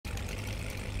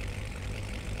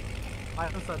I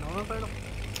haven't said nothing about him.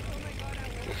 Oh my god, I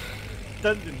will.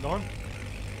 Didn't do none.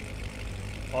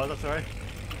 Oh, that's alright.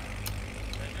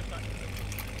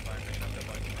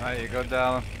 Right, you good,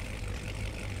 darling?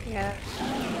 Yeah.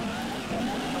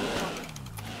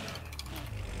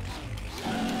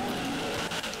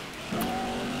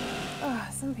 Oh,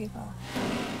 some people.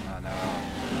 I know.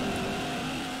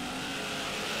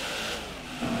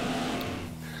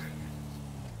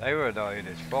 They were annoying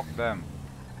as fuck, them.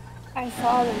 I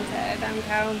saw them set a damn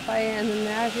cow on fire and then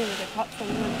they argued with the cops on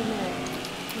the minute.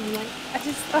 And I'm like, I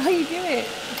just saw you do it.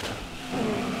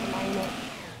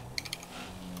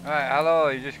 Right, hello,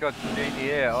 you just got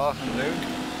GTA, awesome dude.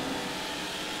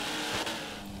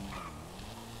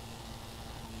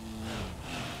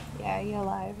 Yeah, you're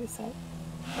live, you said.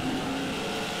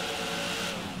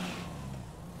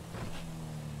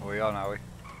 Are we on, are we?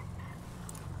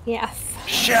 Yes.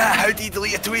 Shit, how do you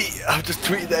delete a tweet? I've just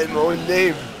tweeted it in my own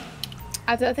name.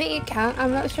 I don't think you can.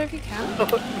 I'm not sure if you can. Oh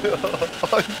no,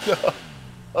 oh no,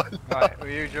 oh no. Right, will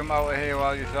you jump out of here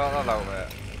while you sort that out,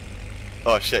 mate?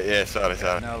 Oh shit, yeah, sorry.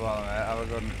 No bother, mate, have a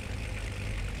good one.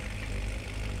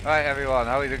 Right everyone,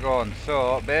 how is it going?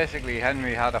 So, basically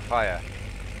Henry had a fire.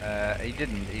 He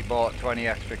didn't, he bought 20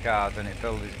 extra cars and it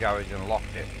filled his garage and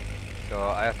locked it. So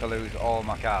I had to lose all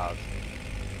my cars.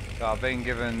 So I've been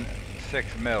given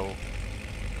 6 mil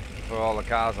for all the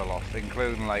cars I lost,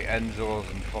 including like Enzos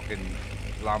and fucking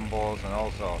Lambos and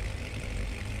all sorts.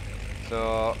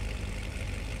 So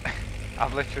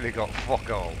I've literally got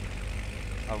fuck all.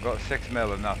 I've got 6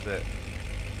 mil and that's it.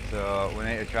 So we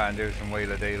need to try and do some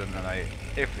wheeler dealing tonight.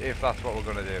 If that's what we're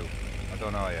gonna do. I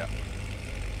don't know yet.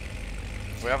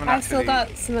 We haven't I've actually still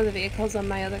got some of the vehicles on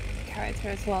my other character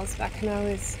as well, so I can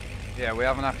always... Yeah, we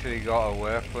haven't actually got a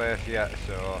workplace yet,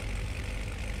 so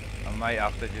I might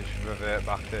have to just revert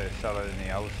back to selling in the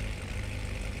house.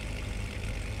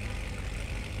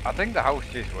 I think the house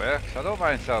just works. I don't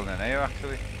mind selling in here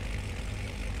actually.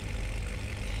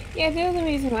 Yeah, the only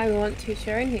reason why we weren't too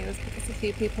sure in here was because a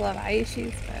few people have eye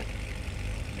issues, but...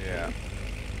 Yeah.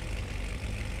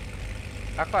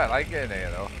 I quite like it in here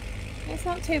though. It's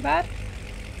not too bad.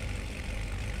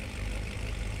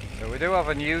 So we do have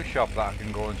a new shop that I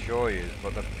can go and show you,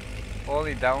 but the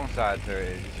only downside to it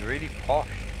is it's really posh.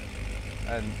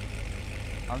 And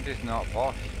I'm just not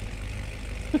posh.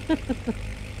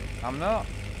 I'm not.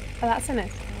 Oh, that's a nice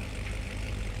one.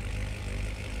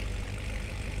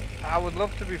 I would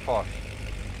love to be posh.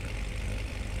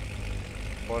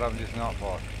 But I'm just not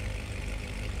posh.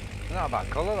 It's not a bad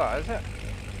colour that, is it?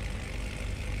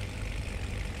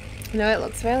 No, it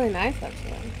looks really nice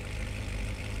actually.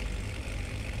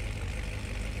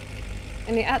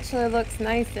 And it actually looks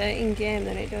nicer in game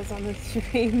than it does on the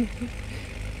stream.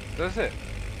 Does it?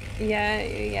 Yeah,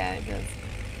 it does.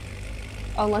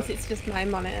 Unless it's just my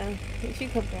monitor, which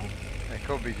it could be. It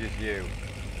could be just you.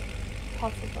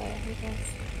 Possibly, I guess.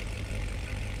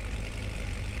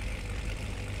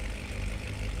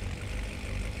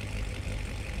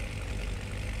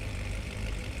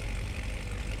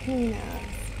 Who knows?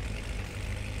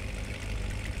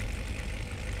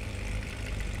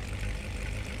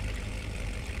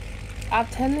 I've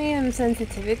turned the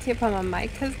sensitivity up on my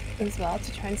mic as well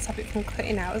to try and stop it from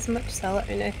cutting out as much, so let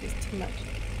me know if it's too much.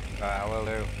 Right, I will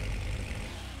do.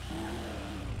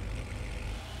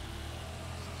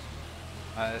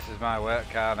 Right, this is my work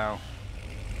car now.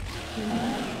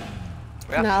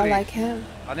 No, I like him.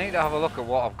 I need to have a look at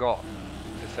what I've got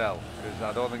to sell, because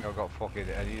I don't think I've got fucking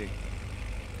anything.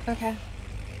 Okay.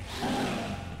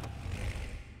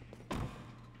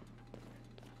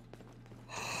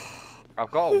 I've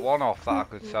got a one-off that I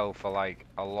could sell for like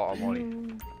a lot of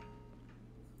money.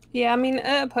 Yeah, I mean,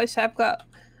 at a push,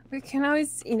 we can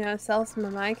always, you know, sell some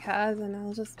of my cars and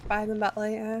I'll just buy them back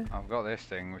later. I've got this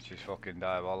thing which is fucking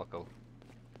diabolical.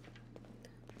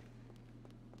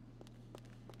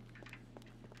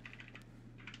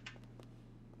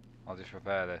 I'll just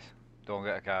repair this. Don't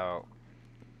get a car out.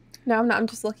 No, I'm not, I'm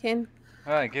just looking.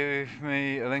 Alright, give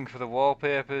me a link for the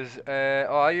wallpapers.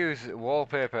 I use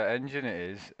Wallpaper Engine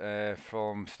it is,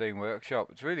 from Steam Workshop.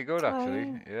 It's really good actually.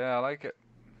 Oh. Yeah, I like it.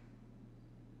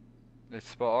 It's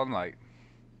spot on like.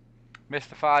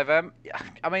 Mr. 5M, yeah,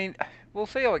 I mean, we'll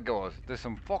see how it goes. There's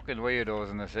some fucking weirdos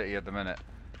in the city at the minute.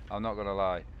 I'm not gonna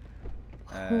lie.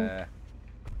 I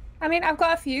mean, I've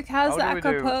got a few cars How that do I we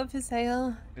could do- put up for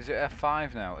sale. Is it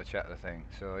F5 now to check the thing?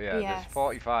 So yeah, Yes. there's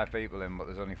 45 people in, but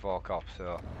there's only 4 cops,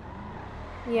 so.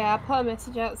 Yeah, I put a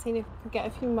message out seeing if I could get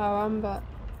a few more on, but...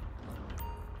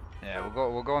 Yeah,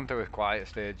 we're going through a quiet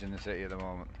stage in the city at the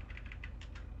moment.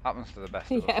 Happens to the best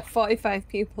of Yeah, us. 45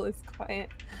 people is quiet.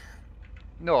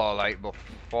 No, like, but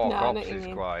 4 No, I know cops what you is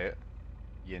mean. quiet.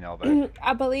 You know, but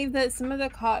I believe that some of the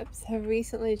cops have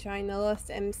recently joined the Lost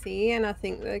MC, and I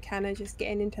think they're kind of just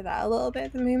getting into that a little bit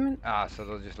at the moment. so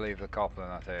they'll just leave the cop then,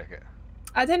 I take it.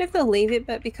 I don't know if they'll leave it,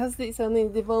 but because they've only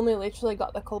literally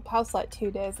got the clubhouse like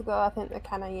 2 days ago, I think they're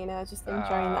kind of, you know, just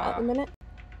enjoying that at the minute.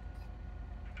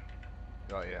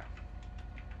 Got you.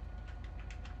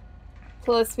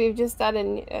 Plus, we've just had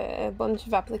a bunch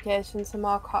of applications for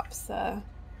more cops, so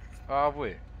Oh, have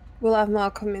we? we'll have more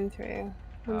coming through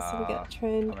once we I get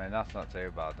trained. mean, that's not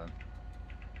too bad then.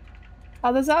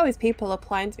 Oh, there's always people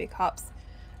applying to be cops.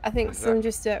 I think Is some there?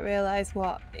 just don't realise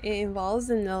what it involves,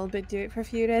 and they'll do it for a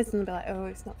few days and they'll be like, oh,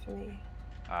 it's not for me.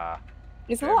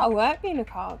 It's a Yeah. lot of work being a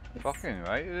cop. It's- Fucking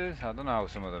right it is. I don't know how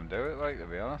some of them do it, like, to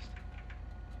be honest.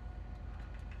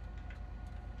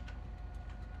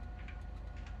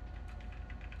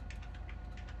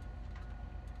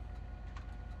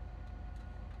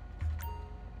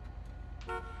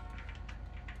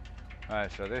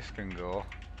 Right, so this can go.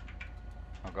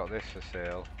 I've got this for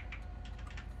sale.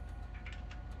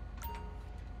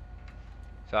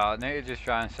 So I need to just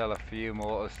try and sell a few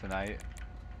motors tonight.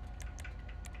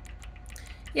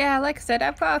 Yeah, like I said,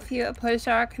 I've got a few at push.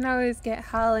 I can always get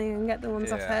Harley and get the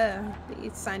ones off Yeah. her that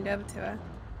you signed over to her.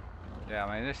 Yeah,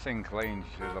 I mean this thing clean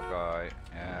should look alright.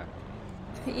 Yeah.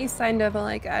 I think you signed over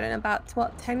like, I don't know, about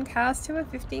what, 10 cars to her?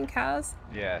 15 cars?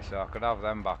 Yeah, so I could have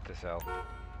them back to sell.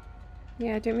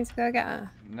 Yeah, do you want me to go get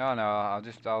her? No,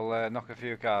 I'll knock a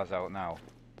few cars out now.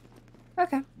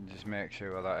 Okay. And just make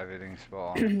sure that everything's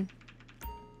spot on.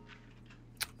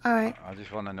 Alright. I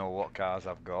just want to know what cars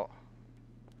I've got.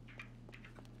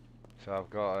 So I've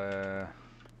got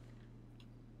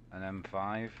an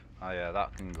M5. Oh yeah,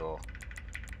 that can go.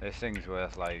 This thing's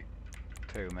worth like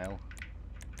 2 mil.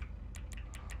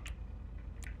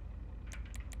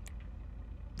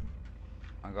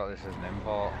 I got this as an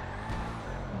import.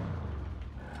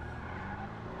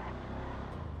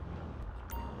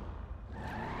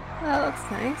 That looks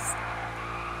nice.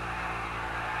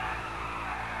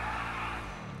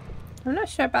 I'm not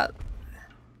sure about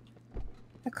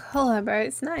the colour, but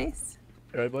it's nice.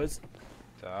 Alright, boys.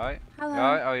 It's alright. Hello.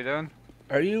 Alright, how you doing?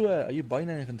 Are you buying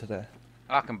anything today?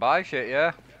 I can buy shit,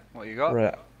 yeah. What you got?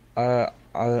 Right.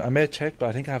 I may check, but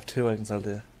I think I have 2 I can sell to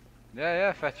you.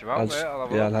 Yeah, fetch them out, I'll mate. just- I'll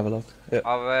have a yeah, look. I'll have a look.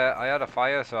 Yeah. I had a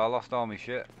fire, so I lost all my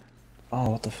shit.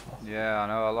 Oh, what the fuck? Yeah, I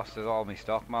know. I lost all my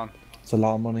stock, man. It's a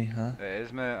lot of money, huh? It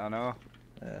is, mate. I know.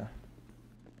 Yeah.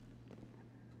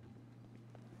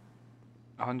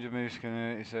 100 moose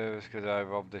community service because I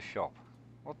robbed the shop.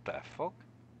 What the fuck?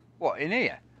 What, in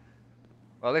here?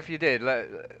 Well, if you did, let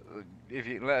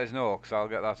us know, because I'll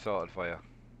get that sorted for you.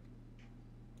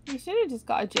 You should have just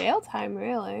got a jail time,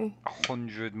 really.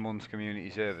 100 months community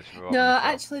service for robbing No, the shop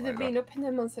actually, they've like been that. upping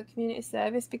them months of community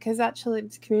service because actually,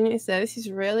 community service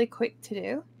is really quick to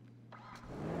do.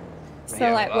 So,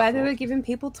 Yeah, like, well, where that's they were what- giving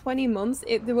people 20 months,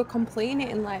 they were completing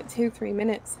it in like 2-3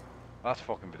 minutes. That's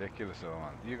fucking ridiculous, though,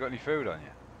 man. You got any food on you?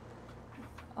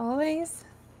 Always.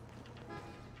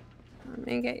 Let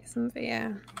me get you some for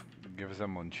you. Give us a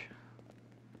munch.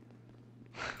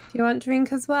 Do you want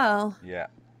drink as well? Yeah,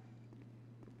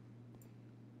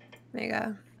 There you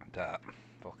go. that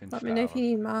fucking Let me know if you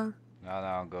need more. No,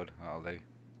 I'm good. That'll do.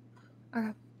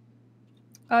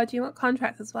 Oh, do you want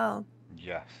contracts as well?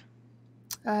 Yes.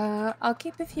 I'll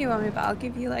keep a few on me, but I'll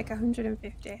give you like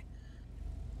 150.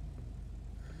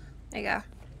 There you go.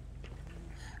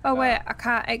 Oh wait, I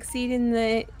can't exceed in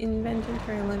the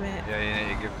inventory limit. Yeah, you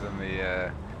need to give them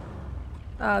the,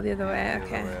 Oh, the other way. the other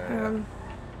Okay. way, yeah.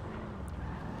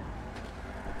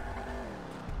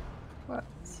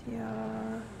 What's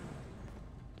your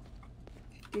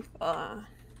 54?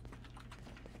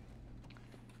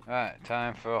 Right,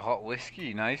 time for a hot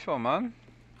whiskey. Nice one, man.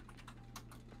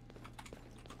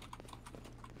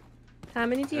 How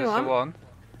many do you Just the want? one.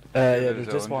 Yeah, there's there's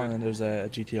a this one 100. and there's a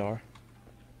GTR.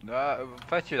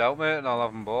 Fetch it out, mate, and I'll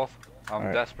have them both. I'm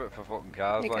Alright. desperate for fucking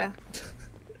cars, There you like. go.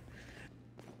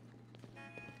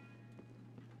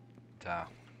 Ta.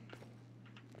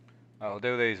 I'll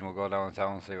do these and we'll go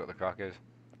downtown and see what the crack is.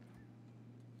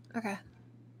 Okay.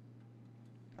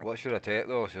 What should I take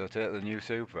though? Should I take the new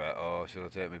Supra or should I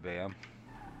take my BM?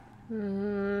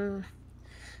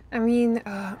 I mean,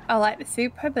 I like the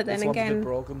Super, but then This one's a bit again,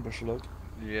 broken, but look.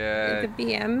 Yeah. the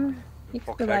BM, you could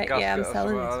fuck be head like, yeah, I'm gasket or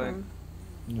selling something, this I think.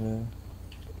 one.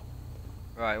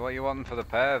 Yeah. Right, what are you wanting for the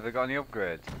pair? Have they got any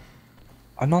upgrades?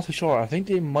 I'm not too sure. I think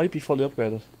they might be fully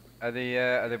upgraded. Are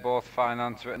they both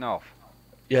finance written off?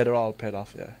 Yeah, they're all paid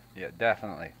off, yeah. Yeah,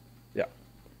 definitely.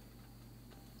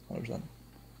 100%.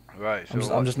 Right,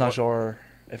 so I'm just not what- sure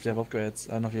if they have upgrades.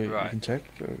 I don't know if you Right. can check.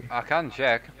 Or... I can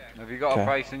check. Have you got a Okay.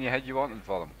 price in your head you wanted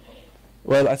for them?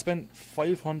 Well, I spent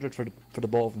 500 for the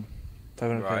both of them.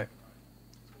 500. Right.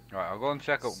 Right, I'll go and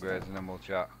check upgrades and then we'll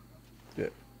chat. Yeah.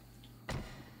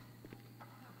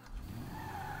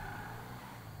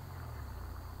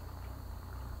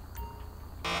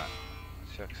 Right,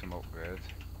 check some upgrades.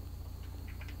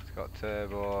 It's got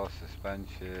turbo,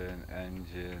 suspension,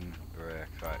 engine,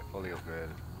 brakes. Right, fully upgraded.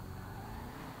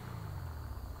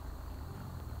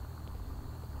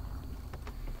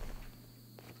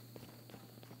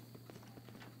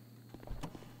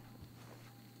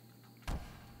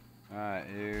 Right,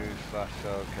 use flash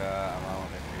cell car, amount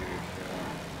of use.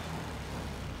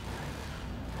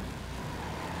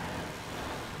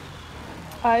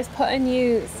 I was put a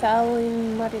new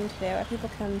selling mod in today where people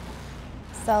can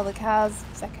sell the cars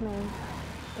second-hand.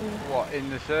 What, in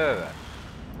the server?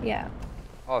 Yeah,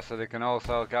 Oh, so they can all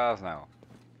sell cars now?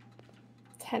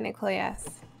 technically yes.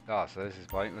 Oh, so this is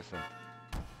pointless then.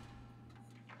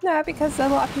 No, because a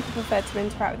lot of people prefer to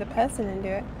interact with the person and do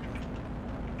it.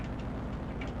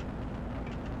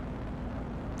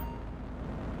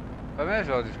 I may as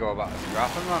well just go back to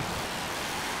scrapping, man.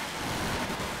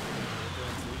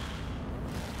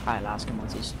 I'll ask him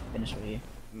once he's finished with you.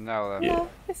 No, then. No,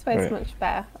 this way's Right. much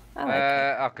better. I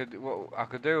like it. I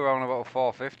could do around about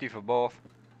 450 for both.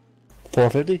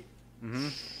 450. I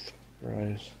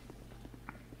Right.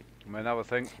 mean, have a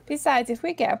think. Besides, if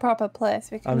we get a proper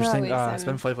place, we can I'm just always thinking. I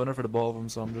spent 500 for the both of them,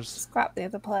 so I'm just. scrap the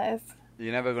other place.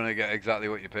 You're never gonna get exactly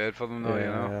what you paid for them, though. You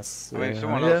know. Yes, I mean,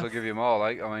 someone else will give you more.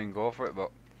 Like, I mean, go for it,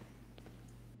 but.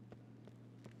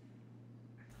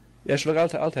 Yeah, sure.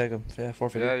 Look, I'll take them. Yeah,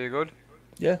 450. Yeah, you good?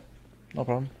 Yeah, no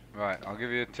problem. Right, I'll give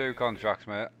you 2 contracts,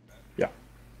 mate. Yeah.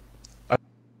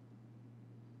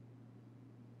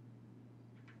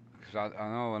 Because I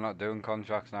know we're not doing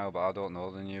contracts now, but I don't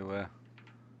know the new way.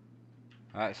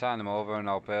 Right, sign them over and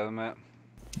I'll pay them, mate.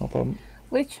 No problem.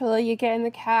 Literally, you get in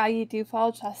the car, you do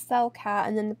forward slash sell car,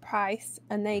 and then the price,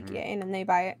 and they Mhm. get in and they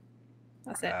buy it.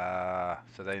 That's it.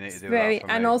 So they need It's to do very, that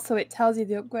for and me. also it tells you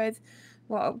the upgrades,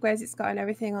 what upgrades it's got, and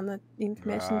everything on the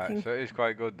information Right, thing. so it is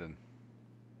quite good then.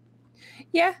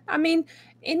 Yeah, I mean,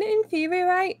 in theory,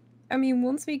 right? I mean,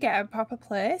 once we get a proper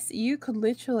place, you could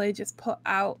literally just put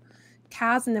out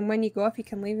cars, and then when you go off, you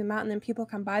can leave them out, and then people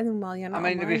can buy them while you're I not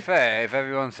mean, to be online. fair, if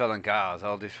everyone's selling cars,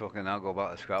 I'll go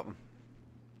back to scrap them.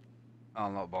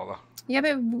 I'll not bother. Yeah,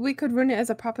 but we could run it as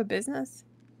a proper business.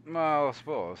 Well, I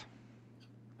suppose.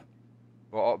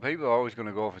 But people are always going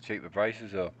to go for cheaper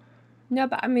prices, though. No,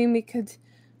 but I mean, we could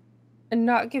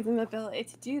not give them the ability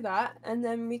to do that, and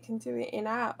then we can do it in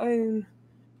our own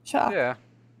shop. Yeah.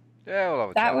 Yeah, we'll have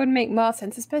a That chat. would make more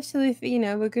sense, especially if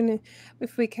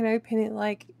if we can open it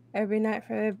like every night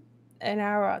for an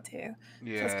hour or two.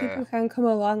 Because Yeah. people can come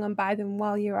along and buy them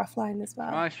while you're offline as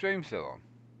well. My stream's still on.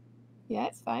 Yeah,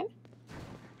 it's fine.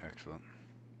 Excellent.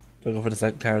 We'll go for the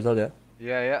second car as well, yeah.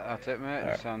 Yeah, that's it, mate.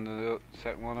 Alright. Just handed the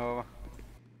second one over.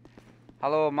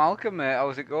 Hello, Malcolm, mate.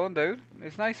 How's it going, dude?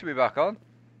 It's nice to be back on.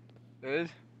 It is.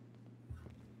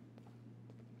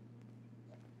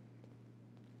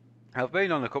 I've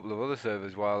been on a couple of other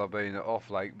servers while I've been off,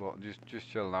 like, but just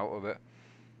chilling out a bit.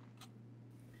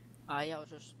 I was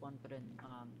just wondering,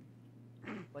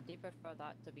 would you prefer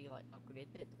that to be like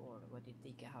upgraded, or would you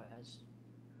take it how it is?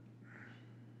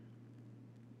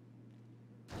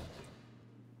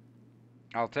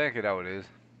 I'll take it how it is.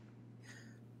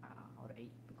 Alright,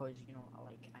 because you know,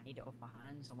 I need it off my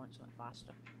hands. I want something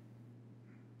faster.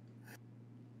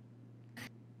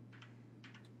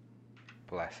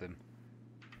 Bless him.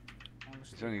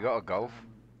 Honestly, only got a Golf.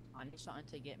 I need something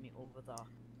to get me over the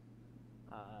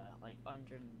like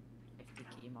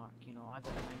 150k mark. You know, I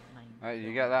got 99. Right,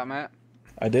 you get that, mate?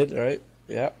 I did, alright.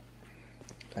 Yeah.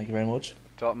 Thank you very much.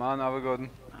 Top man, have a good one.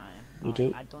 You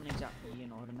too. I don't exactly, you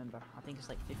know, remember. I think it's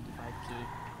like 55k,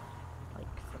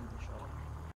 like from the shop.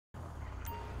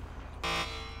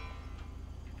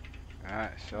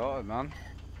 Alright, sorted, man.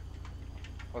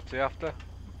 What's he after?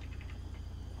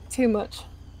 Too much.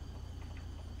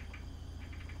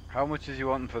 How much is he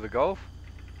wanting for the Golf?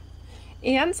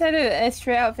 He hadn't said a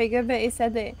straight out figure, but he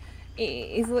said that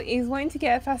he's wanting to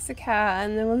get a faster car,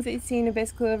 and the ones that he's seen are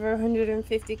basically over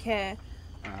 150k,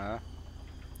 Uh-huh.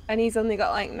 and he's only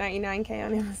got like 99k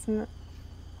on him or something.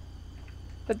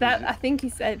 But that, it- I think he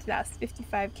said that's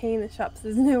 55k in the shops.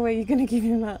 There's no way you're gonna give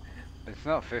him that. It's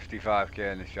not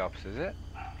 55k in the shops, is it?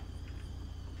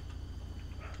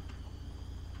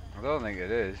 I don't think it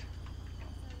is.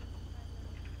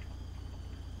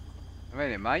 I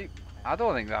mean, it might. I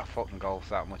don't think that fucking Golf's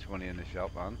that much money in the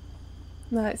shop, man.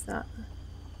 No, it's not.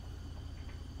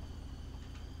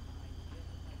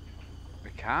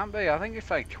 It can't be. I think it's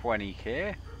like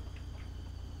 20k.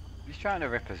 He's trying to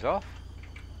rip us off.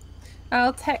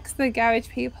 I'll text the garage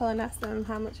people and ask them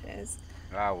how much it is.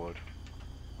 I would.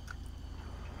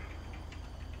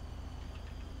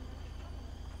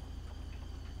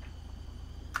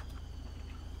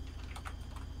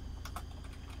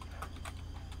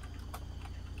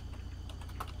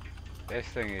 This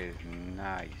thing is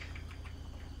nice.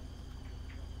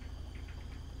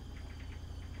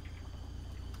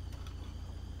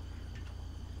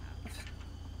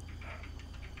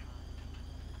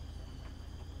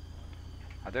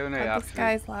 I do need God, this actually.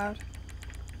 guy's loud.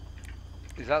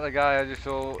 Is that the guy I just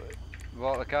saw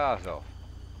bought the cars off?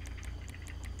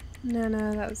 No,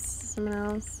 that was someone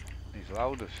else. He's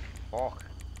loud as fuck.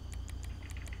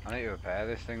 I need to repair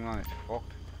this thing, man. It's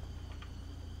fucked.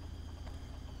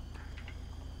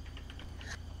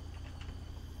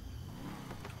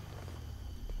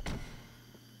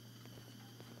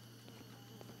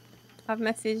 I've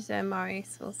messaged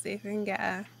Maurice. We'll see if we can get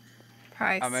a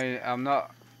price. I mean, I'm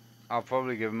not. I'll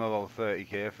probably give him about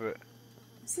 30k for it.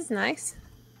 This is nice.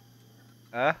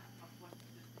 Huh?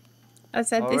 I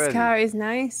said Oh, this really? car is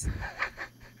nice.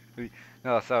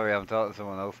 No, sorry, I'm talking to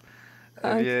someone else.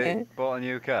 Have Okay. you bought a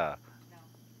new car?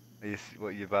 What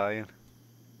are you buying?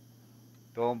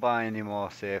 Don't buy any more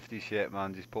safety shit,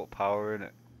 man. Just put power in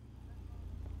it.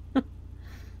 Do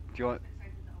you want?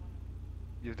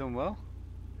 You've done well.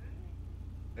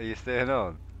 Are you staying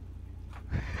on?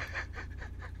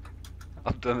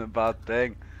 I've done a bad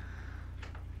thing.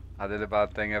 I did a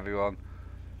bad thing, everyone.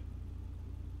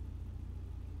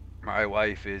 My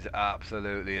wife is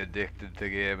absolutely addicted to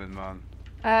gaming, man.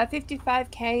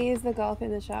 55k is the golf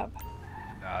in the shop.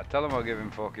 Nah, tell him I'll give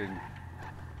him fucking...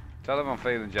 Tell him I'm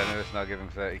feeling generous and I'll give him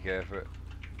 30k for it.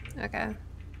 Okay.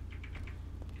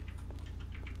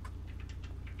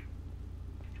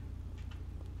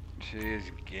 She is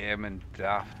gaming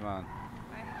daft, man.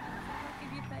 I'll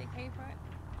give you 30k for it.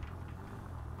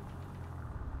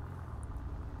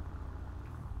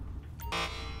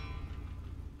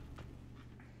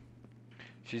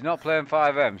 She's not playing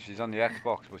 5M, she's on the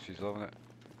Xbox, but she's loving it.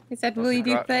 He said, What's will you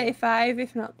the do crack? 35?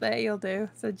 If not 30, you'll do.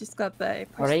 So just got 30.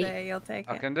 Push Alright. 30, you'll take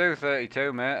I it. can do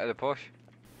 32, mate, at a push.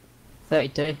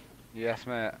 32. Yes,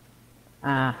 mate.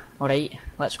 Alright,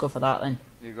 let's go for that then.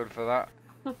 You good for that?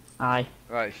 Aye.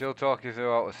 Right, she'll talk you through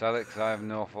how to sell it, because I have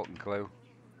no fucking clue.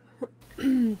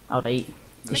 Alright.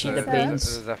 You see the Look at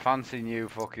brains? There's a fancy new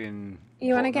fucking...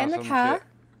 You want to button get or in the some car? shit.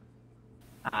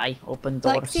 Aye, open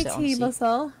door, Lexi sit on T seat.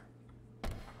 muscle.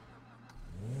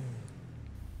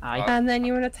 Aye. And then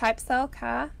you want to type sell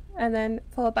car. And then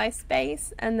followed by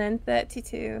space. And then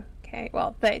 32k.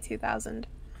 Well, 32,000.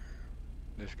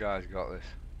 This guy's got this.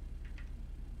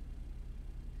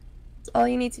 That's all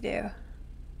you need to do.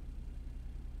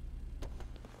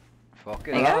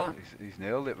 Fucking There you hell. go. He's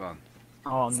nailed it, man.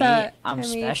 Oh, So, mate, I'm I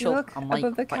mean, if you special. look I'm like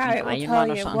above the car, it will Iron tell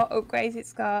Man or you something. what upgrades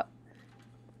it's got.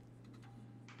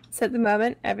 So at the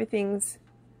moment, everything's...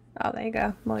 Oh, there you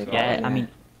go. Molly bought Yeah, it. I mean,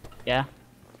 yeah.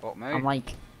 Fuck me. I'm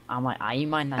like Iron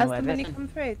Man. I Has know the money everything. come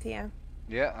through to you?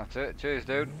 Yeah, that's it. Cheers,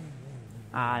 dude.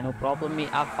 No problem, mate.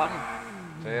 Have fun.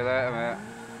 See you later, mate.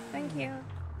 Thank you.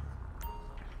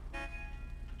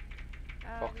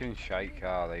 Fucking shite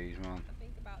car, these, man. I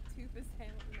think about 2% at the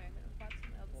moment.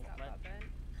 Unfortunately, I'll just got burnt.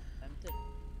 Empty.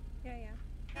 Yeah.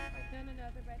 No,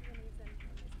 the red one is in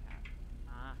on this car.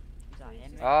 Is that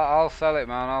Henry? I'll sell it,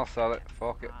 man. I'll sell it.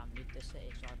 Fuck it. I'm new to the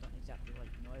city, so I don't exactly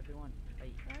like know everyone.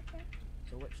 Right. Okay.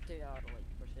 So which two are like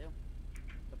for sale?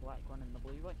 The black one and the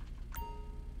blue one.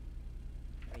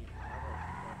 Right.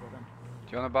 I'll go then. Do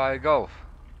you want to buy a Golf?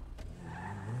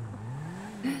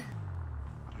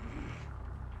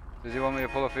 Does he want me to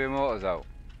pull a few motors out?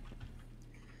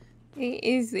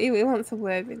 He wants a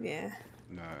word with you.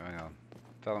 No, hang on.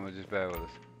 Tell him to just bear with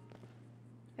us.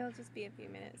 It'll just be a few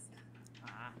minutes.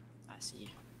 I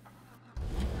see.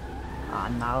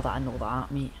 Now that I know that,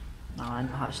 mate. Now I know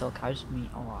how to sell cars, mate.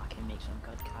 Oh, I can make some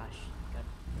good cash.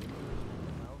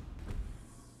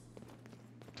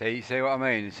 Good. See what I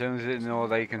mean? As soon as they know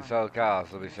they can sell cars,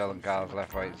 they'll be selling cars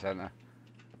left, right and centre.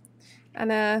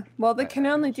 And well, they can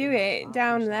only do it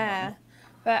down there,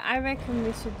 but I reckon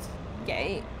we should get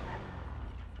it.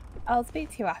 I'll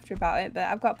speak to you after about it, but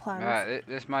I've got plans. Right,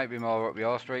 this might be more up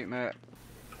your street, mate.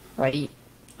 Right.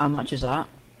 How much is that?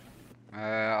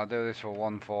 I'll do this for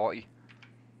 140.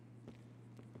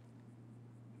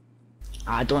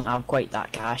 I don't have quite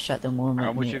that cash at the moment.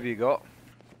 How much mate. have you got?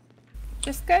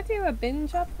 Just go do a bin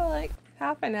job for like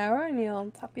half an hour and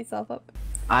you'll top yourself up.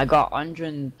 I got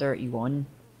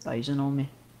 131,000 on me.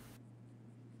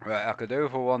 Right, I could do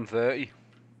it for 130.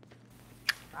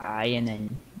 Aye, and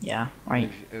then yeah,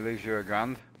 right. It leaves you a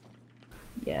grand.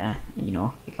 Yeah, you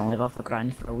know, you can live off a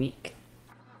grand for a week.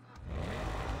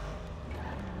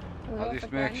 I'll off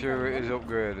just make again, sure it hold is on.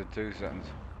 upgraded. 2 seconds.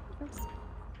 Oops.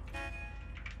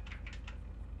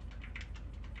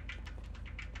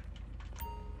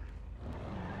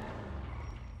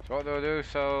 So what do I do?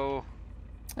 So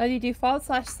Oh, you do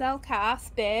 /sell car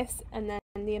space and then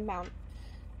the amount.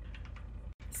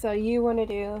 So you want to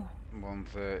do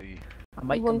 130. I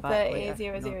might come back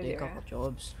 130, later, 000. do a couple of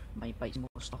jobs, might buy some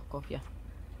more stock off you.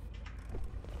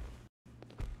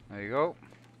 There you go.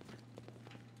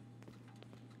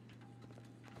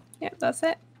 Yep, that's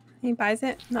it. He buys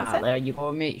it. And that's it. There you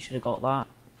go, mate, you should have got that.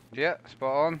 Yeah,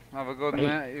 spot on. Have a good one,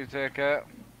 Right. mate. You take care.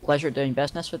 Pleasure doing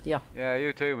business with you. Yeah,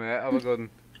 you too, mate. Have a good one.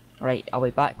 Right, I'll be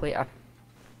back later.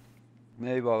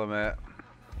 No bother, mate.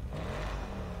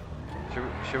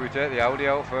 Should we take the Audi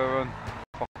out for a run?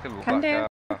 Fucking love Can that do.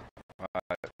 car.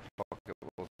 Right, fuck it,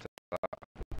 we'll take that.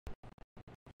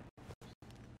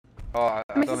 Oh,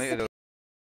 I don't need to do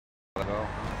that.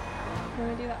 You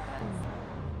want to do that first?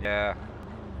 Yeah.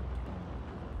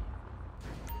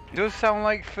 He does sound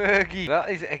like Fergie. That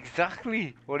is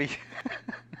exactly what he...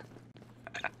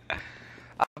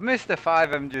 I've missed the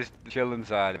 5M just chilling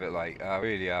side of it, like, I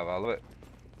really have, I love it.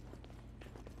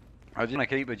 I just want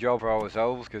to keep the job for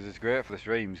ourselves, because it's great for the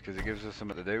streams, because it gives us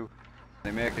something to do.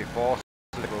 They make it force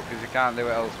people, because you can't do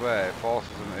it elsewhere, it forces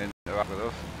them to interact with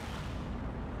us.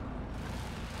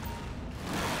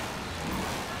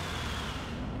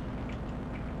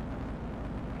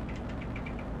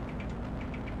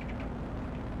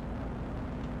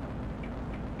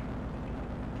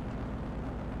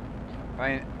 I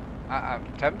mean, I'm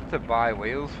tempted to buy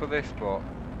wheels for this, but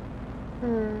I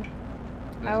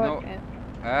there's want no,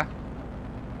 it.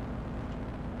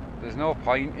 there's no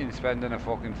point in spending a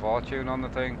fucking fortune on the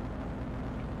thing.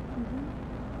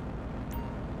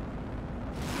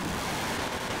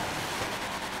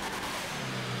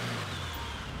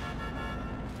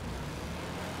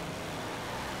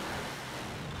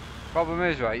 Problem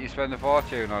is, right, you spend a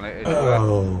fortune on it.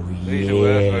 It's these are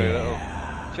worth very little.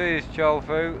 Cheers,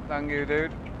 Cholfu. Thank you,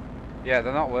 dude. Yeah,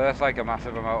 they're not worth like a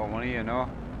massive amount of money, you know.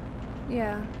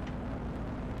 Yeah.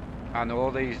 I know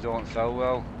these don't sell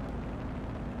well.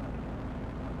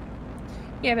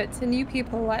 Yeah, but to new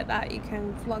people like that, you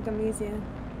can vlog them easier.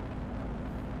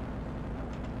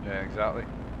 Yeah, exactly.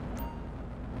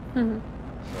 Mhm.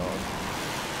 So.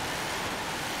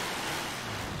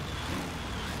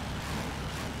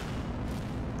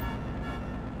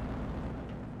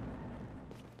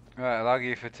 Right,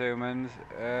 laggy for 2 minutes.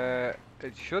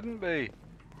 It shouldn't be.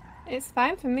 It's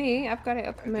fine for me. I've got it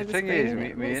up on The my thing screen. is, and my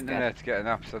it looks good. internet's getting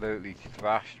absolutely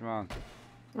thrashed, man.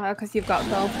 Oh, because you've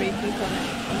got all 3 people in it.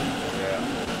 Yeah.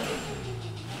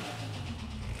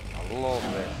 I love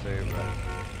this Subaru.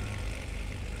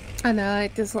 I know,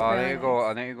 it does look Oh, really nice.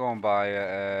 I need to go and buy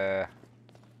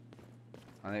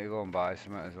I need to go and buy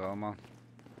something as well, man.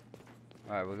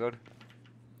 Alright, we're good.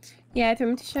 Yeah, do you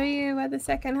want me to show you where the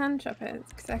second-hand shop is?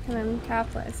 Second-hand car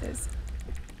place is.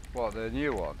 What, the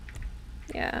new one?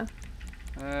 Yeah.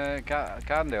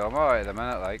 Can do. I'm alright at the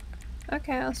minute, like.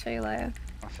 Okay, I'll show you later.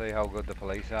 I'll see how good the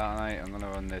police are tonight. I'm gonna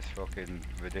run this fucking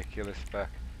ridiculous spec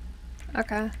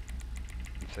Okay.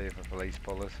 and see if the police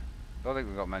pull us. Don't think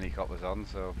we've got many coppers on,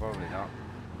 so probably not.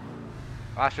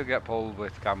 I should get pulled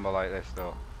with camber like this,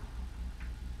 though.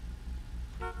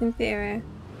 In theory.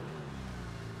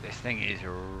 This thing is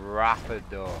rapid,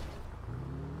 though.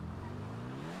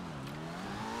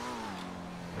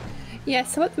 Yeah,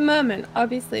 so at the moment,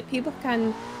 obviously, people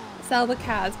can sell the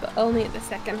cars, but only at the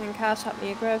second-hand car shop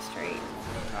near Grove Street.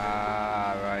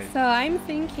 Ah, right. So I'm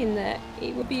thinking that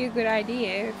it would be a good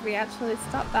idea if we actually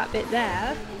stop that bit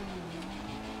there,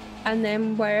 and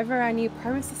then wherever our new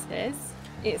premises is,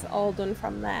 it's all done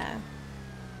from there.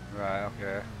 Right,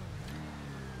 okay.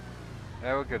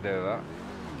 Yeah, we could do that.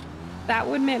 That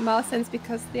would make more sense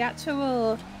because the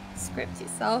actual script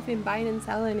itself in buying and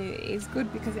selling it is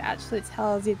good because it actually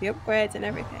tells you the upgrades and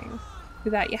everything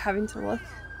without you having to look.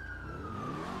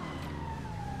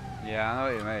 Yeah, I know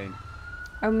what you mean.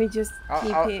 And we just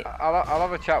keep it. I'll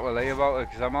have a chat with Lee about it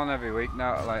because I'm on every week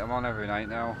now. Like I'm on every night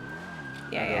now.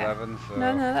 Yeah, at yeah. 11, so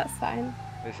No, that's fine.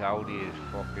 this Audi is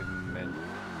fucking mint.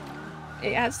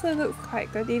 It actually looks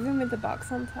quite good, even with the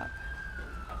box on top.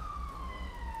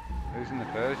 Who's in the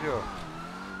Peugeot?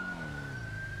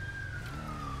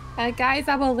 Guys,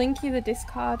 I will link you the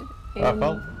Discord in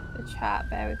Well. the chat.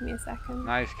 Bear with me a second.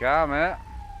 Nice car, mate.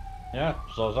 Yeah,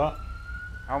 so's that.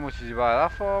 How much did you buy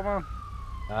that for, man?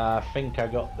 I think I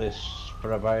got this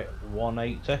for about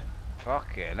 180.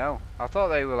 Fucking hell. I thought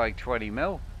they were like 20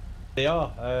 mil. They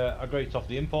are. I got it off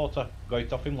the importer. Got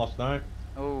it off him last night.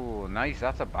 Oh, nice.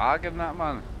 That's a bargain, that,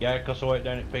 man. Yeah, 'cause I worked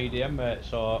down at PDM, mate,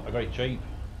 so I got it cheap.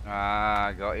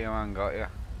 Ah, got you, man. Got you.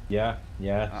 Yeah,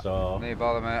 yeah, so... No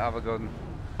bother, mate. Have a good one.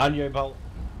 And you, Paul.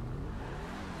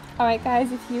 Alright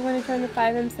guys, if you want to join the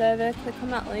 5M server, click on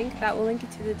that link. That will link you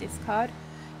to the Discord.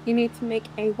 You need to make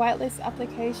a whitelist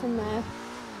application there.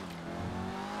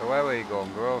 So where were you going?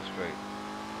 Grove Street?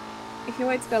 If you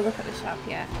want to go look at the shop,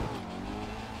 yeah.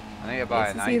 I need to buy Yes,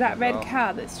 a you knife see that as red well.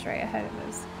 car that's straight ahead of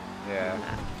us? Yeah.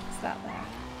 Nah, it's that there.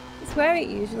 It's where it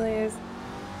usually is.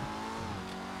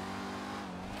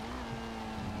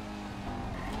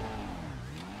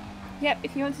 Yep,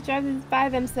 if you want to join the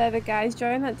 5M server, guys,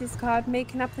 join that Discord,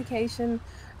 make an application,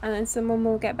 and then someone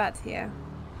will get back to you.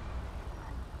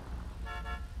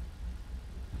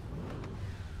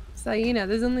 So, you know,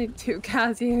 there's only 2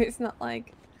 cars here, it's not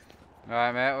like...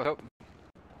 Alright, mate, what's up?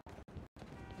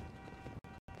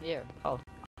 Here,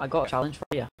 I got a challenge for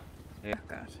you. Oh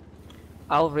god.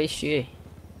 I'll race you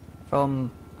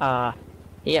from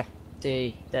here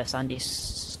to the Sandy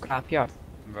scrapyard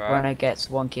when Right. it gets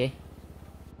 1k.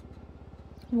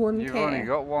 1k. You've only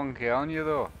got 1k on you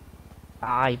though.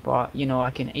 Aye, but you know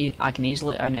I can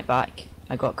easily earn it back.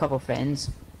 I got a couple of friends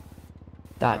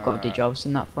that got the Alright. jobs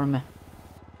and that for me.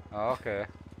 Oh, okay.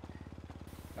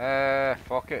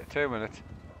 Fuck it, 2 minutes.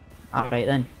 Alright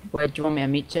then, where do you want me to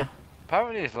meet you?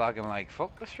 Apparently it's lagging like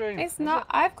fuck the stream. It's not,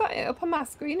 I've got it up on my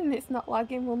screen and it's not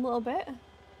lagging one little bit.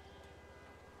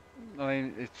 I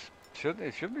mean, it should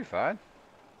be fine.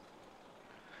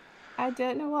 I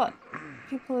don't know what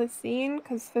people are seeing,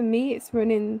 because for me it's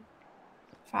running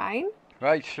fine.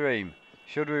 Right, stream.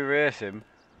 Should we race him?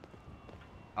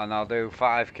 And I'll do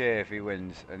 5k if he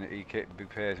wins, and he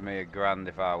pays me $1,000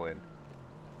 if I win.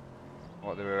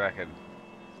 What do we reckon?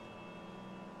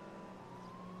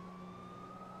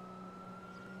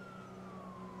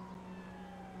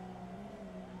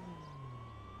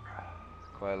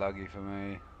 Quite laggy for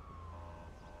me.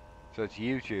 So it's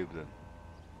YouTube then.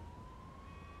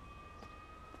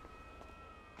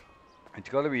 It's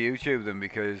got to be YouTube then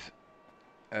because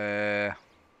yeah,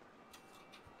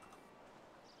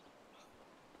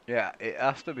 it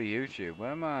has to be YouTube.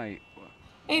 Where am I?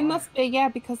 It must be, yeah,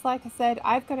 because like I said,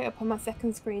 I've got it up on my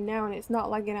second screen now and it's not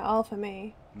lagging at all for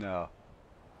me. No.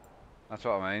 That's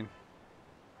what I mean.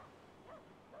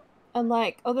 And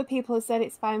like, other people have said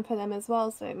it's fine for them as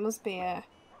well, so it must be an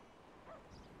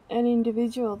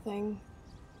individual thing.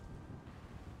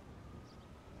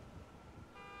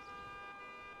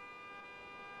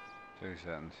 Two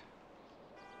seconds.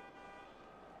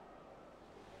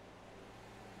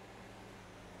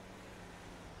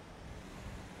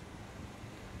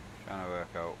 Trying to work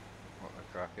out what the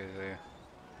crack is here.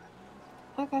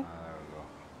 Okay. Ah, there we go.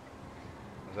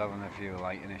 I was having a few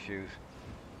lighting issues.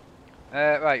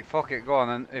 Right, fuck it, go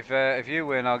on then. If you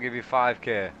win, I'll give you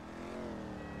 5k.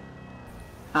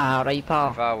 Alright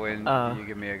pal. If I win, Uh, you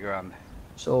give me $1,000.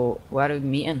 So where are we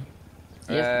meeting?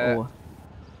 Here? Uh, Oh.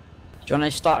 Do you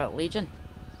want to start at Legion?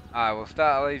 Alright, we'll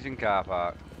start at Legion Car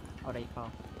Park. Alright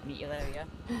pal. Meet you there, yeah?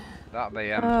 That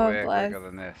BM's Oh, way bless. quicker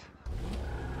than this.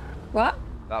 What?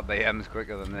 That BM's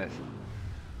quicker than this.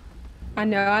 I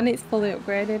know, and it's fully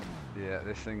upgraded. Yeah,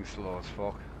 this thing's slow as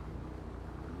fuck.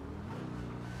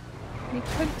 You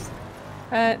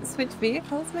could switch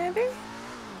vehicles maybe?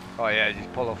 Oh yeah,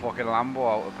 just pull a fucking Lambo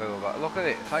out of the pool. But look at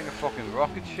it, it's like a fucking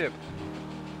rocket ship.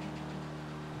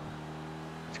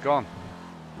 It's gone.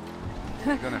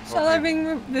 You're gonna Shall I fucking...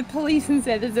 ring the police and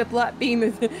say there's a black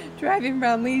beamer driving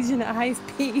around Legion at high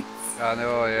speeds? I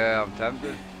know, yeah, I'm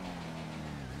tempted.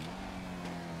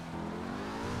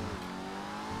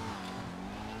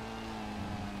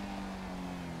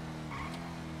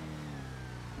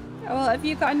 Well, have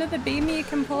you got another beamer you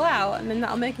can pull out and then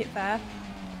that'll make it fair?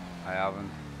 I haven't.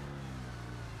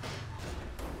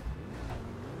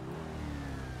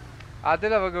 I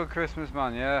did have a good Christmas,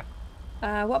 man, yeah.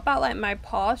 What about like my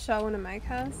Porsche or one of my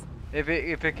cars? If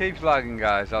it keeps lagging,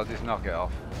 guys, I'll just knock it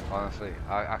off. Honestly,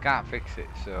 I can't fix it,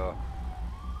 so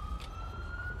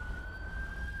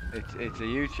it's a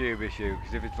YouTube issue.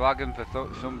 Because if it's lagging for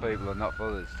some people and not for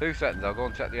others, 2 seconds, I'll go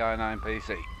and check the i9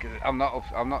 PC. Because I'm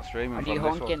not streaming Are from you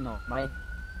this honking one. though, mate?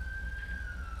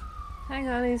 Hang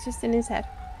on, he's just in his head.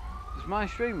 Is my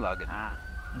stream lagging? Ah,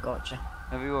 gotcha.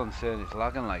 Everyone's saying it's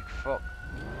lagging like fuck.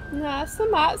 No,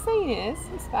 some art saying it is.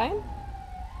 It's fine.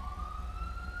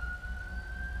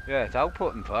 Yeah, it's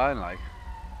outputting fine, like.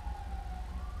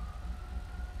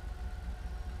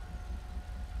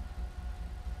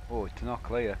 Oh, it's not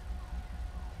clear.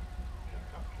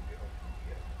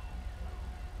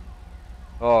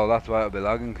 Oh, that's why it'll be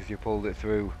lagging, because you pulled it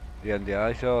through the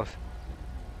NDI source.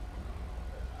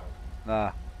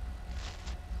 Nah.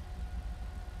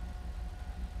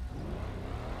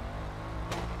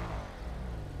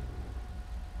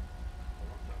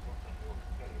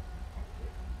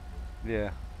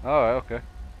 Yeah. Alright, okay.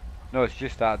 No, it's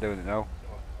just started doing it now.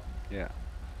 Yeah.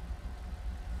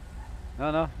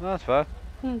 No, that's fine.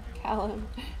 Callum.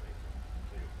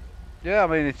 Yeah, I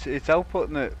mean, it's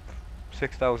outputting at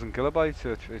 6,000 kilobytes,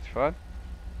 so it's fine.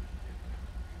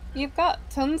 You've got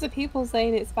tons of people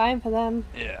saying it's fine for them.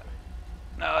 Yeah.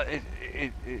 No,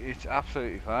 it's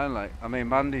absolutely fine. Like, I mean,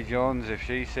 Mandy Jones, if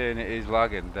she's saying it is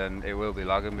lagging, then it will be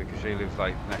lagging because she lives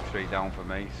like next street down from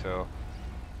me. So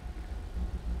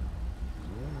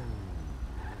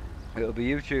it'll be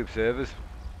YouTube servers.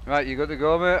 Right, you good to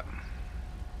go, mate?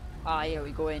 Ah, yeah,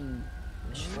 we go in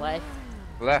left.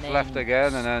 Left, then- left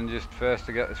again, and then just first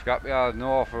to get the scrapyard,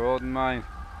 no off-road in mind.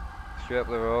 Straight up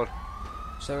the road.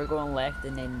 So we're going left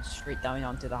and then straight down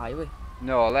onto the highway.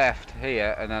 No, left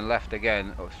here, and then left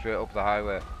again, straight up the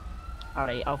highway.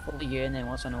 Alright, I'll follow you and then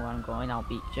once I know where I'm going, I'll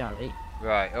beat you, alright?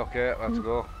 Right, okay, let's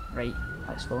go. Right,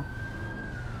 let's go.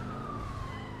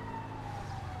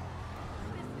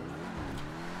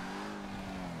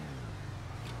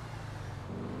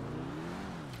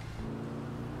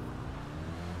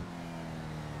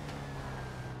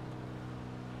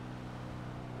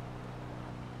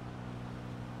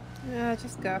 Yeah,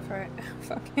 just go for it.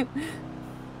 Fucking.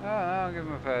 Oh, I'll give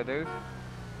him a fair dude.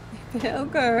 It'll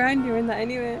go around you in that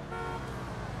anyway.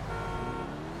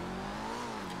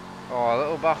 Oh,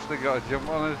 little bastard got a jump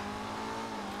on us.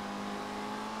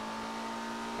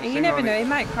 This And you thing never only- know, he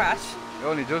might crash. It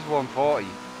only does 140.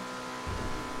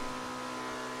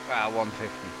 Ah,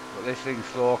 150. But this thing's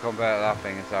slow compared to that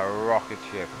thing. It's a rocket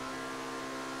ship.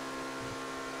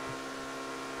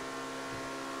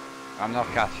 I'm not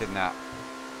catching that.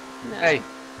 No. Hey,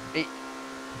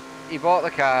 he bought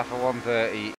the car for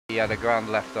 130. He had £1,000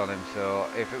 left on him. So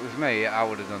if it was me, I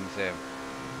would have done the same.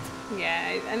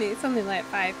 Yeah, and it's only like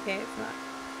 5k, it's not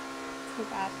too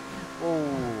bad.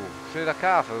 Ooh, see the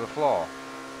car through the floor.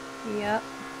 Yep.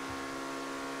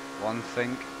 One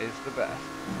sink is the best.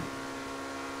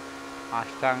 Ash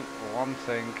tank, one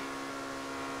sink.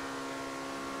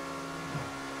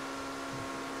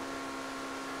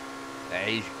 There,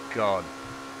 he's gone.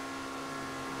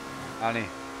 Annie,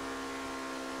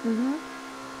 Mhm.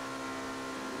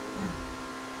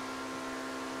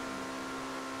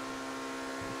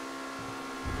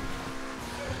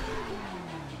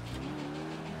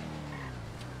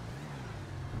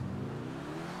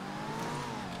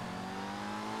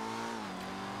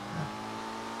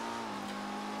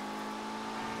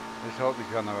 just hope he's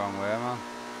gone the wrong way, man.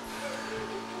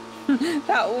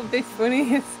 That would be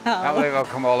funny as I can't hell. believe I've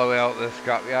come all the way out to the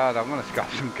scrapyard. I'm gonna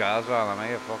scrap some cars while I'm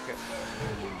here, fuck it.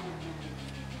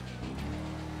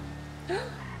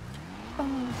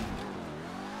 Oh.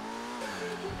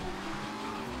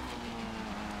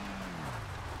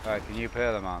 Right, can you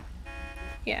pay the man?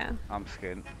 Yeah. I'm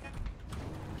skint.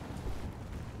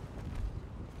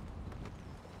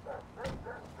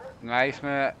 Nice,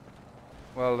 mate.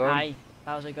 Well done. Aye,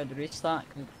 that was a good restart.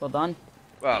 Well done.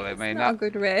 Well, I It's mean, not a that,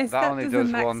 good race. that only does does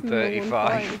a maximum of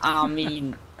 135. 1 point. I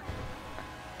mean,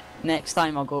 next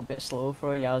time I'll go a bit slow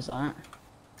for you, how's that?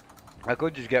 I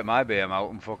could just get my BM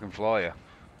out and fucking floor you.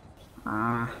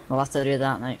 Ah, we'll have to do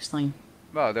that next time.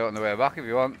 Well, I'll do it on the way back if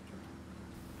you want.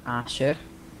 Ah, sure.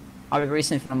 Are we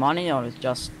racing for money or is it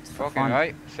just for Fucking fun?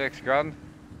 right, £6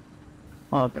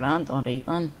 Oh, grand, alright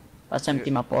then. Let's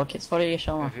empty my pockets for you,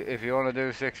 shall I? If you want to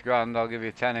do £6, I'll give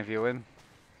you 10 if you win.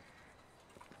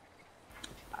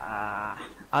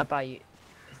 I'll buy you.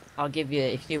 I'll give you,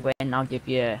 if you win, I'll give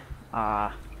you,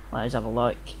 let's have a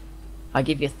look. I'll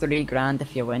give you 3 grand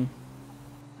if you win.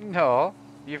 No,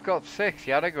 you've got 6.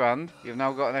 You had £1,000. You've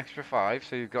now got an extra 5,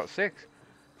 so you've got 6.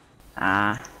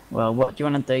 Well, what do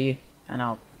you want to do? And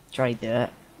I'll try do it.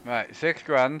 Right,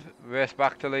 £6. Race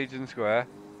back to Legion Square.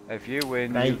 If you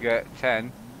win, you Right. get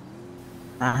 10.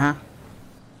 Uh-huh.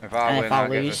 If I And win, if I I get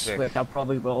the lose, 6. which I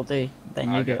probably will do, then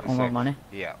I'll you get get the all my 6. money.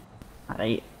 Yeah.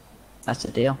 Alright. That's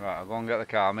the deal. Right, I'll go and get the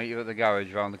car. I'll meet you at the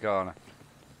garage round the corner.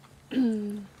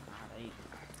 Alright.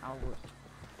 I'll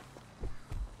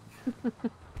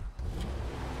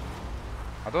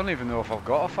I don't even know if I've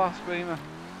got a fast beamer.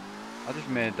 I just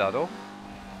made that up.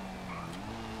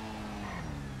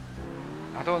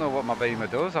 I don't know what my beamer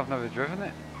does. I've never driven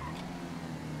it.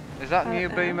 Is that I new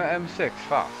don't know. beamer M6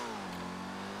 fast?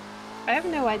 I have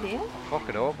no idea. I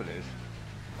fucking hope it is.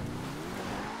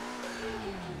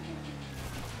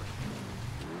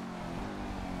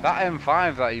 That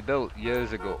M5 that he built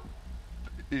years ago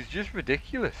is just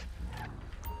ridiculous.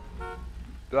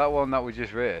 That one that we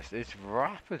just raced, it's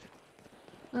rapid.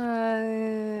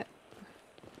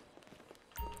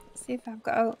 See if I've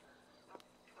got.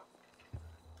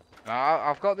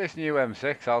 I've got this new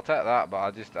M6, I'll take that, but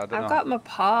I don't know. I've got my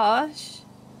Porsche.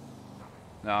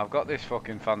 No, I've got this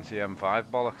fucking fancy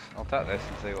M5 bollocks. I'll take this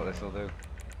and see what this will do.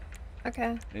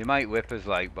 Okay. He might whip us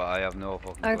like, but I have no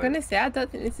fucking I'm clue. gonna say I don't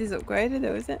think this is upgraded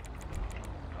though, is it?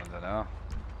 I don't know.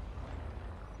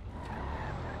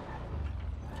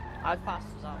 How fast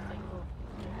does that thing go?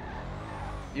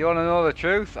 You wanna know the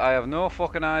truth? I have no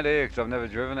fucking idea because I've never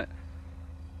driven it.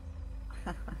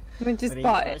 We just Right,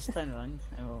 bought let's it. turn around.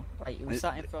 Oh, right, we're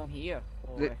starting from here.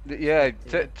 Or Yeah,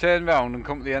 turn round and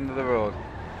come to the end of the road.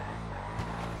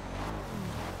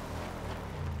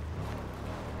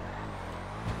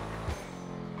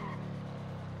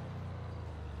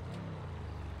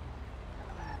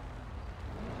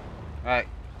 Right,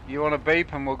 you want to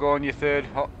beep and we'll go on your third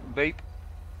hot beep?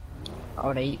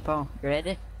 Alright, pal. You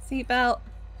ready? Seatbelt.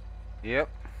 Yep.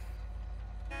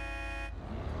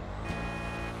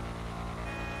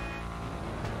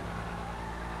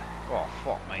 Oh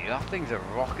fuck me, that thing's a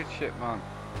rocket ship, man.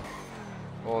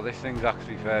 Oh, this thing's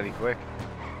actually fairly quick.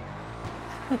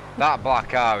 That black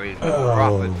car is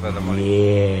rapid for the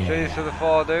money. Cheers to the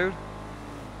 4, dude.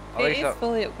 At It least, is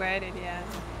fully upgraded, yeah.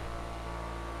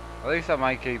 at least I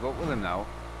might keep up with him now.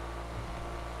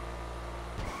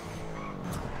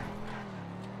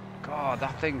 God,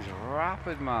 that thing's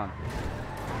rapid, man.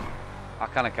 I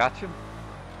can't catch him.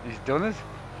 He's done us.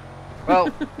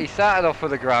 Well, he started off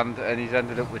with $1,000 and he's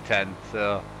ended up with 10,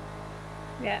 so...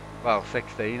 Yeah. Well,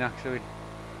 16 actually.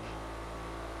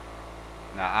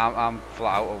 Nah, I'm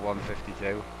flat out at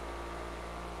 152.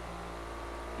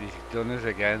 He's done us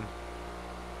again.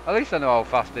 At least I know how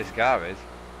fast this car is.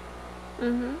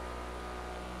 Mhm.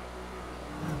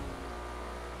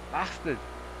 Bastard.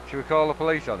 Should we call the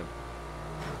police on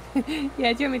him?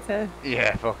 Yeah, do you want me to?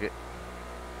 Yeah, fuck it.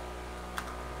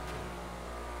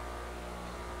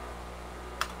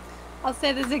 I'll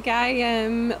say there's a guy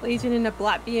Legion in a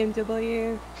black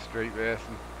BMW. Street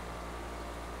racing.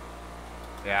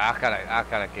 Yeah, I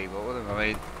can't keep up with him. I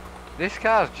mean, this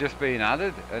car's just been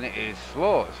added and it is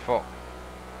slow as fuck.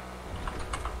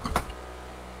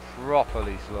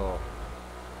 Properly slow.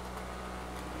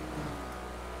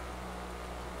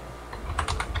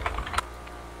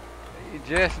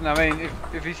 Jason, I mean,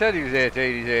 if he said he was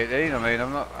 18, he's 18. I mean,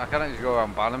 I can't just go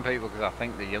around banning people because I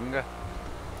think they're younger.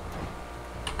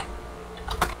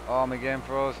 Oh, my game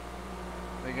froze.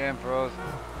 My game froze.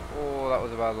 Oh, that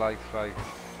was a bad light spike.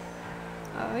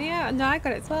 Oh yeah, no, I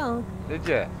got it as well. Did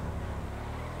you? Yeah,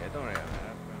 don't worry about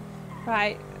that.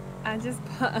 Right, I just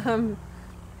put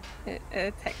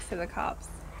a text to the cops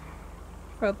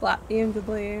for a black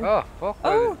BMW. Oh, fuck.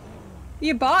 Oh,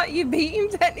 you beat him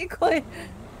technically.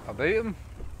 I beat him.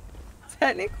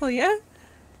 Technically, yeah.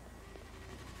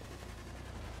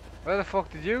 Where the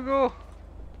fuck did you go?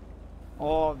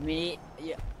 Oh, mate.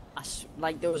 Yeah.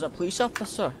 Like, there was a police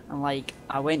officer, and like,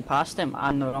 I went past him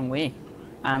and the wrong way.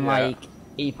 And Yeah. like,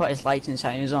 he put his lights and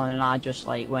signs on, and I just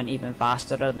like went even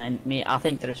faster. And mate, I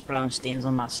think there's brown stains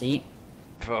on my seat.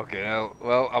 Fucking hell.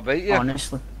 Well, I beat you.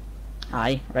 Honestly.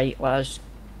 Aye, right, let's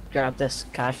grab this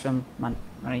cash from man.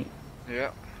 Right. Yeah.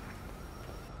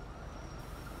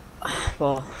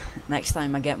 Well, next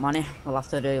time I get money, we'll have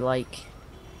to do like.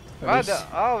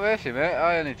 I'll race you, mate.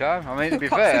 Any time. I mean, to be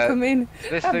Cops are fair, coming.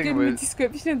 this I've thing given a was...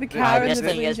 description of the Aye, car and This the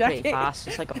thing blue is pretty jacket. fast.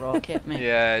 It's like a rocket, mate.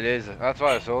 Yeah, it is. That's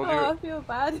why I told you. Oh, I feel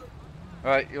bad.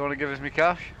 Right, you want to give us me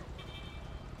cash?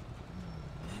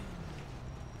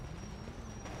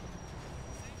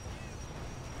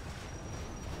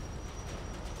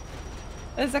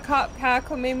 There's a cop car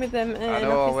coming with them. I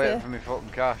know, I'll wait for me fucking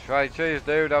cash. Right, cheers,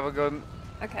 dude. Have a good one.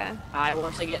 Okay. Aye,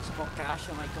 once I get some more cash,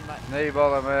 I might come back. No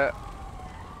bother, mate.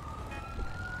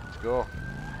 Let's go.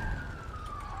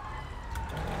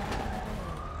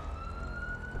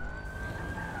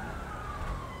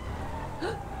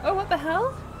 Oh, what the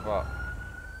hell? What?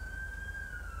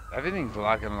 Everything's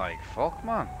lagging like fuck,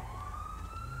 man.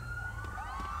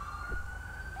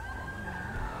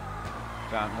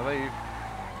 Can't believe.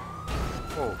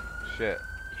 Oh, shit.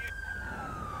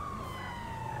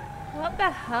 What the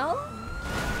hell?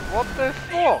 What the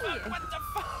fuck?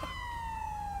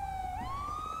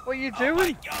 What are you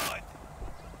doing?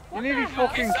 You nearly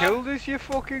fucking killed us, you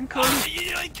fucking cunt.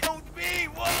 You killed me!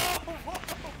 Whoa!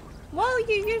 Well,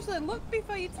 you usually look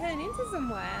before you turn into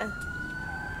somewhere.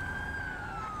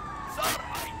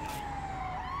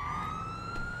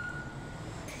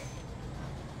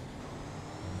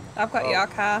 I've got your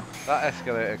car. That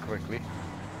escalated quickly.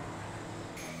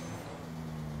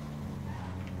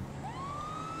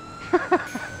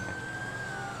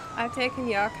 I've taken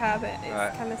your car, but it's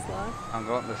Right. kind of slow. I'm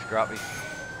going to Scrappy.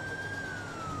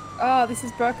 Oh, this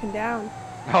is broken down.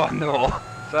 Oh no,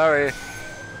 sorry.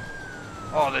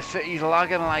 Oh, the city's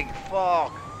lagging like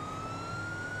fuck.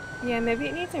 Yeah, maybe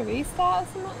it needs a restart or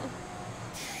something.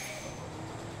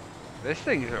 This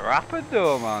thing's rapid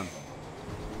though, man.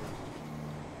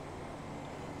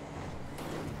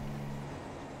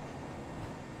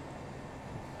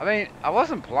 I mean, I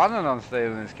wasn't planning on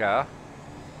stealing this car.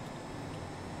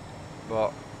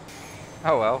 But,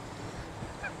 oh well.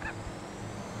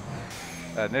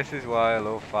 And this is why I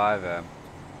love 5M.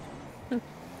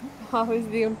 Always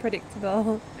the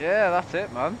unpredictable. Yeah, that's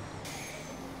it, man.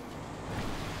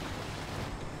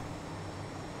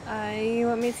 You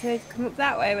want me to come up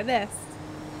that way with this?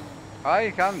 Oh,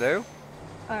 you can do.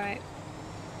 Alright.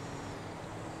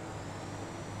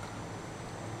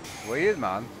 Weird,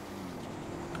 man.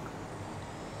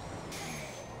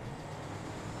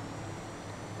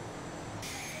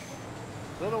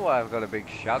 I don't know why I've got a big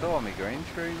shadow on my green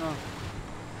screen, man.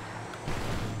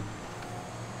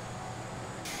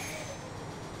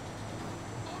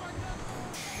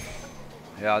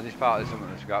 Yeah, I'll just park this up in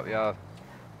the scrapyard.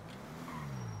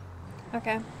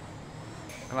 Okay.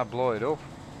 Can I blow it up?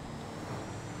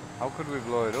 How could we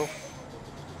blow it up?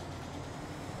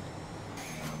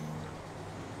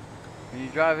 Can you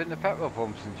drive in the petrol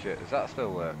pumps and shit? Does that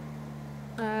still work?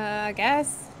 I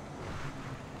guess.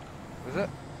 Is it?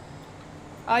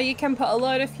 Or you can put a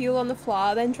load of fuel on the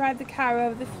floor, then drive the car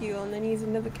over the fuel, and then use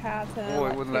another car to. Oh,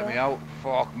 it wouldn't let me out.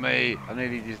 Fuck me. I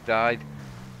nearly just died.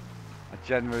 I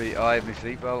had my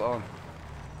seatbelt on.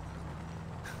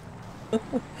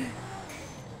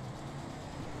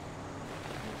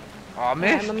 Oh, I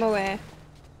missed. I'm on my way.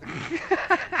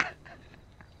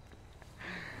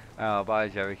 Oh, bye,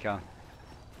 Jerry can.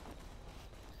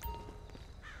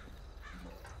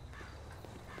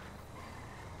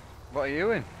 What are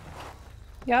you in?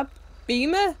 Yep.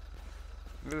 Beamer?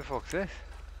 Who the fuck's this?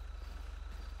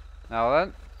 Now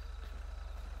then.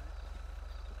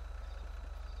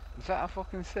 Is that a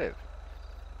fucking Civ?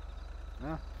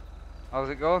 No. How's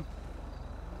it going?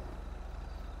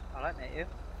 Alright mate, you?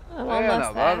 I'm Yeah, almost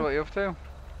not bad. there. What are you up to?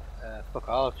 Fuck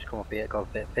all, I've just come up here, go a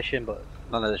bit fishing, but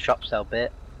none of the shops sell bait.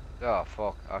 Oh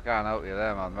fuck, I can't help you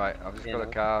there, man. Right, I've just Yeah, got a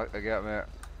no. car to get me.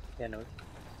 Yeah, no.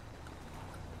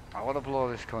 I want to blow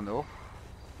this cunt up.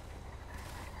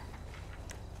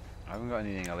 I haven't got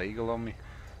anything illegal on me.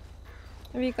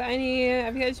 Have you got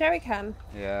a jerry can?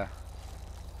 Yeah,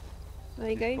 There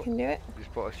you go, you can do it.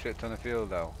 just put a shit ton of fuel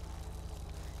down.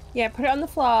 Yeah, put it on the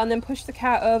floor and then push the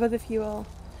car over the fuel.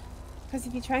 Because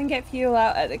if you try and get fuel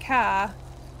out at the car,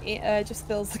 it just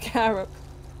fills the car up.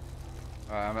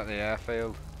 Right, I'm at the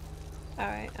airfield.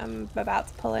 Alright, I'm about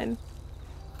to pull in.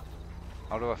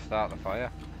 How do I start the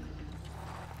fire?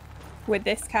 With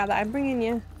this car that I'm bringing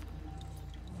you.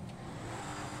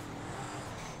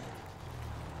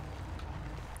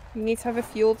 You need to have a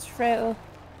fuel trailer.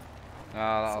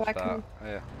 Ah, that'll So I start.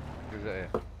 Yeah, use it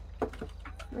here.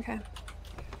 Okay.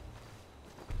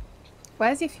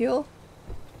 Where's your fuel?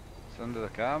 It's under the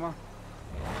car, man.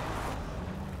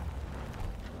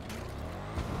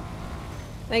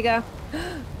 There you go.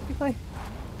 Quickly.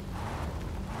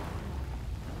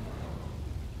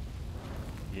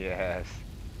 Yes.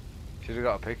 Should have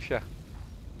got a picture.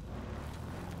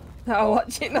 Oh,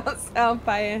 watch it not set on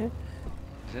fire.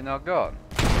 Is it not gone?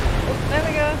 Oh, there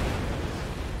we go.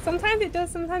 Sometimes it does,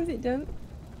 sometimes it doesn't.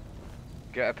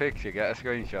 Get a picture, get a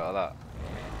screenshot of that.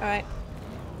 Alright.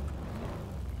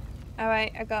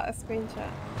 Alright, I got a screenshot.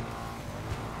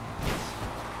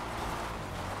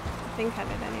 I think I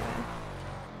did anyway.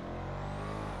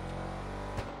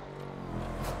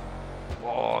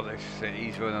 Oh, this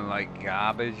city's running like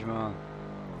garbage, man.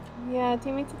 Yeah, do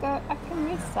you want me to go? I can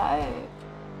restart it.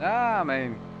 Nah, I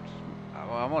mean,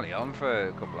 I'm only on for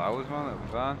a couple of hours, man. It'll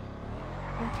be fine.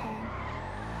 Okay.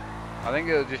 I think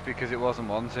it'll just because it wasn't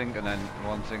one sync and then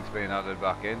one sync's being added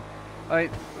back in. I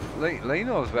mean, Lee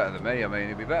knows better than me. I mean,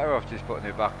 it'd be better off just putting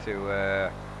it back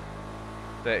to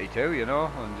 32, you know,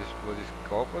 and we'll just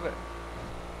cope with it.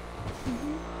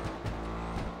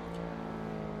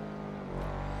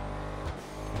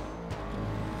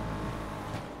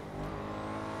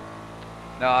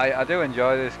 No, I do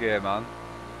enjoy this game, man.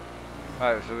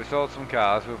 Right, so we sold some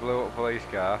cars, we blew up a police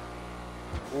car.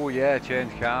 Oh yeah,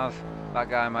 change cars. That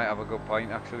guy might have a good point,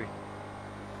 actually.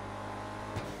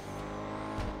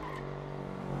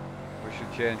 We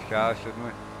should change cars, shouldn't we?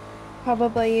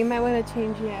 Probably, you might want to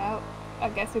change it out. I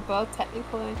guess we both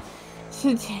technically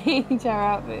should change our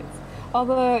outfits.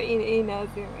 Although he knows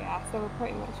who we are, so we're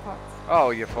pretty much fucked. Oh,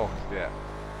 you're fucked, yeah.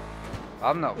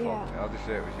 I'm not fucked, Yeah. I'll just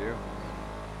say it was you.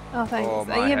 Oh, thanks. Oh,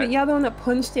 my Yeah, but head. you're the one that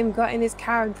punched him, got in his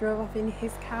car and drove off in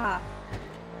his car.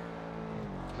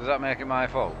 Does that make it my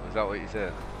fault? Is that what you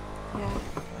said? Yeah.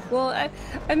 Well,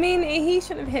 I mean, he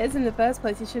shouldn't have hit us in the first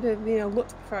place. He should have, you know,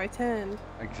 looked before I turned.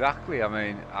 Exactly. I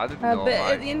mean, I didn't know. But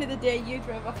at the end of the day, you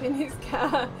drove off in his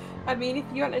car. I mean, if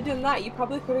you hadn't done that, you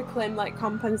probably could have claimed like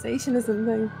compensation or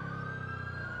something.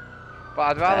 But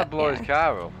I'd rather But, blow yeah. his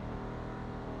car up.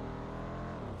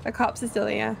 The cops are still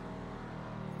here.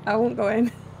 I won't go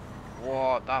in.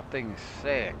 What? That thing's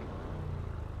sick.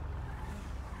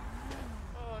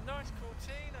 Oh, nice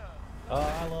Cortina. Oh,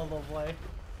 hello, lovely.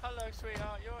 Hello,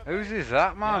 sweetheart. You're Whose is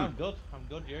that, Yeah, man? I'm good. I'm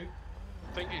good. You?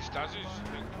 I think it's Daz's.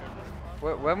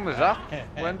 When was that?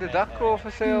 When did that go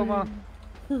for sale, man?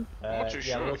 Not too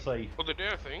yeah, sure. we'll see. Other day,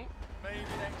 I think. maybe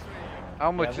next week.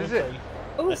 How much Yeah, is we'll it? see.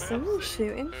 Oh, someone's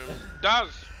shooting. Daz,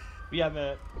 Yeah,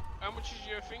 mate. how much is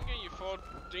your finger, your Ford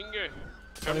dinger?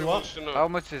 Sorry, Everyone what? wants to know. How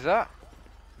much is that?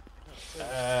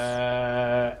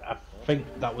 I think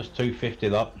that was 250.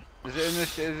 That. Is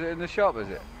it in the shop? Is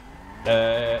it?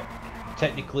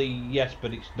 Technically, yes,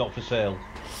 but it's not for sale.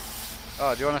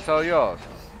 Oh, do you want to sell yours?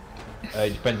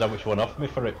 It depends how much one off me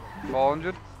for it.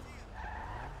 400.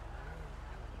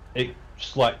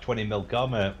 It's like 20 mil car,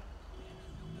 mate.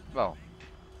 Well,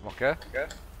 okay.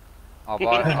 I'll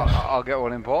buy. I'll get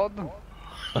one imported then.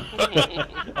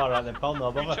 All right then, pal. No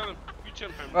You bother. tell him. You tell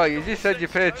him. Well, you just said you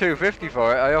paid 250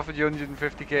 for it. I offered you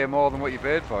 150k more than what you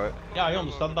paid for it. Yeah, I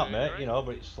understand that, mate. You know,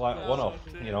 but it's like one off.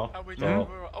 You know. How we So. doing?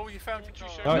 Oh, you found your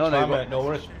No, No, it's no, fine, but- mate. No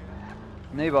worries.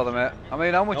 No bother, mate. I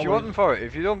mean, how much No you worries. wanting for it?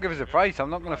 If you don't give us a price, I'm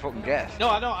not gonna fucking guess. No,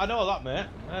 I know that, mate.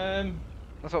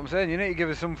 That's what I'm saying. You need to give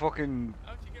us some fucking.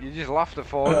 You just laughed at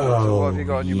 400. So what have you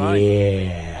got on your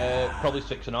mind? Probably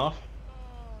 6.5.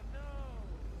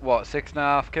 What,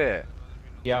 6.5k?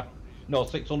 Yeah. No,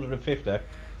 650. Do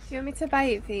you want me to buy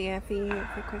it for you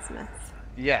for Christmas?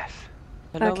 Yes.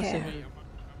 Okay.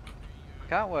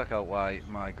 Can't work out why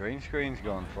my green screen's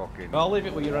gone fucking. I'll leave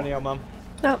it with you anyhow, ma'am.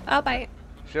 No, I'll buy it.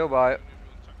 She'll buy it.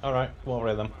 All right, come over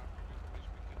here then.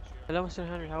 Hello, Mr.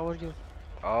 Henry, how are you?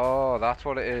 Oh, that's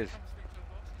what it is.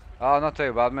 Oh, not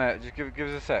too bad, mate. Just give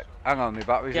us a sec. Hang on, my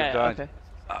batteries have died. okay.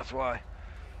 That's why.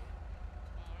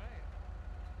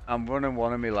 I'm running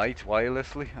one of my lights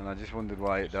wirelessly, and I just wondered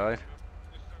why it died.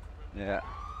 Yeah.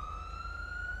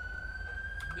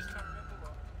 Just trying to remember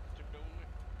what. To build it,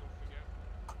 don't forget.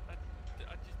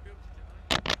 I just built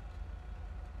it, didn't I?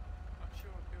 I'm sure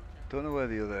I built it. Don't know where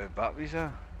the other batteries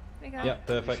are. There you go. Yeah, Have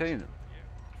you perfect. seen them?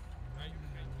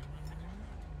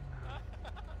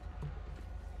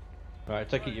 Right, I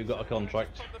take it you've got a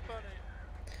contract. From the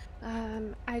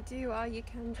bunny. I do, or you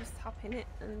can just hop in it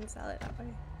and sell it that way.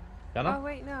 Can I? Oh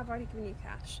wait, no, I've already given you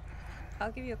cash.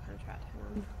 I'll give you a contract.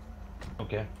 Hang on.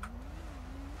 Okay.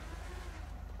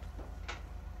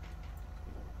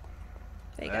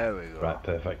 There you There go. we go. Right,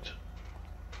 perfect.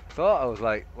 Thought I was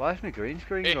like, why is my green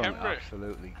screen Hey, going Henry.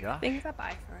 absolutely gas? Things I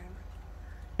buy for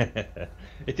him.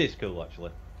 It is cool,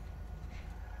 actually.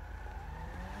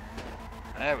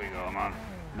 There we go, man.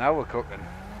 Now we're cooking.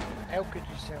 How could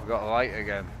you sell? We've got a light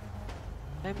again.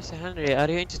 Hey, Mr. Henry, are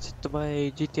you interested to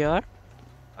buy GTR?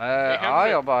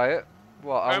 Aye, I'll buy it.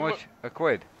 What, how How much? A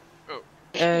quid?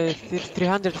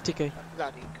 350k.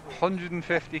 Bloody cool.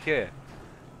 150k?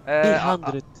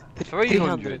 300.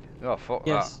 300? Oh, fuck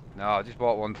Yes. that. No, I just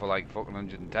bought one for like fucking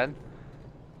 110.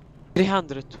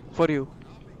 300 for you.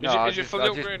 Is it fully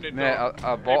upgraded?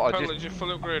 Mate, Is it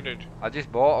fully upgraded? I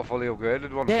just bought a fully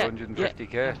upgraded one Yeah, for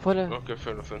 150k. For Okay,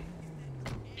 fair enough then.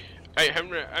 Hey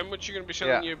Henry, how much you gonna be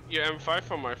selling your M5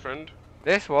 for, my friend?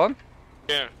 This one?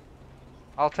 Yeah.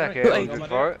 I'll take Right, 800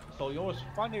 for it. It's all yours.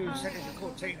 If I knew selling a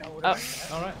Cortina, I would Oh. have.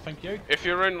 All right, thank you. If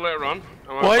you're in later on,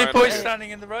 I might Why are you buy boys it.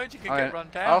 standing in the road? You can I- get run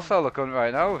down. I'll sell the cunt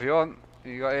right now if you want.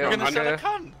 You got You're 800 gonna sell a here.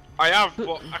 cunt. I have,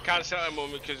 but I can't sell it at the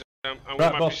moment because I'm Right, gonna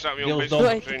have to boss, start my own deal's business.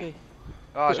 done. and everything. 280k.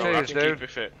 Oh, So I have cheers, to keep dude. it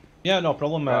fit. Yeah, no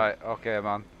problem, mate. Right, okay,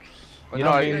 man. But You're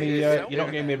no, not giving me. You're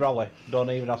not giving me rally. Don't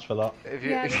even ask for that. If you,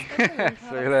 Yeah, just put it in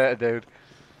see you later, dude.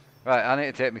 Right, I need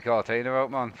to take my Cortina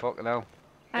out, man. Fucking hell.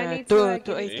 I Yeah, need two- to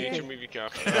two give it You eighty. to need you. to move your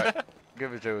car. Right,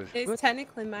 give it to us. It's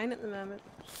technically mine at the moment.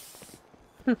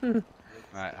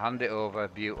 Right, hand it over.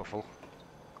 Beautiful.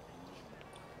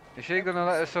 Is she gonna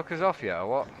let us suck us off yet, or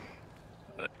what?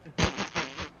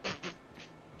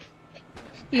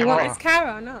 You want Oh. this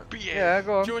car or not? Yeah,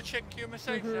 go on. Do you want to check your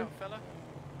Mercedes out, fella?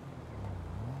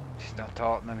 She's not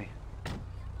talking to me.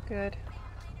 Good.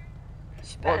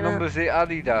 She What better not. number's the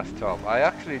Adidas top? I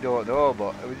actually don't know,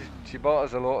 but it was she bought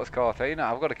us a Lotus Cortina.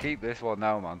 I've got to keep this one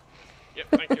now, man. Yep,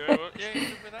 thank you very much. Yeah, you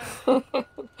good with that?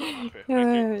 Happy, thank you.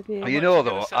 Oh dear. How You much know you gonna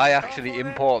though, sell I the car actually for then?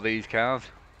 import these cars.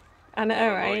 I know,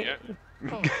 Not right? yet.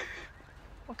 Oh.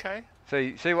 Okay.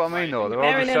 See what I mean though? They're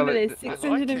Bear all in just mind selling. it's I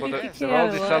like it, 650 yes. They're all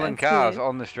just kilos, selling that's cars it.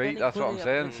 on the street. That's what I'm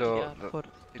saying. So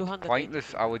It's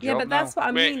pointless, our job Yeah, but that's now. what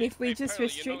I mean. If we just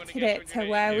restricted it to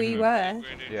where we were.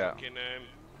 Yeah.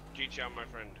 GTR, my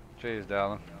friend. Cheers,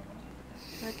 darling.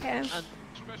 Okay. And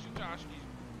special to ask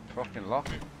you. Fucking lock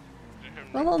it.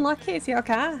 Well, unlock it. It's your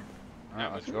car.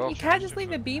 Alright, let's go. You can't just leave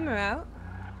the beamer out.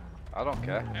 I don't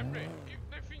care. Henry, you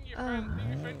think your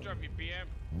friend drive your BM?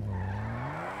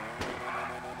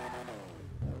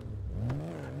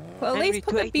 Well, at Henry, least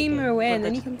put the 280K. beamer away, and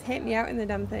then Look you can take me out in the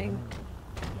damn thing.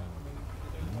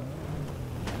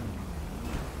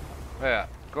 Yeah,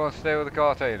 go and stay with the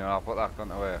Cortina and I'll put that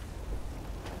cunt away.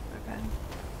 Okay.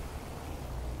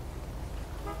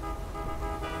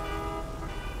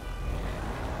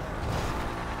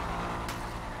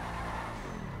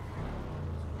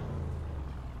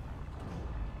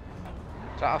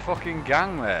 Is that a fucking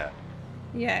gang there?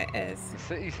 Yeah, it is. The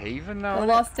city's heaving now. The innit?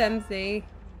 Lost MC.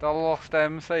 The lost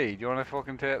MC. Do you want to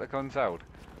fucking take the cunts out?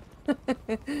 Oh,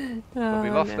 They'll be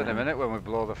lost no. in a minute when we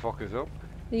blow the fuckers up.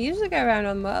 They usually go around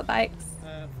on motorbikes.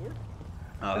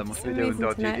 Oh, they For must be some doing reason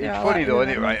dodgy. tonight they're It's all funny out though, in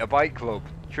the isn't it, right? van. A bike club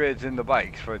trades in the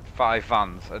bikes for 5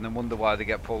 vans and then wonder why they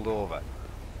get pulled over.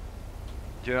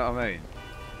 Do you know what I mean?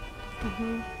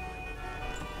 Mhm.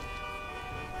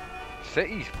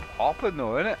 City's popping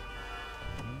though, innit?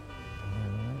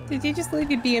 Did you just leave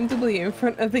your BMW in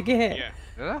front of the gate? Yeah.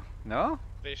 Did I? No?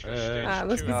 They switched stage Ah, it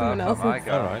must be two. someone that's not my else's.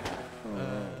 car. Alright.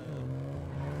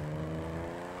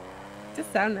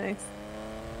 Just sound nice.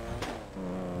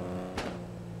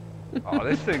 Oh,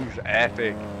 this thing's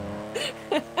epic.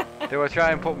 Do I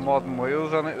try and put modern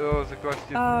wheels on it though, is the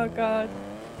question? Oh god.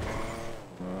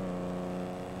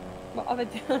 What have I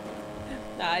done?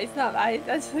 Nah, it's not bad. It's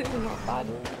actually not bad.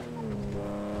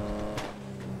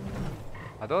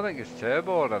 I don't think it's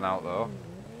turboed on out though.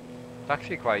 It's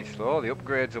actually quite slow. The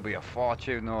upgrades will be a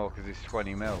fortune though, because it's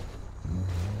 20 mil.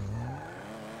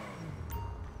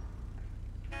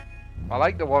 I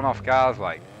like the one-off cars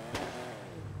like.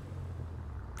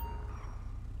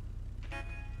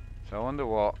 So I wonder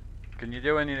what... Can you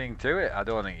do anything to it? I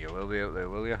don't think you will be able to,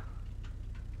 will you?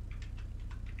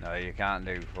 No, you can't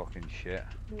do fucking shit.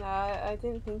 No, I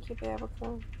didn't think you'd be able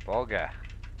to. Bugger.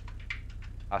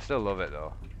 I still love it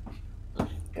though.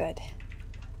 Good.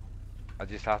 I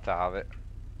just have to have it.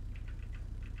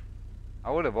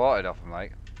 I would have bought it off him,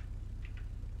 like.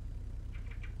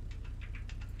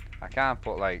 I can't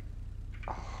put like...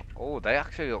 Oh, they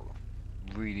actually look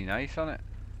really nice on it.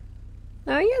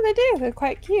 Oh yeah, they do. They're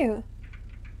quite cute.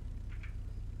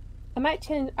 I might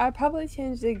change. I'll probably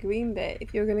change the green bit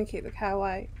if you're gonna keep the car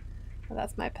white. But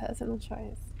that's my personal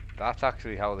choice. That's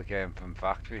actually how they came from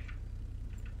factory.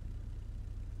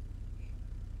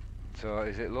 So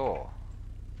is it low?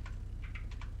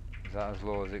 Is that as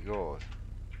low as it goes?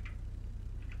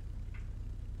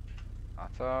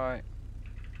 That's alright.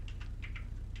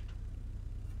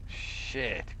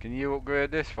 Shit, can you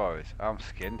upgrade this for us? I'm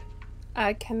skinned.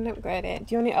 I can upgrade it.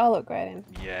 Do you want it all upgrading?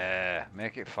 Yeah,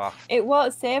 make it fast. It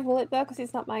won't save, will it though? Because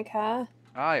it's not my car.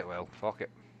 Ah, it will. Fuck it.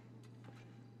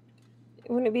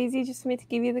 Wouldn't it be easy just for me to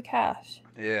give you the cash?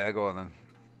 Yeah, go on then.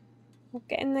 Well,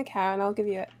 get in the car and I'll give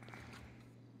you it.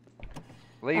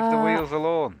 Leave the wheels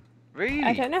alone. Really?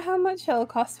 I don't know how much it'll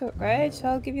cost to upgrade, so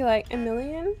I'll give you like $1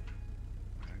 million.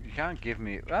 You can't give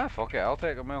me... Ah, fuck it. I'll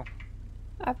take a mil.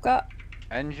 I've got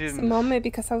Engines... some on me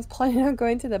because I was planning on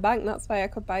going to the bank. That's why I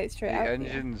could buy it straight The out. here.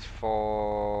 engine's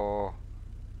for...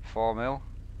 4 mil?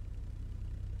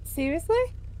 Seriously?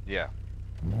 Yeah.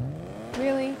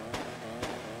 Really?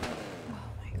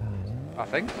 I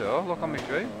think so. Look on my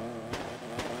screen.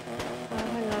 Oh,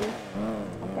 hang on.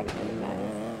 I've got it really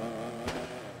nice.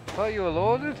 I thought you were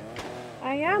loaded.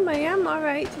 I am.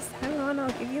 Alright, just hang on. I'll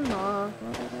give you more.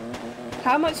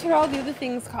 How much are all the other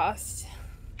things cost?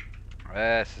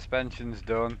 Suspension's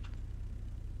done.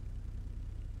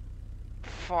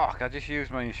 Fuck, I just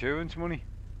used my insurance money.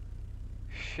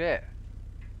 Shit.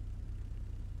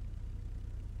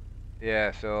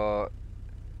 Yeah, so...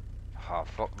 Oh,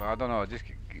 fuck, man. I don't know. Just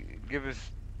give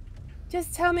us...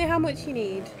 Just tell me how much you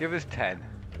need. Give us 10.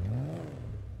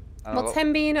 And Will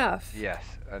 10 be enough? Yes,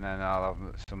 and then I'll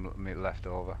have some meat left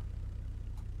over.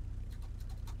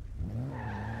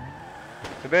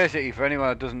 So basically, for anyone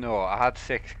that doesn't know, I had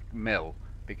 6 mil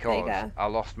because go. I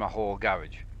lost my whole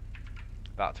garage.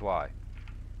 That's why.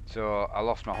 So I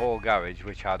lost my whole garage,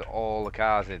 which had all the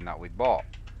cars in that we'd bought.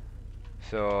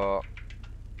 So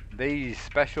these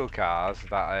special cars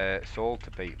that are sold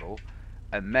to people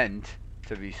are meant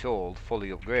to be sold fully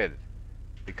upgraded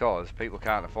because people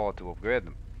can't afford to upgrade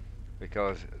them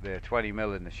because they're 20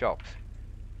 mil in the shops.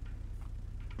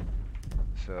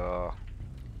 So,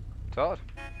 Todd,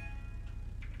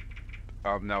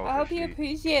 I'm now I hope you officially,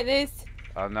 appreciate this.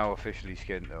 I'm now officially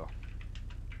skinned though.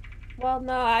 Well,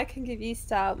 no, I can give you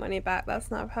start money back.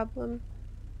 That's not a problem.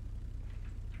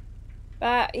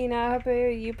 But, you know, Boo,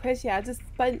 you pussy. I just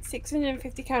spent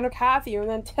 650 on a car for you and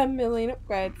then 10 million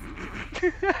upgrades.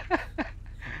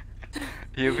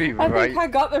 You'll be I right. think I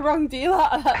got the wrong deal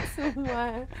out of that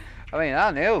somewhere. I mean,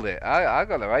 I nailed it. I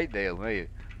got the right deal, me.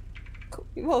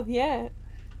 Well, yeah.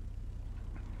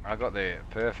 I got the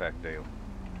perfect deal.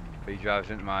 If he drives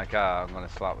into my car, I'm gonna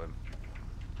slap him.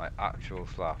 Like, actual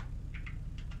slap.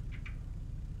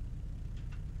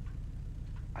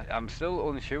 I'm still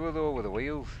unsure though with the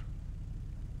wheels.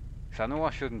 Cause I know I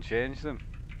shouldn't change them.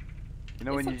 You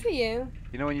know It's when up to you.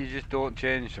 You know when you just don't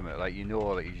change something, like you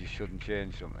know that you just shouldn't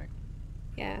change something.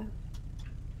 Yeah.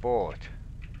 But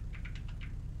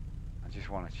I just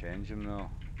want to change them though.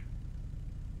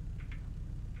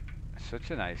 It's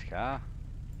such a nice car.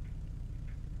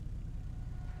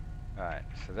 Right,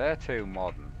 so they're too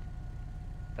modern.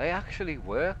 They actually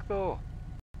work though.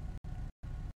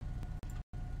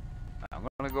 I'm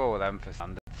gonna go with them for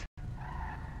standards.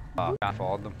 Oh, I can't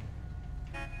afford them.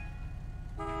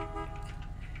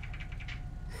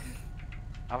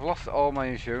 I've lost all my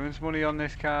insurance money on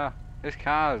this car. This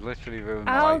car has literally ruined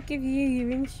my I'll life. give you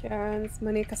your insurance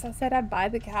money because I said I'd buy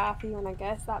the car for you, and I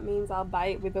guess that means I'll buy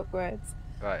it with upgrades.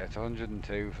 Right, it's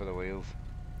 102 for the wheels.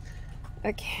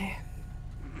 Okay.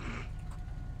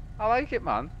 I like it,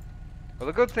 man. Well,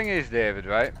 the good thing is, David,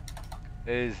 right,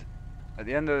 is at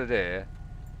the end of the day,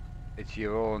 it's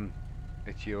your own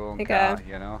car,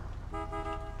 you know.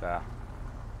 There.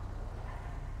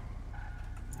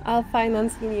 I'll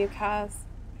finance your new cars.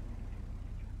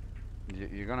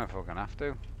 You're gonna fucking have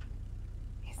to.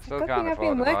 It's I a still good can't thing I've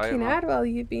afford been to buy it, working man. hard while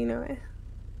you've been away.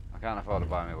 I can't afford to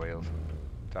buy my wheels.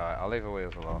 It's alright, I'll leave the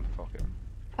wheels alone. Fuck it.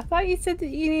 I thought you said that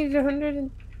you needed 100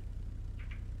 and...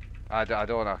 I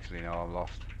don't actually know. I'm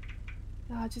lost.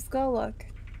 Oh, just go look.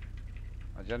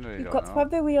 I generally You've don't got to know.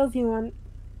 have the wheels you want.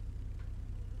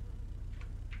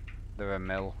 They're a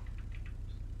mill.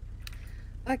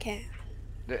 Okay.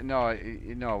 No,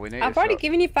 we need. I've already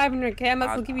given you 500k, I must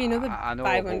I- will give you another I know, but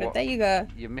 500. what- There you go.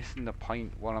 You're missing the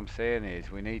point. What I'm saying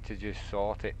is, we need to just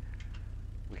sort it.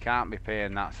 We can't be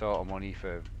paying that sort of money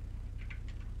for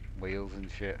wheels and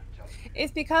shit.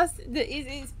 It's because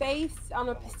it's based on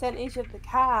a percentage of the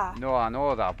car. No, I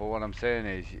know that, but what I'm saying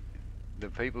is, the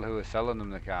people who are selling them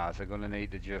the cars are going to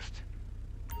need to just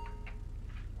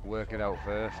work it out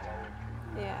first.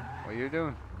 Yeah. What are you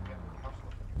doing?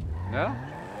 No?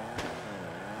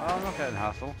 Oh, I'm not getting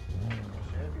hassled.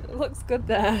 It looks good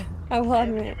there. I will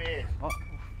admit. What?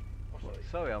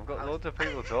 Sorry, I've got loads of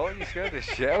people talking. You scared the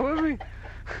shit out of me.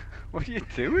 What are you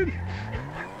doing?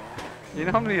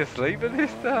 You're normally asleep at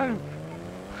this time.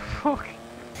 Fuck.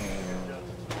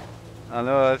 I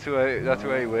know, that's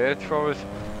where he waits for us.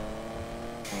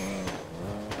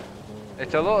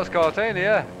 It's a Lotus Cortina,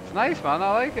 yeah. It's nice, man.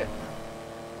 I like it.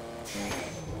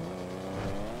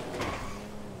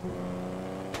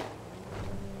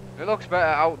 It looks better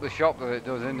out the shop than it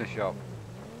does in the shop.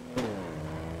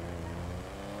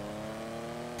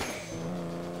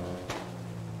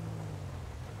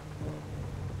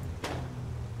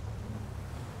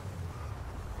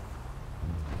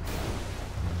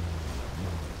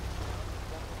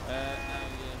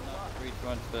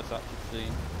 First active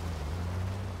scene.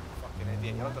 Fucking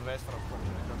idiot, you're under arrest for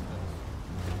obstruction of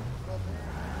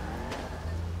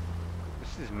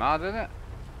justice. This is mad, isn't it?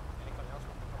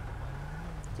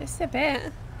 Just a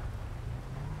bit.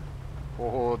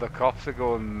 Oh, the cops are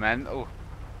going mental.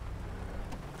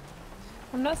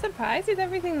 I'm not surprised with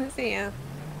everything that's here.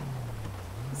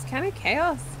 It's kind of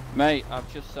chaos. Mate,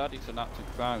 I've just said it's an active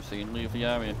crime scene, leave the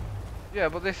area. Yeah,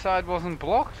 but this side wasn't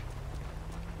blocked.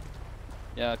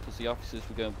 Yeah, because the officers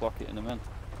were going to block it in a minute.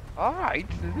 Alright,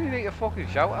 you need to fucking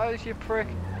shout at us, you prick.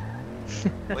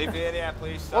 Leave the area,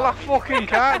 please, sir. Well, I fucking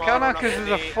can't, can I? Because there's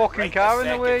a fucking Right car in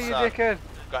the second, way, you sir. dickhead.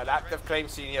 Got an active crime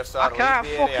scene here, sir. I can't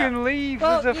Leave the area. fucking leave,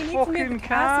 Well, there's a you need to move fucking the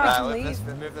car car. so Right, you can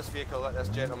let move this vehicle, let this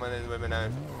gentleman and woman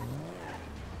out.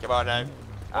 Come on now.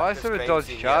 Why is Active there a crime Dodge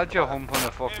scene here, Charger come on. humping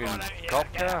a fucking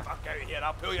cop Get the car? fuck out of here,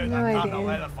 I'll pull you out No that car and idea. I'll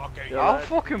let the fuck out. I'll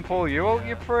fucking pull you out,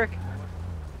 you prick.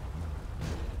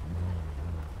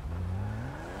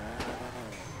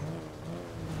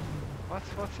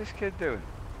 What's this kid doing?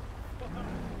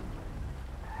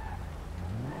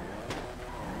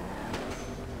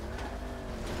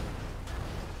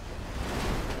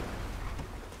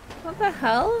 What the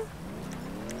hell?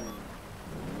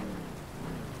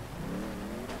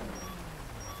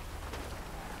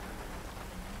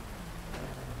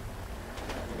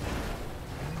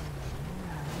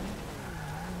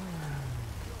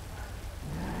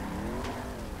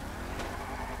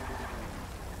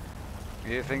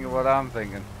 You thinking what I'm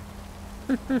thinking?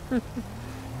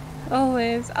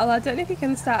 Always. Oh, I don't know if you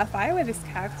can start a fire with this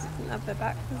car because it doesn't have the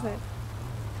back, does it?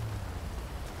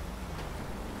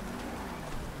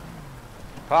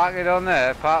 Park it on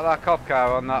there. Park that cop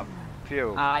car on that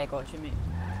fuel. I got you, mate.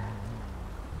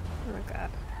 Oh my god.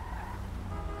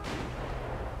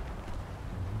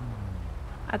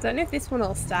 I don't know if this one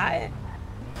will start it.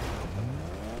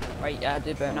 Right, yeah, I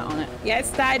did burn it on it. Yeah, it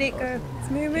started it. Go. It's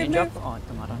move, Can you move, drop move. it? Oh, it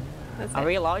doesn't matter. That's Are it.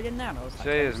 we allowed in there? I was like,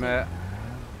 Cheers, mate.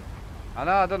 I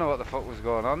know. I don't know what the fuck was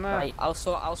going on there. Right, I'll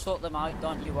sort them out.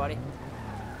 Don't you worry.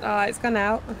 Oh, it's gone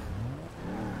out.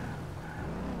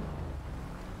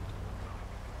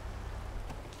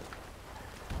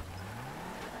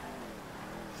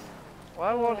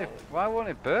 Why won't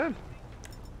it burn?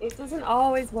 It doesn't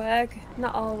always work.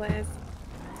 Not always.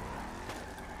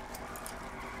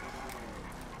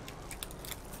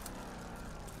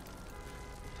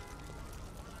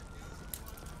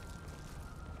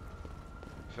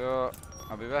 So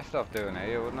I'd be best off doing it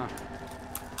here, wouldn't I?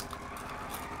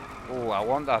 Oh, I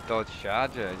want that Dodge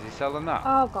Charger. Is he selling that?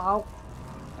 Oh god.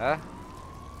 Huh?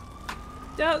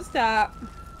 Don't stop.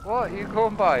 What? You go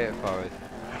and buy it for us?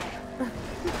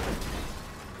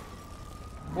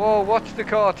 Whoa, watch the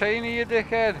Cortina, you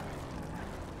dickhead!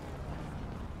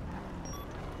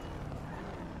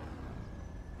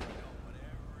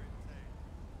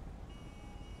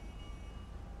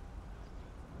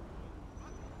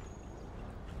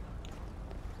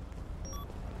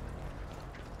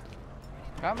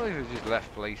 Can't believe we just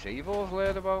left police evils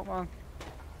laid about, man.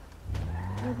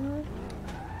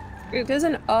 It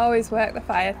doesn't always work, the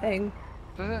fire thing.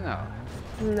 Does it not?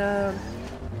 No.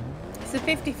 It's a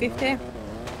 50-50.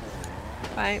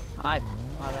 Right. Aye.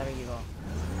 Oh, there you go.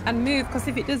 And move, because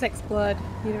if it does explode,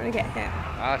 you don't want to get hit.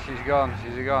 Ah, she's gone.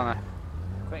 She's a goner.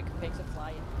 Quick, pigs are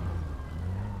flying.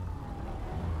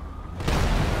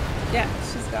 Yeah,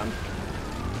 she's gone.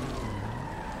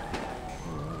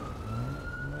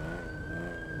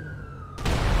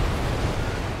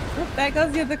 Oh, there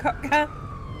goes the other cop car.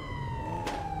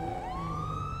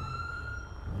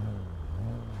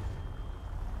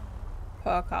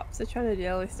 Poor cops are trying to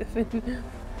deal with stuff.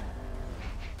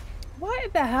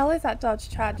 What the hell is that Dodge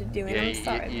Charger doing? Yeah, I'm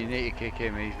sorry. you need to kick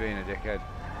him. He's being a dickhead.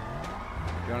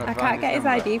 Do you wanna I find can't get his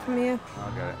number? ID from you.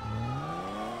 I'll get it.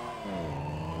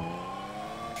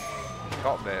 He's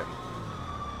cop baiting.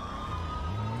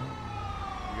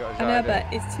 You got his I know, ID? but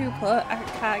it's too close. I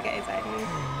can't get his ID.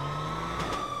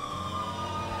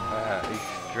 He's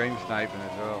stream sniping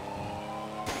as well.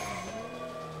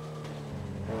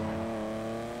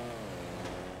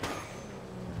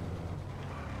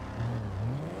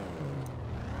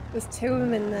 There's two of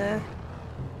them in there.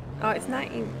 Oh, it's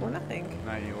 91, I think.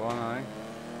 91, I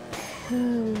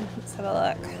Let's have a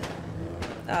look.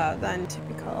 Oh, then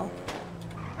typical.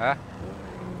 think. Huh?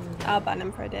 I'll ban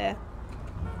them for a day.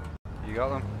 You got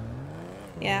them?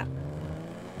 Yeah.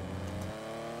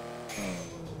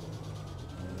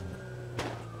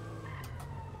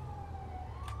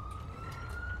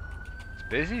 It's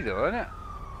busy though, isn't it?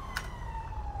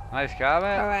 Nice car,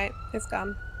 mate. Alright, it's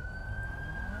gone.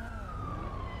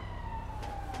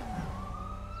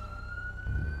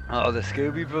 Oh, the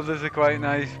Scooby Brothers are quite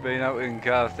nice, being out in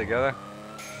cars together.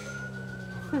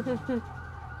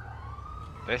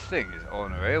 This thing is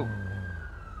unreal.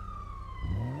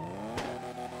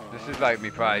 This is like me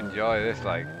pride and joy, this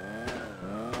like.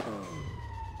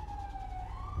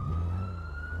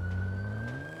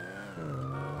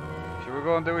 Should we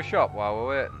go and do a shop while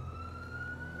we're waiting?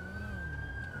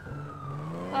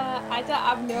 I don't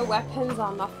have no weapons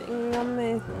or nothing on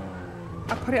me.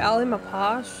 I put it all in my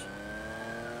Porsche.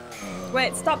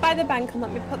 Wait, stop by the bank and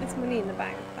let me put this money in the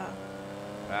bank. Oh.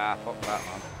 Ah, fuck that,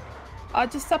 man. I'll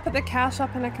just stop at the car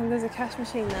shop and there's a cash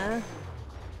machine there.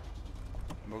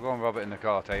 We'll go and rob it in the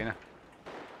Cortina.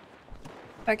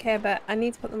 Okay, but I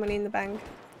need to put the money in the bank.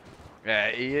 Yeah,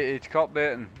 it's cop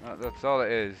baiting. That's all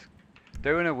it is.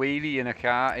 Doing a wheelie in a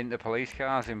car into police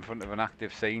cars in front of an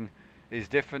active scene is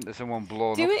different to someone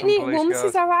blowing up some Doing it police once cars.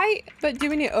 is alright, but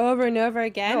doing it over and over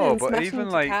again No, and but smashing even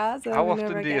into like, cars over how and over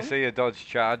often do you again. see a Dodge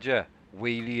Charger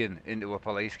wheeling into a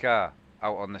police car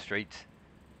out on the streets?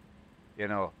 You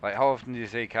know, like how often do you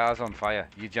see cars on fire?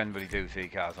 You generally do see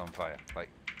cars on fire. Like,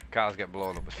 cars get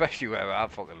blown up, especially where I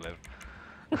fucking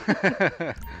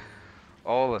live.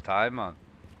 All the time, man.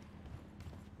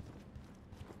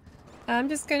 I'm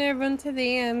just gonna run to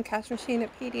the cash machine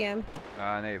at PDM.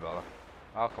 Nah, no bother.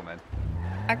 I'll come in.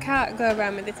 I can't go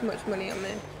around with this much money on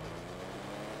me.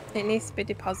 It needs to be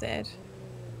deposited.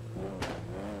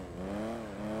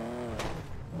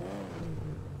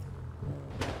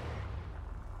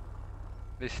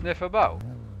 They sniff about?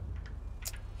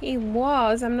 He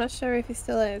was. I'm not sure if he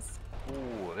still is.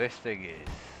 Ooh, this thing is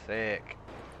sick.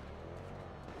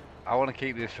 I want to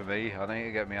keep this for me. I need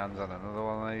to get my hands on another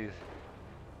one of these.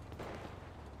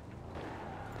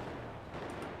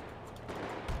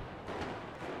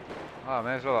 Oh, I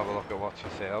may as well have a look at what's for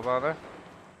sale, Banner.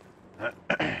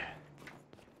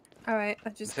 Alright, I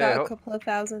just So, got a couple of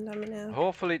thousand on me now.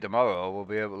 Hopefully tomorrow we'll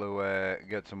be able to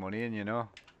get some money in, you know.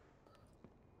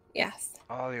 Yes.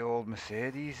 Oh, the old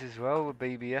Mercedes as well with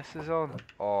BBS's on.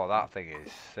 Oh, that thing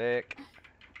is sick.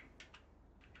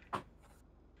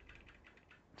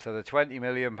 So the £20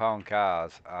 million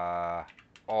cars are...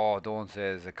 Oh, don't say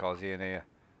there's a Cosy in here.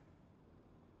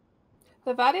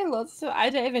 They've added loads of stuff. I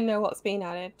don't even know what's been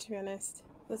added, to be honest.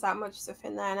 There's that much stuff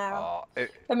in there now. Oh,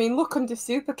 I mean, look under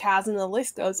supercars and the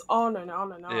list goes on and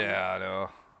on and on. yeah, I know.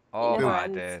 Oh, never my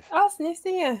ends. days. Oh, Sniff's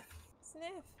here.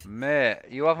 Sniff. Mate,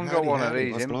 you haven't got one of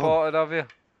these imported, have you?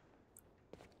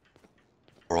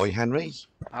 Roy Henry.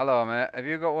 Hello, mate. Have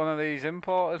you got one of these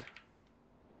imported?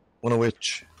 One of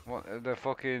which? What, the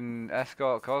fucking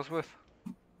Escort Cosworth?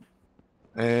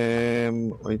 I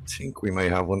think we may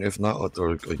have one. If not,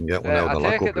 I can get one out of the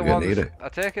lockup if you need it. I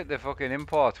take it the fucking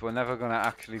imports we're never going to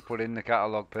actually put in the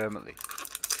catalogue permanently.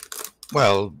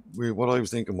 Well, what I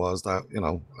was thinking was that, you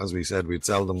know, as we said, we'd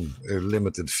sell them a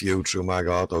limited few through Mag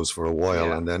Autos for a while,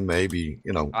 Yeah. and then maybe,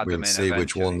 you know, Add them we'll in see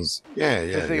which eventually. ones. Yeah,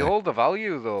 Because they yeah. hold the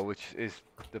value, though, which is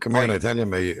the Come here, point. I tell you,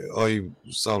 mate, I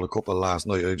sold a couple last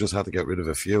night. I just had to get rid of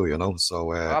a few, you know,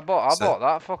 so... I bought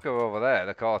that fucker over there,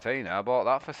 the Cortina. I bought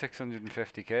that for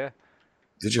 650k.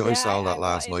 Did you? I sold that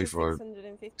last night for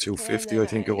 250, I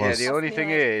think it was. Yeah, the only thing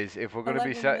is, if we're going to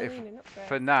be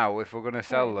for now, if we're going to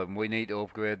sell them, we need to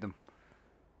upgrade them.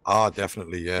 Ah,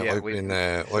 definitely, yeah. Yeah,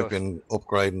 I've been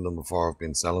upgrading them before I've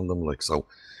been selling them, like, so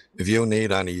if you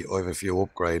need any, I have a few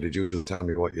upgraded, you just tell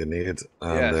me what you need, and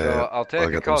Yeah, so I'll take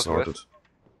a get them Cosworth. sorted.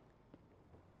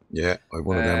 Yeah, I have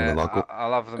one of them in the lockup.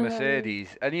 I'll have the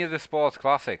Mercedes. Any of the sports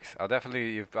classics.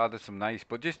 You've added some nice,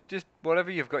 but just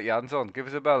whatever you've got your hands on, give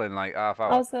us a bell in like half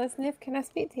hour. Also, Sniff, can I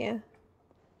speak to you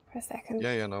for a second?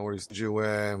 Yeah, no worries. Did you,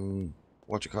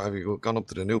 have you gone up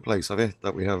to the new place, have you,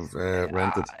 that we have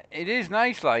rented? It is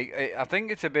nice, like, I think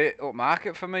it's a bit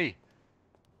upmarket for me.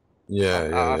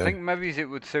 Yeah, I think maybe it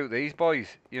would suit these boys,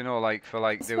 you know, like, for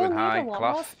like doing high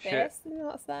class shit.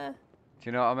 What's there? Do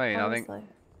you know what I mean? Honestly. I think,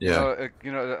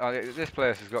 yeah. This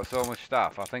place has got so much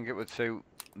staff, I think it would suit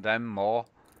them more.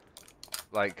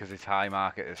 Like, because it's high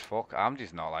market as fuck. I'm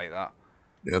just not like that.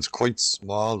 Yeah, it's quite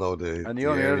small though. And the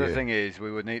only other thing is,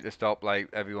 we would need to stop like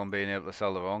everyone being able to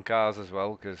sell their own cars as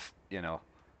well, because you know,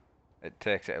 it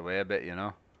takes it away a bit, you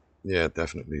know. Yeah,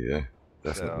 definitely. Yeah,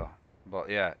 definitely. So, but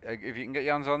yeah, if you can get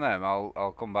your hands on them,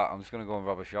 I'll come back. I'm just gonna go and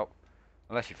rob a shop,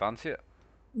 unless you fancy it.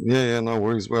 Yeah, no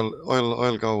worries. Well,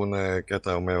 I'll go and get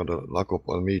down there to lock up.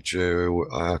 I'll meet you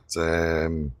at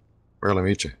where'll I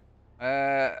meet you?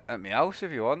 At my house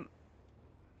if you want.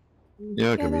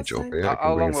 Yeah, I can meet you up here.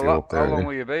 How long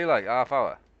will you be? Like half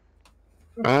hour?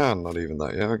 Ah, not even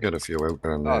that. Yeah, I'll get a few out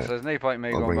there. And, So there's no point in me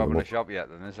I'll going bring robbing them a up. shop yet,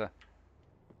 then, is there?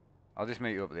 I'll just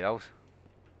meet you up at the house.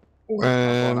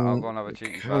 I'll go and have a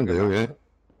cheeky can fag do, about yeah.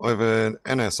 I have an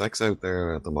NSX out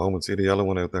there at the moment. See the yellow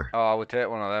one out there? Oh, I would take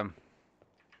one of them.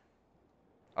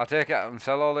 I'll take it and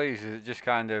sell all these. Is it just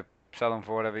kind of sell them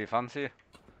for whatever you fancy?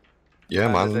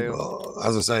 Yeah, Kind of man. deal.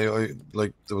 As I say,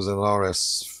 there was an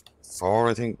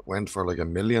RS4, I think, went for like $1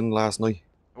 million last night.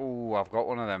 Oh, I've got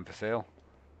one of them for sale.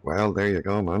 Well, there you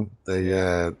go, man. They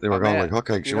were going like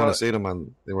hotcakes. You want to see them,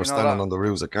 and they were standing on the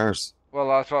roofs of cars. Well,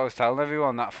 that's what I was telling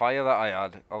everyone. That fire that I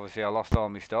had, obviously I lost all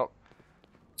my stock.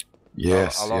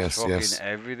 Yes, I lost fucking yes.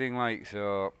 everything, like,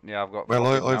 so yeah, I've got. Well,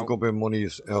 profit I've now. got a bit of money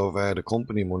of the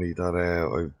company money that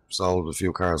I sold a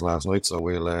few cars last night, so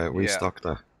we'll restock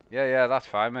that. Yeah, that's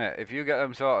fine, mate. If you get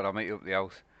them sorted, I'll meet you up at the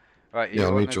house. Right, Yeah,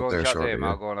 I'll want meet to you go up and there chat to shortly, him, yeah.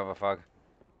 I'll go and have a fag.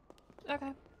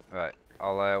 Okay. Right,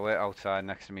 I'll wait outside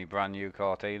next to me brand new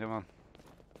Cortina, man.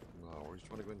 No, we're just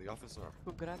trying to go in the office, or?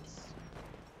 Congrats.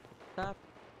 Stop.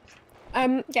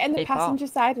 Get in the Hey, pal. passenger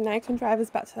side and I can drive us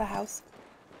back to the house.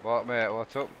 What, mate?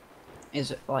 What's up?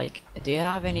 Is it like, do you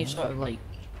have any sort of like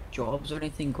jobs or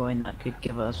anything going that could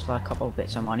give us like a couple of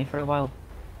bits of money for a while?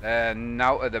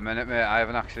 Now at the minute, mate, I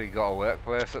haven't actually got a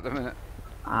workplace at the minute.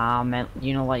 Man,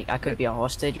 you know, like I could be a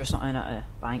hostage or something at a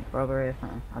bank robbery or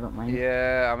something. I don't mind.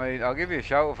 Yeah, I mean, I'll give you a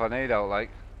shout if I need out, like.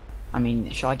 I mean,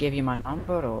 shall I give you my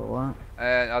number or what?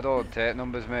 I don't take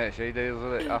numbers, mate. She deals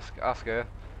with it. Ask her.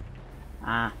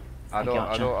 Ah. I don't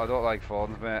gotcha. like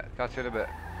phones, mate. Catch you in a bit.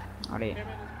 Alright.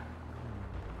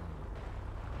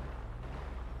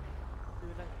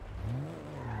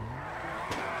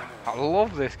 I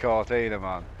love this Cortina,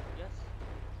 man.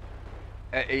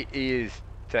 He is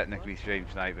technically stream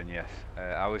sniping, yes.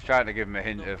 I was trying to give him a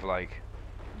hint of like,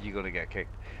 you're gonna get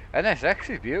kicked. NSX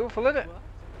is beautiful, isn't it?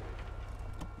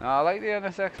 No, I like the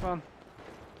NSX, man.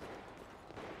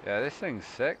 Yeah, this thing's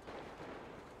sick.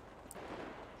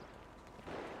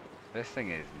 This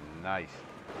thing is nice.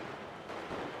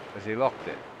 Has he locked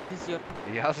it?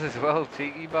 He has as well,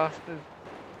 cheeky bastard.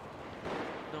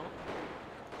 No.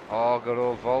 Oh, good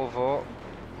old Volvo.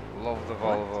 Love the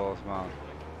Volvos, man.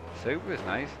 Super is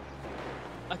nice.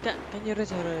 Can you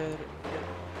raise your...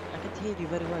 I can't hear you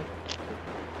very well.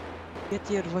 Get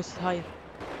your voice higher.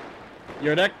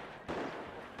 You're a dick.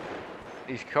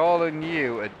 He's calling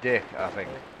you a dick, I think.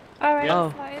 Alright,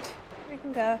 Yeah. slide. We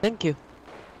can go. Thank you.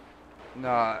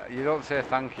 No, you don't say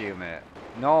thank you, mate.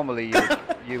 Normally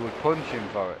you would punch him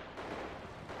for it.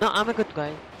 No, I'm a good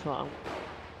guy, so I'm...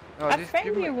 No, I've just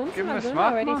framed you once give and him a I've done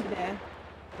smack, already man. today.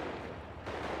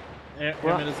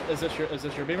 Herman, is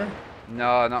this your beamer?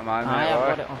 No, not mine, mate. I have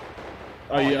alright. bought it off.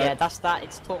 Oh, Oh, you, yeah, that's that.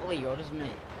 It's totally yours,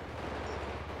 mate.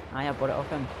 I have bought it off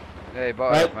him. Yeah, you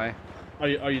bought it off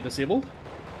me. Are you disabled?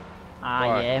 Ah,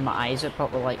 Why? yeah, my eyes are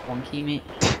probably like wonky, mate.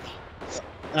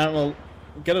 Well,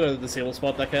 get it out of the disabled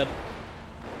spot, dickhead.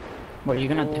 What are you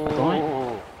gonna do?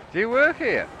 Don't? Do you work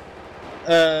here?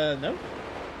 No.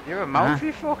 You're a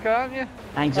mouthy fuck, aren't you?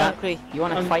 Exactly. You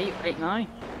wanna fight right now?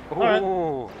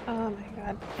 Oh. Oh my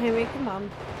god. Henry, come on.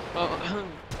 Oh,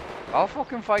 I'll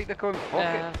fucking fight the cunt. Fuck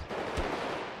it.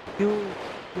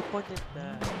 you pointed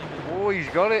Oh, he's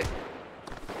got it.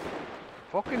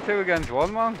 Fucking 2 against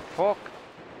 1, man. Fuck.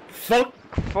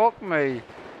 Fuck me.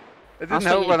 It That's didn't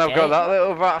help what when you I've got get. that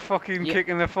little rat fucking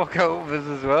kicking the fuck out of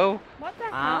us as well. What the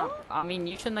I mean,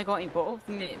 you shouldn't have got him both,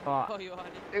 mate, but...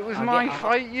 It was I'll my get-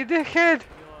 fight, you dickhead.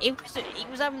 He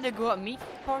was having to go at me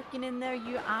for parking in there,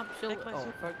 you absolute... Oh,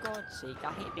 for God's sake,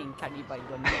 I hate being carried by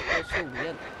women. It feels so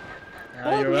weird.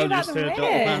 You're well used to it, little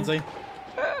pansy.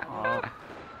 Oh.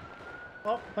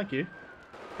 Oh, thank you.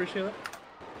 Appreciate it.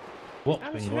 I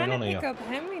was trying to pick up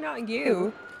Henry, not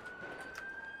you.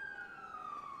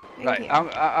 Thank Right, you.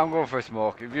 I'm going for a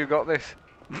smoke. Have you got this?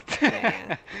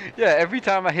 Yeah, every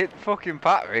time I hit fucking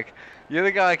Patrick, the other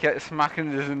guy kept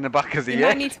smacking us in the back of the You head.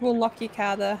 might need to unlock your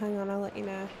car though. Hang on, I'll let you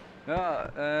know.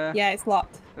 No, Yeah, it's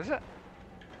locked. Is it?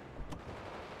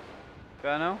 Do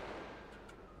I know?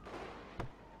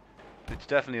 It's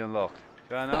definitely unlocked.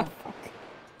 Do I know?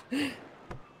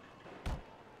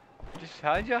 Just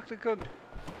hijack the cunt.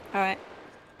 Alright.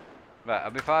 Right, I'll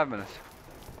be 5 minutes.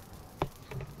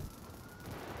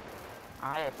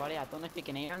 Aye, buddy, I don't know if you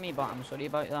can hear me, but I'm sorry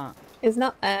about that. It's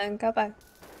not go back.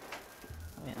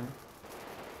 Wait,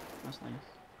 that's nice.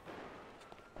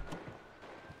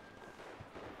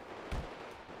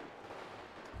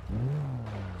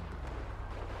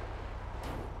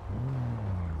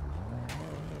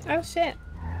 Oh shit.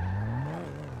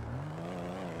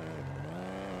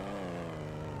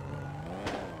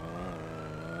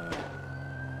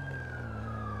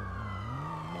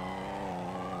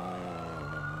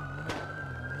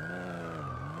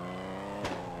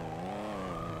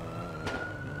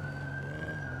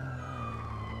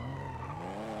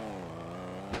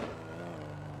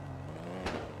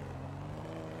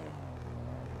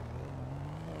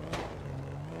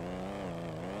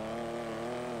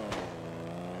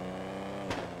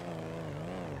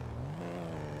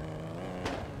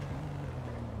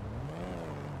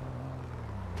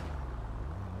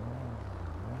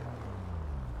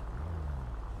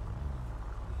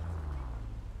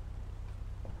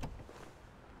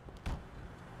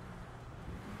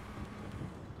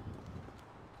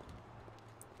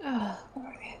 Oh,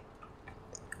 boy.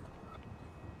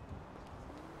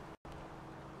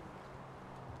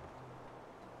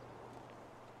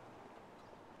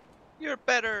 You're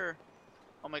better!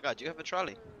 Oh my god, you have a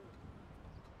trolley.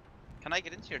 Can I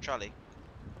get into your trolley?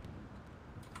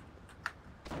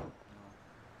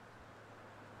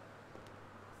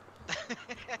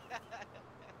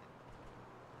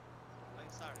 I'm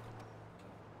sorry.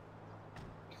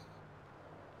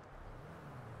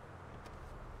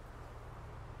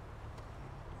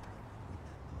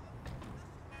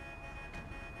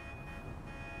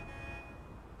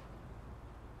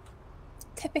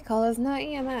 Typical, there's no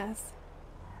EMS.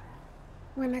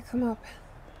 When I come up.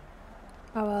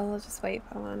 Oh well, I'll just wait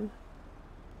for one.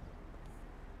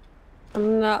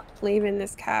 I'm not leaving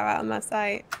this car out of my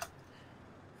sight.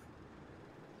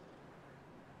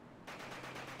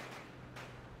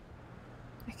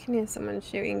 I can hear someone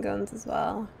shooting guns as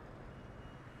well.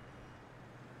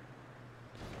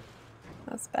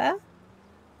 That's fair.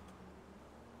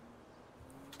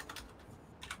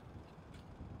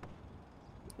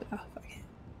 Oh, fuck it.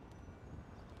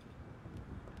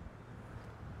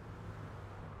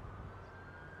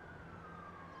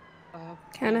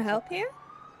 Can I help you?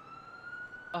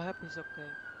 I hope he's okay.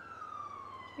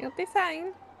 You'll be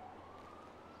fine.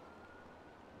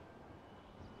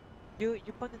 You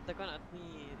pointed the gun at me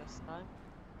last time.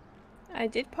 I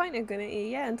did point a gun at you,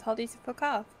 yeah, and told you to fuck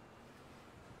off.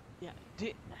 Yeah,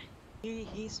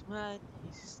 he's mad,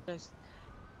 he's stressed.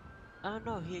 I don't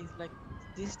know, he's like,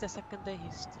 this is the second day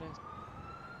he's stressed.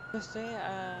 Just say,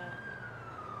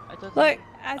 I don't Look, think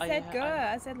I said go.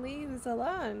 I said leave us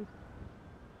alone.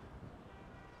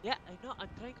 Yeah, I know, I'm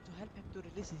trying to help him to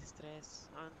release his stress,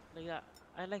 and like that,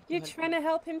 I like to You're help trying him. to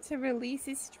help him to release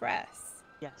his stress.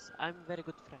 Yes, I'm a very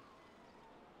good friend.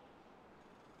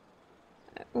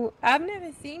 I've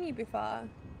never seen you before.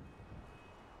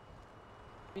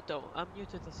 Me too, I'm new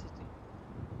to the city.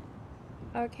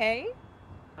 Okay.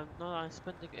 I'm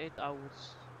spending 8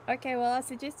 hours. Okay, well, I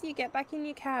suggest you get back in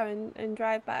your car and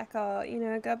drive back, or, you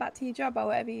know, go back to your job or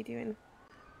whatever you're doing.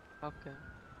 Okay.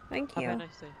 Thank you. Have a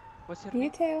nice day. What's your You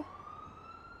name? too.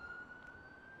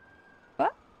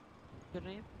 What? Your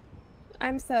name?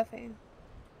 I'm Sophie.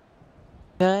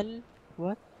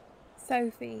 What?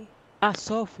 Sophie. Ah,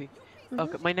 Sophie.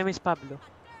 Okay, my name is Pablo.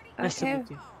 Nice to Okay.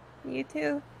 meet you. You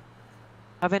too.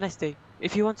 Have a nice day.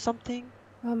 If you want something,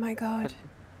 Oh my god.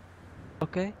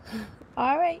 okay?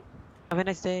 Alright. Have a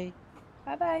nice day.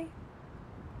 Bye bye.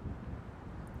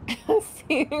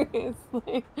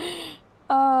 Seriously.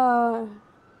 Oh.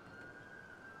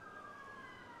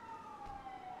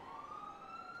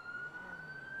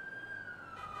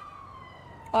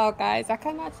 Oh, guys, I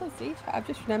can't actually see chat. I've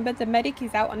just remembered the medic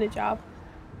is out on a job.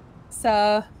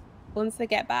 So, once they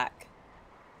get back,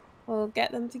 we'll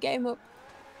get them to get him up.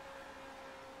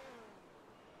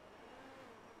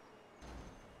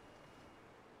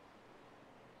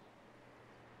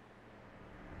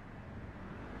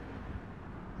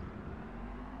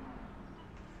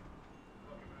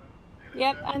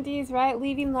 Yep, Andy's right.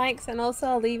 Leaving likes and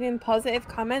also leaving positive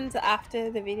comments after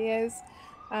the videos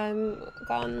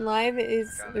gone live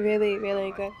is really,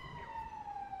 really good.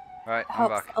 Right, I'm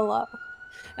Helps back. a lot.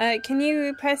 Can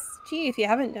you press G if you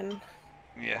haven't done?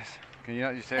 Yes. Can you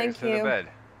not just take Thank us to the you. bed?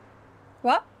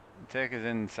 What? Take us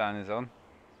in, sign us on.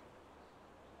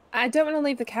 I don't want to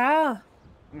leave the car.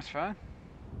 That's fine.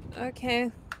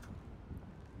 Okay.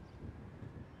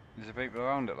 There's a people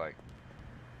around it, like.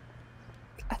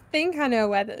 I think I know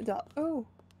where the dot. Oh.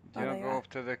 Do you Oh, not they go are. up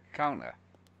to the counter?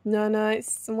 No, no,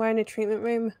 it's somewhere in a treatment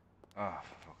room. Oh,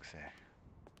 for fuck's sake.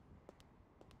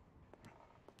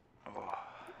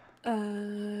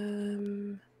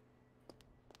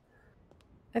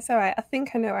 It's alright. I think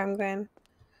I know where I'm going.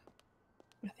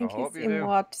 I think hope it's you in do.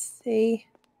 Ward C.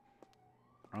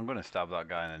 I'm gonna stab that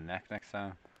guy in the neck next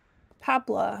time.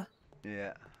 Pablo.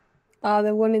 Yeah. Oh,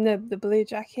 the one in the blue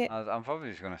jacket. I'm probably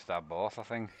just gonna stab both, I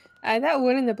think. That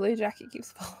one in the blue jacket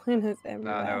keeps following us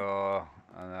everywhere. I know.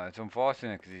 It's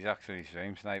unfortunate because he's actually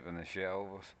stream sniping the shit out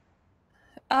of us.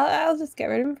 I'll just get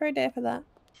rid of him for a day for that.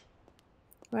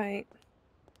 Right.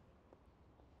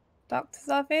 Doctor's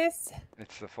office.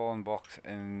 It's the phone box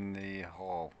in the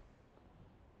hall.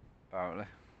 Apparently.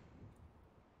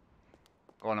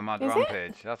 Go on a mad Is it?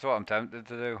 rampage. That's what I'm tempted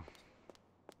to do.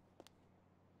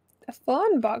 A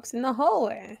phone box in the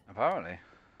hallway. Apparently.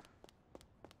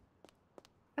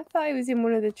 I thought he was in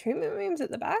one of the treatment rooms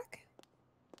at the back.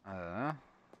 I don't know.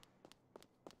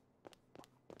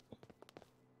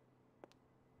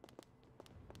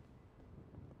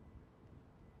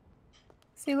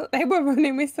 See, look, they were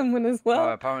running with someone as well.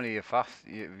 Oh, apparently you passed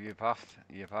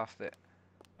it.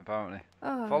 Apparently.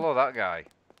 Oh. Follow that guy.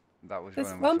 That was This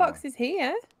running with phone someone. box is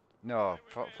here. No,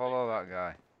 follow that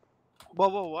guy.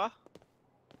 Whoa, what?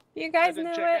 You guys know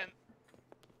where...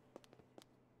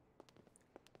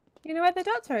 You know where the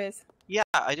doctor is? Yeah,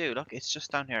 I do. Look, it's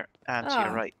just down here, and to your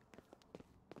Oh. right.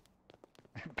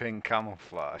 Pink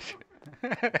camouflage.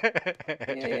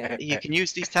 Yeah. You can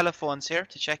use these telephones here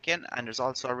to check in, and there's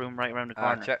also a room right around the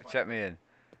corner. Check me in.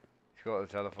 Let's go to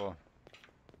the telephone.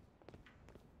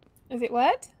 Is it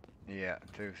what? Yeah,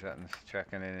 2 seconds.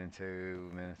 Checking in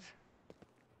 2 minutes.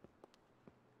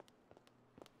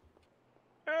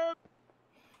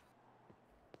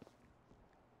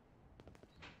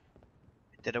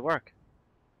 Did it work?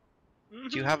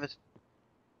 Do you have it?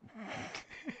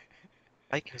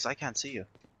 Because I can't see you.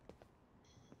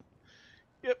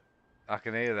 I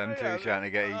can hear them two trying to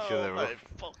get each other up.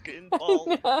 Fucking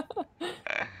ball.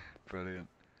 Brilliant.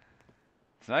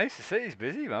 It's nice. The city's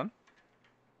busy, man.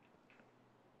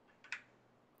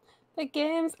 The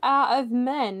game's art of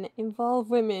men involve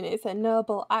women. It's a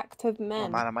noble act of Oh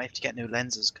men. man, I might have to get new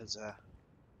lenses because I'm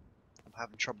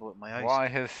having trouble with my eyes. Why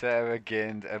has Sarah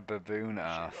gained a baboon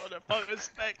ass? The fucking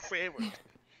specs,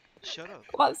 Shut up.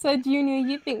 What, so Junior,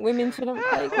 you think women shouldn't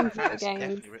play computer Francis games?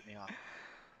 definitely ripped me off.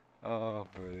 Oh,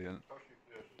 brilliant.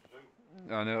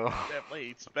 I know.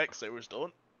 Definitely, Specsavers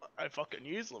don't. I fucking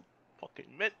use them. Fucking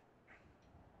mint.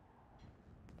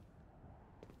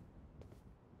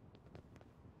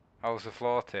 How's the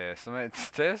floor taste? I mean, it's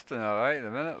tasting alright in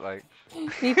a minute, like.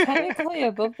 You're technically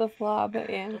above the floor, but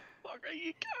yeah. What are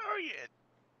you carrying?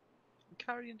 I'm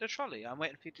carrying the trolley. I'm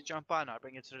waiting for you to jump on. I'll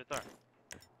bring you to the door.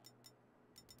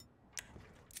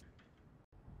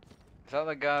 Is that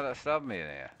the guy that stabbed me in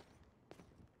here?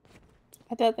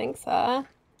 I don't think so.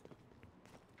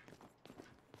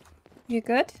 You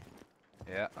good?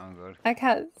 Yeah, I'm good. I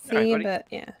can't see Alright, you, buddy. but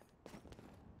yeah.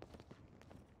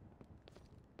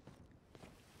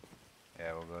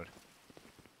 Yeah, we're good.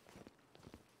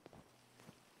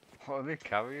 What are they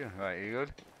carrying? Right, you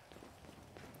good?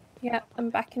 Yeah, I'm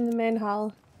back in the main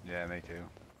hall. Yeah, me too.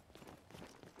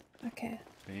 Okay.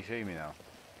 Can you see me now?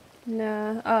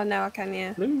 No. Oh, now I can,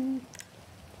 yeah.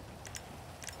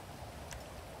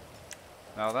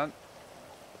 Now then.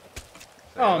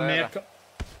 See Oh, you man. later.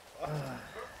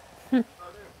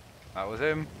 That was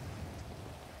him.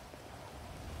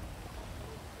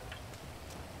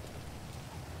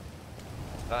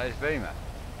 That is Beamer.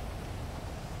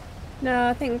 No,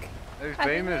 I think. Whose I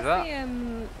think Beamer is that's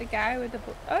that? the guy with the.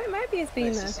 Oh, it might be his Beamer.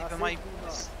 This is even my...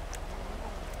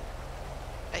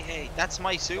 Hey, that's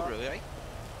my Subaru, right?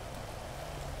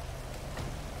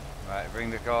 Right,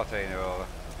 bring the Cortina over.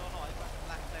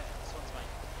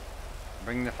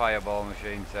 Bring the fireball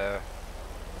machine, Sarah.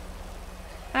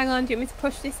 Hang on, do you want me to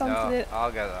push this onto No, the...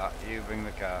 I'll get that. You bring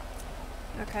the car.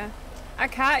 Okay. I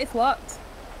can't, it's locked.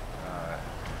 Alright.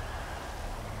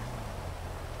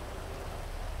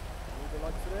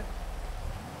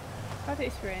 God,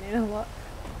 it's raining a lot.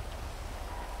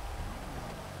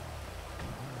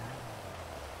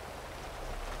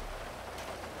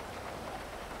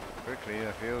 Quickly,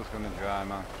 the fuel's gonna dry,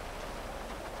 man.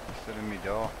 It's still in my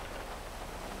door.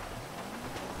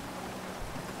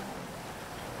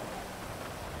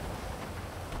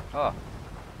 Oh,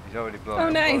 he's already blown Oh,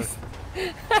 up. nice.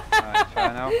 Right,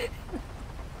 try now.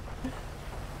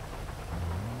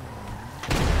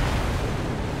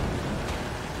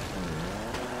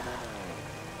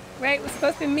 Right, we're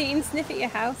supposed to be meeting Sniff at your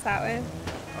house, aren't we?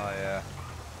 Oh yeah.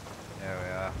 There we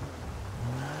are.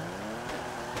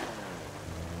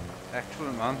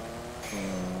 Excellent, man.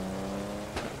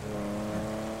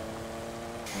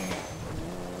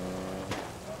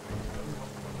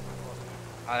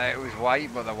 It was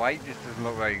white, but the white just doesn't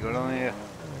look very good on here.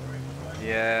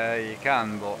 Yeah, you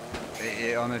can, but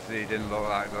it honestly didn't look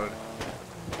that good.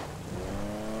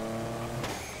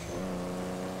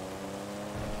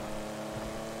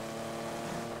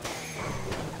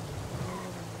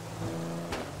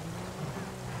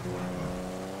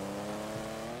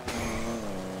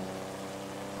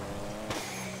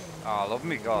 Oh, I love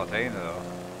me Cortina though.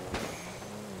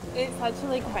 It's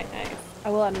actually quite nice, I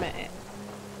will admit it.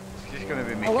 It's just gonna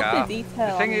be my I love car. the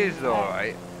detail thing on is the though, car.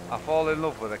 right? I fall in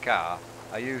love with a car.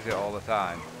 I use it all the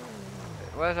time.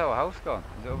 Where's our house gone?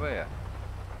 Is it over here?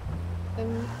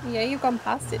 Yeah, you've gone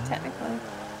past it technically.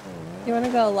 You want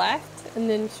to go left and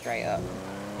then straight up.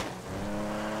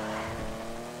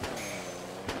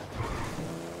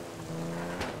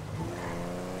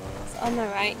 It's on the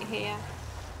right here.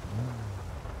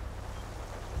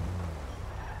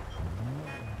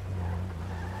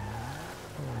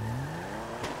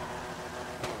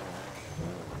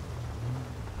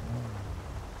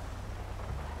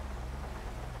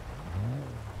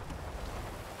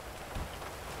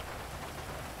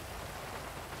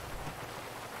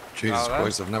 Jesus Oh, then.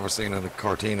 Christ, I've never seen a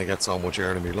Cortina get so much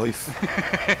air in my life.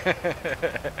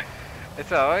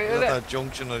 It's alright, At isn't it? that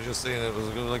junction, I just seen it. I was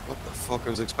like, what the fuck? I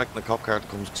was expecting a cop car to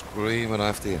come screaming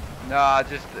after you. Nah,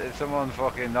 just someone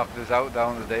fucking knocked us out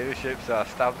down the dealership, so I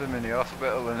stabbed him in the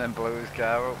hospital and then blew his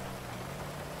car up.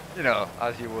 You know,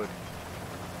 as you would.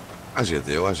 As you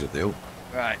do, as you do.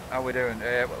 Right, how we doing?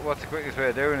 What's the quickest way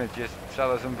of doing it? Just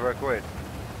sell us them for a quid.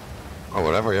 Or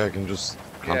whatever, yeah, I can just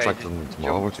contract just them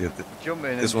tomorrow jump- over to you. jump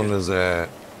in This and one is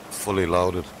fully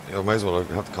loaded. You may as well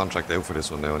have the contract out for this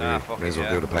one now. Nah, Anyway. fuck May it, as well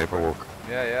yeah. do the paperwork.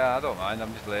 Yeah, I don't mind.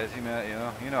 I'm just lazy, mate.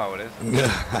 You know how it is.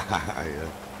 Yeah.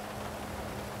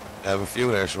 I have a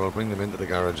few there, so I'll bring them into the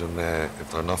garage, and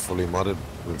if they're not fully modded,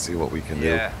 we'll see what we can do.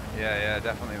 Yeah,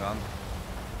 definitely, man.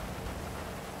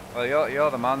 Well, you're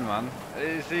the man.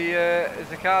 Is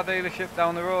the car dealership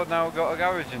down the road now got a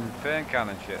garage and paint can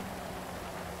and shit?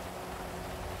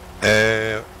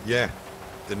 Yeah,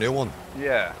 the new one.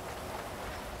 Yeah.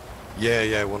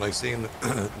 Yeah. When I seen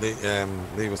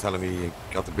Lee was telling me he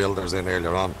got the builders in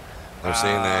earlier on, I've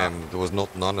seen there was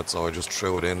nothing on it, so I just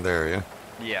threw it in there, yeah?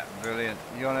 Yeah, brilliant.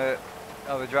 You want to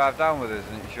have a drive down with us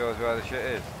and it shows where the shit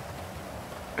is?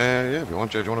 Yeah, if you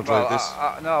want to. Do you want to drive this?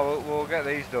 No, we'll get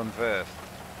these done first.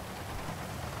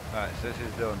 Right, so this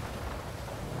is done.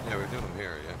 Yeah, we're doing them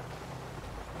here, yeah.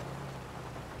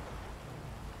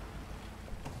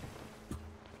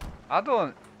 I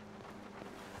don't...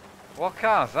 What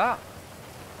car's that?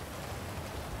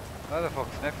 Where the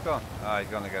fuck's Sniff gone? Oh, he's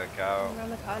gonna get a car. Around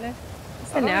the corner.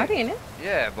 It's an Audi, isn't it?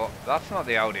 Yeah, but that's not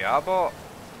the Audi I bought.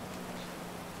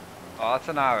 Oh, that's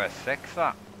an RS6,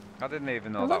 that. I didn't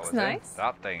even know It that looks was nice. in.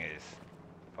 That thing is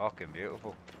fucking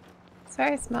beautiful. It's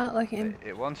very smart looking.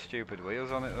 It wants stupid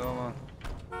wheels on it though,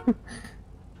 man.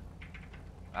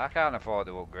 I can't afford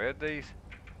to upgrade these.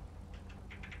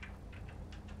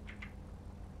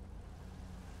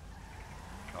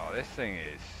 Oh, this thing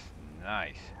is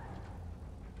nice.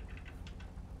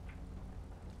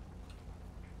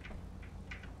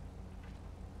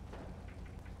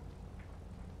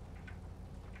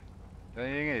 The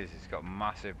thing is, it's got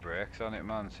massive brakes on it,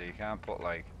 man, so you can't put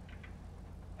like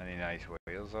any nice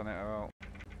wheels on it or all.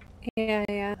 Yeah,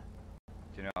 yeah. Do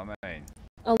you know what I mean?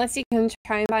 Unless you can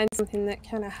try and find something that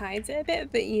kind of hides it a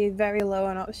bit, but you're very low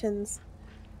on options.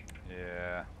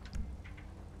 Yeah.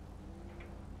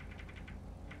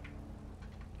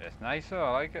 It's nice though,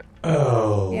 I like it.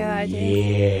 Oh, yeah, I do.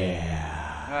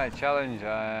 Yeah. Right, challenge.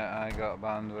 I got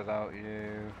banned without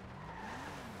you.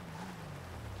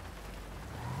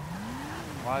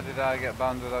 Why did I get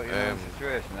banned without you in the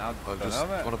situation? I I don't just know,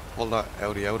 mate. want to pull that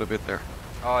Audi out a bit there.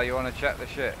 Oh, you want to check the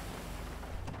shit?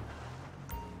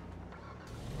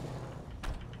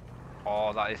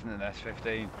 Oh, that isn't an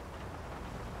S15.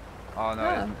 Oh no,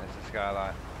 it isn't. It's a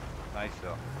Skyline. Nice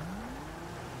though.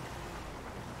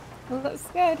 Well, that's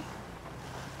good.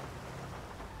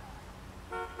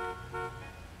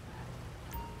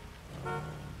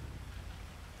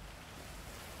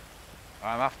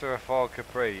 I'm after a Ford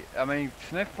Capri. I mean,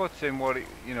 Sniff puts in what he,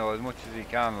 you know, as much as he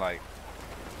can, like.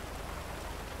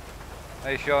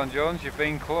 Hey, Sean Jones, you've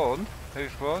been cloned.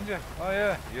 Who's cloned you? Oh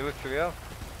yeah, you literally have.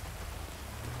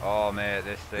 Oh mate,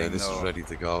 this thing. Yeah, this is ready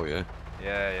to go, yeah?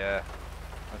 Yeah, yeah.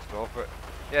 Let's go for it.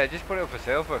 Yeah, just put it up for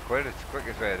sale for £1. It's the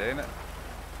quickest way of doing it.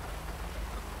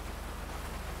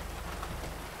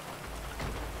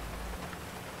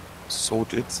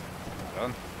 Sorted.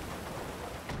 Done.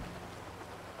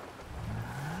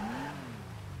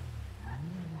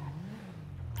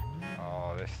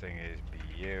 Oh, this thing is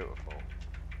beautiful.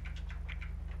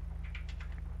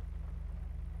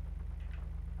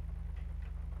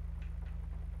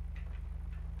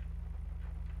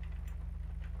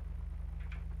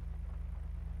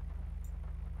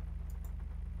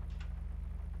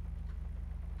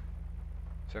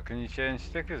 So can you change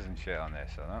stickers and shit on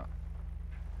this or not?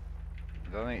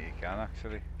 I don't think you can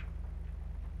actually.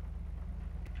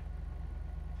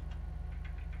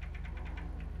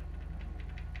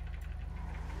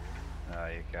 No,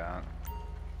 you can't.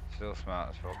 Still smart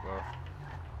as fuck though.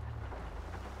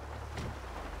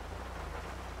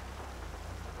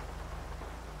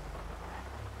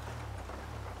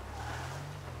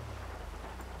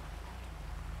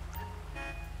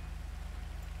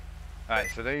 Right,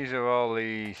 so these are all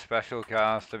the special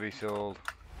cars to be sold.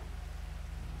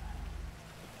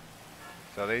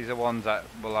 So these are ones that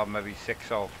we'll have maybe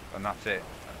 6 of, and that's it.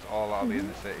 That's all that'll be in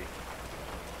the city.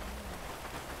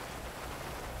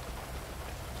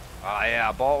 Ah yeah,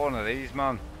 I bought one of these,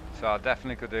 man. So I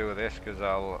definitely could do with this because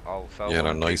I'll sell. Yeah, one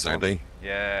they're and nice, keep aren't one. they?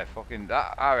 Yeah, fucking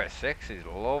that RS6 is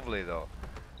lovely though.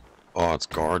 Oh, it's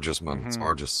gorgeous, man. It's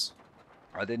gorgeous.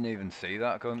 I didn't even see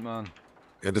that cunt, man.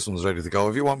 Yeah, this one's ready to go.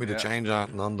 If you want me to change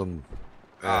anything on them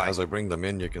Aye. as I bring them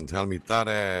in, you can tell me.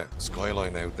 That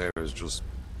Skyline out there is just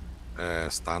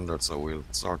standard, so we'll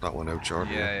sort that one out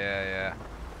shortly. Yeah.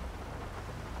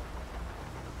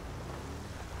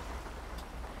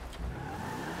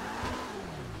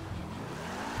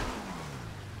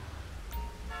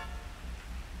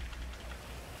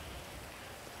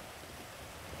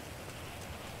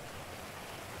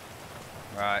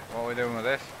 Right, what are we doing with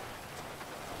this?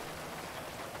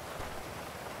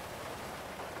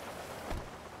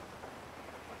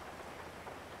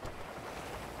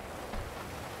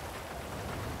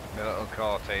 The little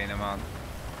Cortina, man.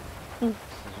 This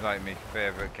is like my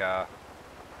favourite car.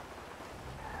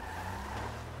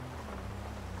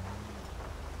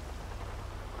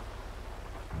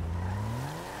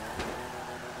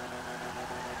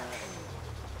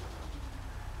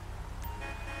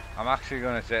 I'm actually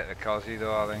going to take the Cosy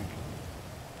though, I think.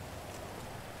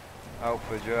 Out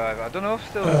for a drive. I don't know if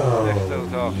still talks to,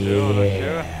 I'm not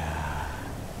sure.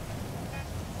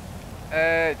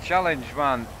 Challenge,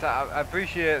 man. I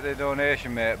appreciate the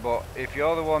donation, mate, but if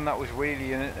you're the one that was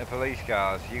wheeling into police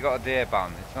cars, you got a day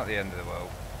ban. It's not the end of the world.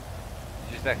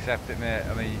 Just accept it, mate.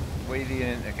 I mean, wheeling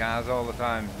into cars all the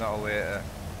time is not a way to...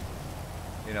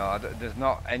 You know, there's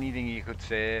not anything you could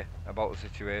say about the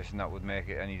situation that would make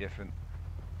it any different.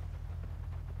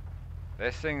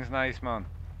 This thing's nice, man.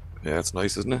 Yeah, it's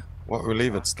nice, isn't it? What, we'll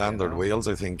leave it standard wheels,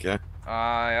 I think, yeah?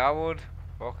 I would.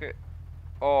 Fuck it.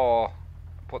 Or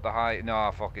put the height...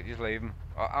 No, fuck it. Just leave them.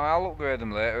 I'll upgrade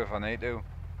them later if I need to.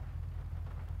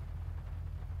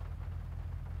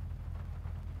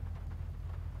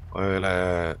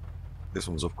 Well, this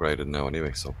one's upgraded now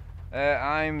anyway, so...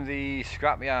 I'm the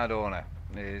scrapyard owner,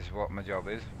 is what my job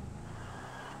is.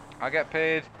 I get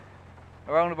paid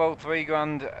around about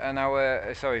 £3 an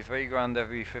hour, sorry, £3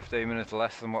 every 15 minutes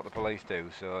less than what the police do,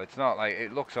 so it's not like,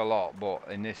 it looks a lot, but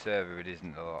in this server it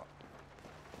isn't a lot.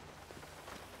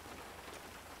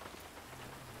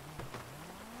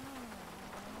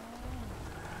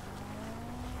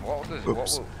 What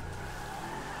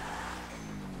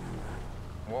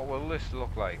will this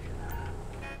look like?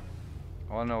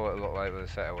 I want to know what it looked like with a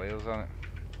set of wheels on it.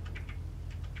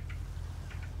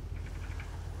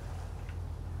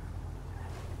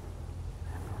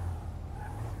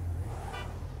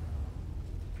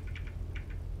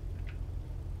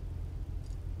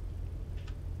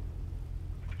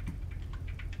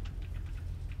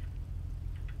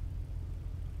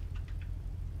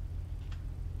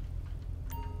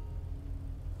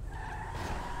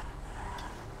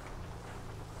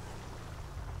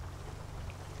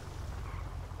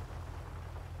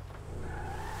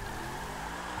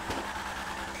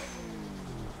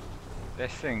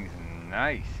 This thing's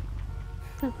nice.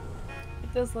 It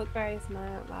does look very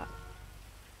smart, that.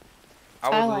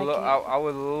 I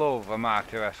would love a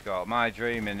Mark II Escort. My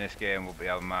dream in this game would be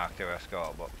having a Mark II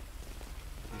Escort, but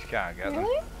you just can't get them.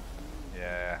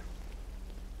 Yeah.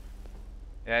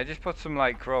 Yeah, just put some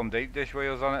like chrome deep dish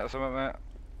wheels on it or something, mate.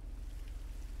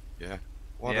 Yeah.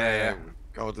 What, yeah.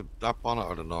 Go with that bonnet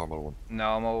or the normal one?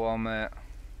 Normal one, mate.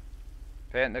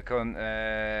 Paint the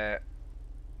cunt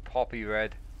poppy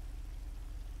red.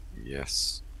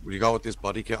 Yes. Will you go with this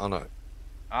body kit on it?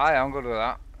 Aye, I'm good with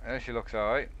that. Yeah, she looks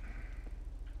alright.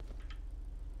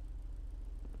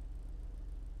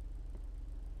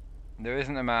 There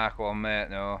isn't a Mark 1, mate,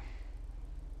 no.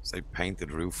 Say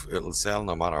painted roof. It'll sell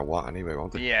no matter what anyway,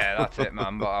 won't it? Yeah, that's it,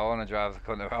 man. But I want to drive the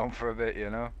cunt around for a bit, you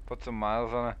know. Put some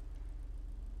miles on it.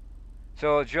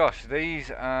 So, Josh, these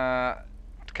are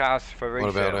cars for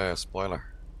resale. What about spoiler?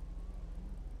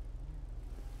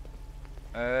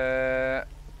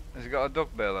 Has it got a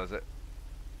duck bill, has it?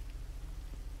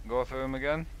 Go through them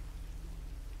again.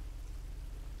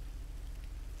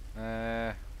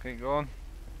 Keep going.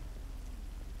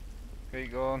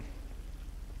 Keep going.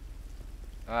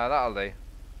 That'll do.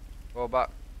 Go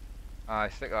back. Aye,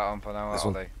 stick that on for now,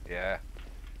 that'll do. Yeah.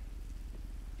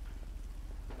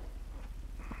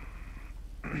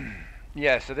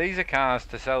 Yeah, so these are cars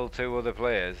to sell to other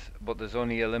players, but there's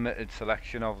only a limited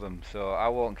selection of them, so I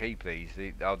won't keep these.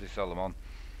 I'll just sell them on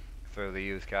through the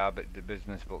used car the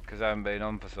business, but because I haven't been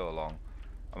on for so long,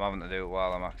 I'm having to do it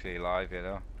while I'm actually live, you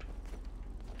know.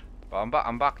 But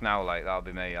I'm back now. Like, that'll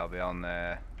be me. I'll be on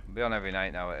every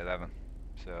night now at 11,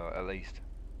 so at least.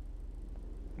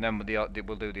 And then we'll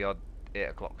do the odd 8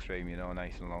 o'clock stream, you know,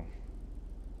 nice and long.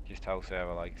 Just how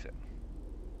Sarah likes it.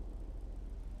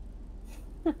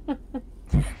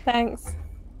 Thanks.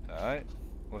 Alright.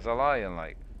 Was I lying,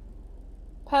 like?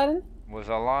 Pardon? Was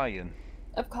I lying?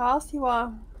 Of course you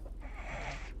are.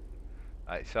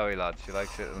 Right, sorry lads, she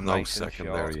likes it No nice and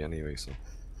secondary short. anyway, so.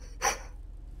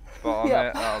 Spot on,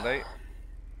 mate, that'll do.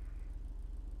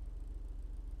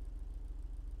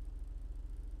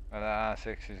 And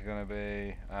R6 is gonna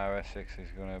be, RS6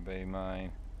 is gonna be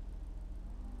mine.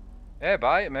 Yeah,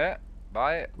 buy it, mate.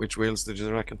 Buy it. Which wheels did you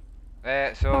reckon? So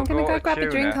I'm gonna go grab Tuna,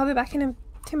 a drink. I'll be back in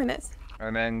 2 minutes.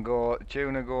 and then go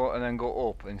Tuna, and then go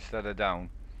up instead of down.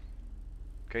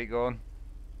 Keep going.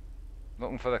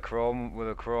 Looking for the chrome with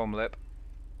a chrome lip.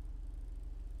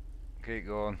 Keep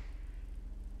going.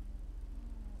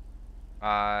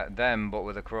 Them but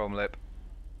with a chrome lip.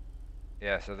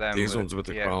 Yeah, so them. These ones with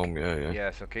the chrome, yeah. Yeah,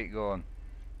 so keep going.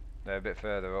 They're a bit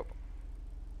further up.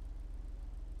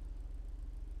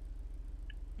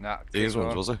 Nah, These ones,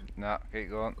 going. was it? Nah, keep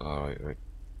going. Alright, right.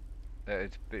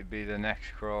 It'd be the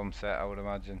next chrome set, I would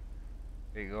imagine.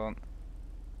 Keep going.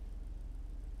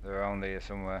 They're around here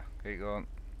somewhere. Keep going.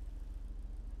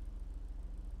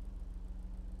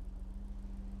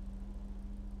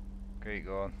 Keep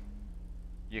going.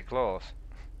 You're close.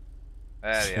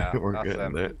 There you are. We're That's getting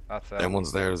them. there. That's them. Them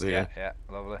ones there, is it? Yeah, yeah,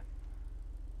 lovely.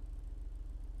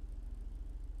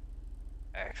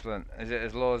 Excellent. Is it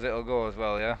as low as it'll go as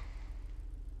well, yeah?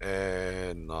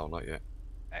 No, not yet.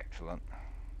 Excellent.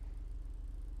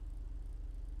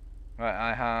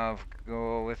 Right, I have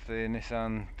go with the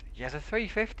Nissan. Yeah, the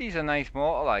 350 is a nice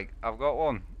motor, like. I've got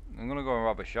one. I'm gonna go and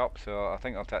rob a shop, so I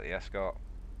think I'll take the Escort.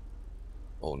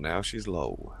 Oh, now she's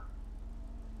low.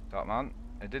 Top man.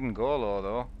 It didn't go low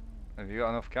though. Have you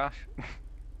got enough cash?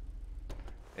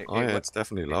 Yeah, it's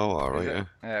definitely low, alright, yeah.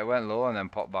 Yeah, it went low and then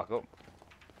popped back up.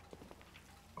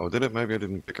 Oh, did it? Maybe I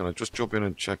didn't pick on it. Just jump in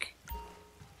and check.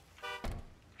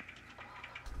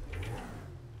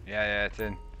 Yeah, it's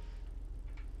in.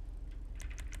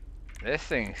 This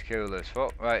thing's cool as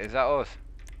fuck. Right, is that us?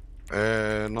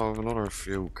 No, I have another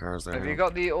few cars there. Have now. you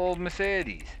got the old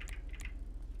Mercedes?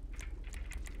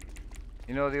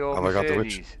 You know the old Have I got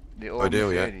Mercedes? the which? The old I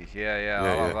do, Mercedes. Yeah, I'll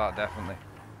have yeah. that definitely.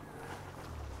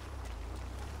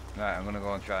 Right, I'm gonna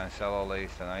go and try and sell all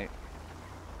these tonight.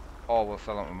 Or we'll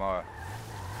sell them tomorrow.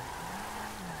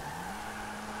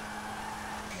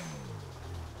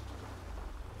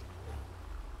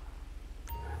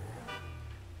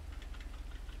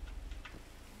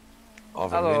 I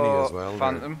have Hello, a mini as well.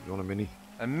 Phantom. You want a mini?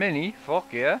 A mini?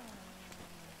 Fuck yeah.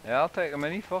 Yeah, I'll take a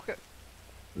mini, fuck it.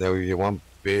 Now you want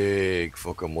big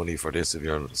fucking money for this if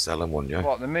you're selling one, yeah?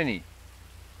 What, the mini?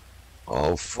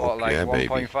 Oh fuck What, like yeah, 1.5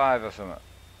 baby. or something?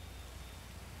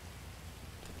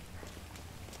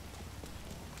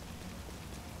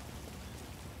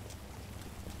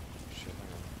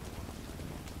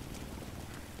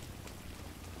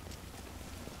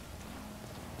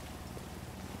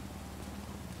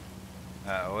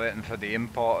 Waiting for the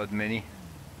imported mini.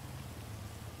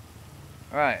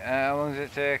 Right, how long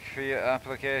does it take for your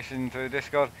application through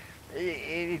Discord?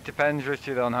 It depends,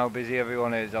 Richard, on how busy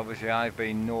everyone is. Obviously, I've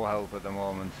been no help at the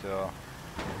moment, so...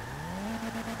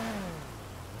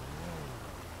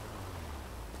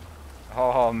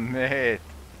 Oh, mate.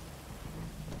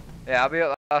 Yeah, I'll be able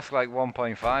to ask like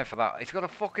 1.5 for that. It's got a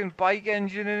fucking bike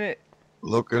engine in it.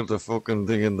 Look at the fucking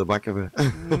thing in the back of it.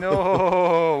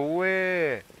 No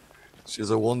way.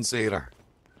 She's a one-seater.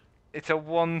 It's a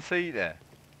one-seater.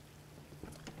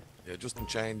 Yeah, just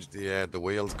change the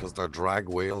wheels because they're drag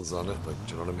wheels on it. Like,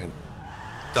 do you know what I mean?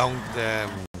 Don't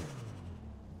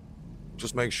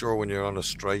just make sure when you're on a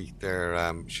straight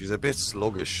there. She's a bit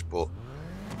sluggish, but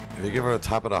if you give her a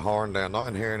tap of the horn there, not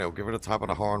in here now. Give her a tap of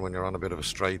the horn when you're on a bit of a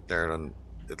straight there, and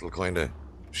it'll kind of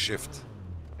shift.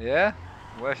 Yeah.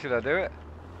 Where should I do it?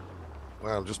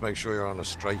 Well, just make sure you're on a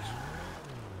straight.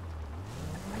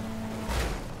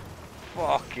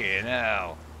 Fucking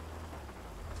hell.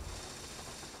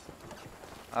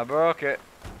 I broke it.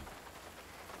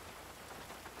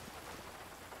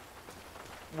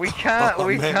 We can't, Oh,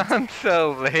 we man. can't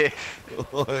sell this.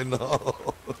 Oh, I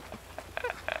know.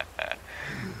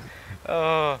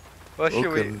 Oh, what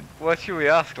should we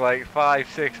ask? Like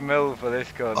 5-6 mil for this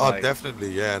gun? Oh, like?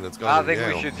 definitely, yeah, and it's going. I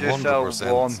think we should just sell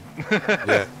 100%. one.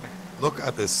 Yeah, look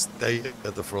at the state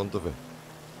at the front of it.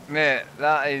 Mate,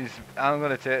 that is. I'm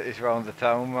gonna take this round the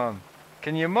town, man.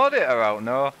 Can you mod it or out?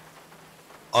 No.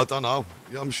 I don't know.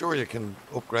 Yeah, I'm sure you can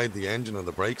upgrade the engine and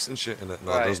the brakes and shit in it.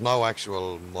 No, Right. there's no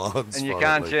actual mods. And you for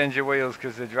can't it, like. change your wheels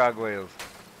because they're drag wheels.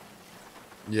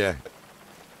 Yeah.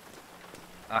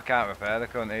 I can't repair the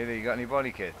cunt either. You got any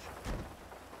body kits?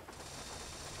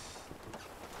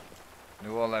 They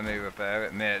won't let me repair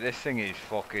it, mate. This thing is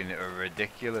fucking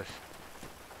ridiculous.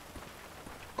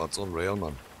 Oh, it's unreal,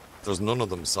 man. There's none of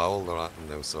them sold or anything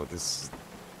now, so this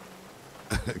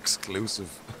is exclusive.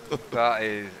 That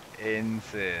is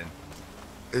insane.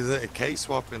 Is it a case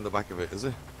swap in the back of it? Is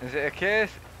it? Is it a case?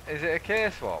 Is it a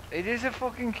case swap? It is a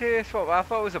fucking case swap. I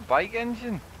thought it was a bike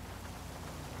engine.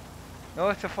 No,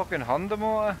 it's a fucking Honda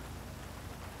motor.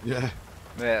 Yeah.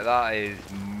 Mate, that is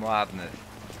madness.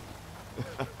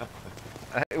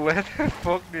 Where the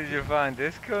fuck did you find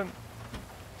this cunt?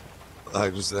 I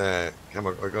just I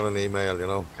got an email, you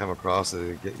know, came across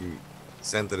it,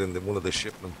 sent it in one of the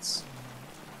shipments.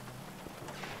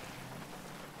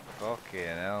 Fucking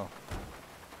hell.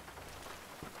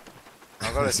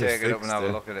 I've got to Is it take it up and fixed, have a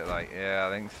yeah? look at it, like, yeah,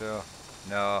 I think so.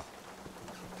 No.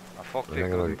 I fucked it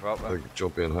Hang good on, and proper. I'll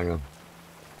jump in, hang on.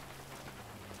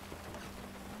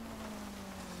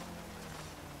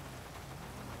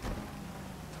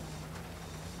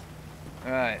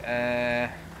 Right,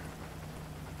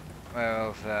 where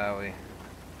else are we?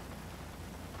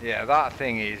 Yeah, that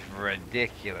thing is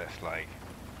ridiculous, like.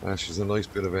 She's a nice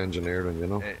bit of engineering, you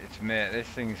know. It's, mate, this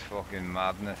thing's fucking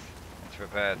madness. It's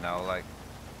repaired now, like.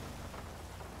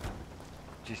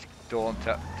 Just don't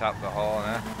tap the horn,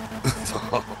 eh?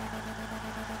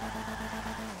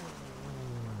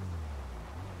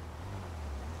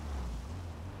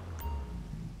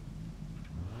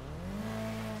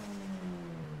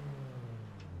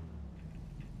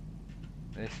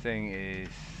 This thing is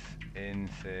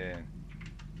insane.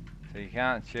 So you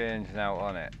can't change now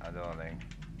on it, I don't think.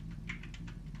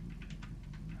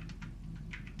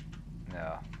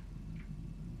 No.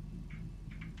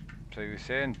 So you were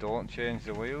saying don't change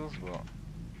the wheels, but...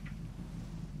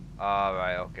 Ah,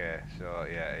 right, okay. So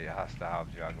yeah, it has to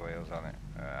have drag wheels on it.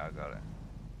 Alright, I got it.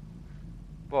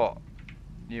 But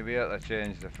you'll be able to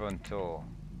change the front toe.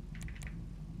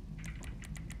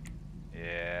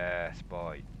 Yes,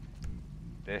 boy.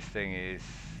 This thing is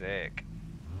sick.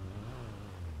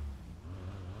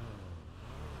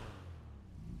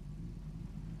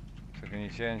 So can you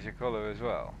change the colour as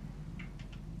well?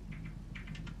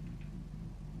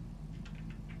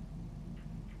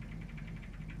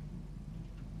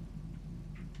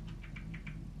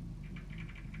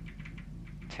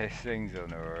 This thing's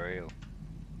unreal.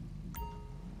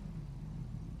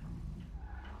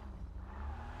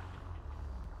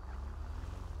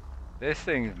 This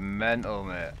thing's mental,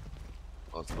 mate.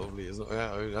 Oh, it's lovely, isn't it?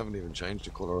 Yeah, I haven't even changed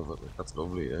the colour of it. That's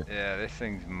lovely, yeah. Yeah, this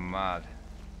thing's mad.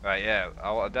 Right, yeah,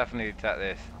 I want to definitely take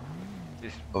this. I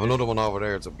have another one over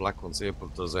there, it's a black one, see it,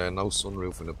 but there's no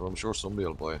sunroof in it, but I'm sure somebody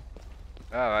will buy it.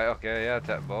 Alright, okay, yeah,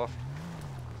 take both.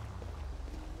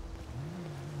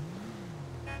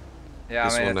 Yeah,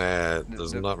 this I mean, one,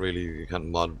 there's not really, you can't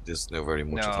mod this now very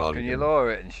much at all. No, can you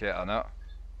lower it and shit or not?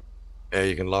 Yeah,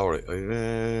 you can lower it.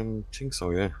 I think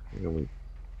so, yeah.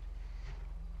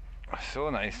 It's so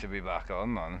nice to be back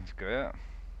on, man. It's great.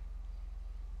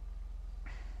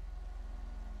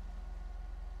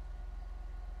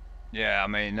 Yeah, I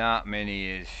mean, that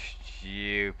Mini is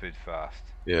stupid fast.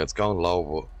 Yeah, it's going low,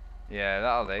 but... Yeah,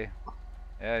 that'll do.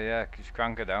 Yeah, just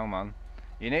crank it down, man.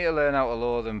 You need to learn how to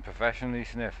load them professionally,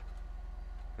 Sniff.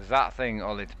 Because that thing,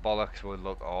 all its bollocks, would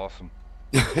look awesome.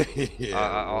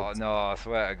 Yeah, no, I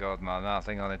swear to God, man, that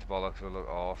thing on its bollocks would look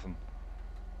awesome.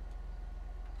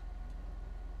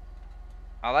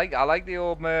 I like the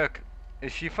old Merc.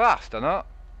 Is she fast or not?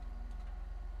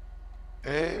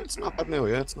 It's not bad now,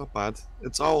 yeah, it's not bad.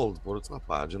 It's old, but it's not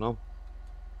bad, you know.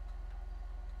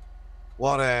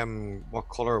 What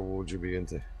colour would you be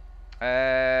into?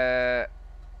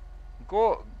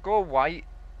 Go white.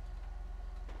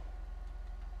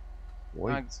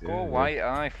 White, go white,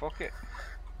 aye, fuck it.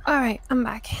 Alright, I'm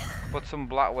back. Put some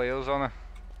black wheels on her.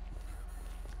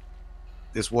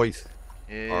 This white?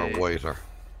 Yeah. Or whiter?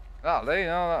 That'll do,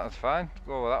 no, that's fine.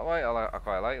 Go with that white, I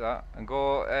quite like that. And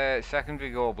go,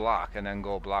 secondary go black, and then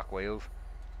go black wheels.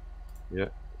 Yeah.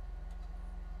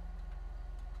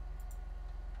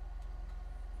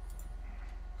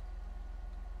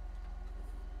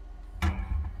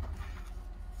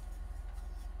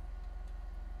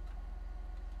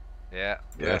 Yeah,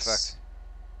 yes. Perfect.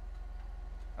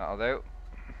 That'll do.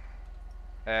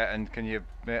 And can you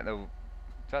make the... Does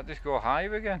that just go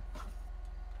higher again?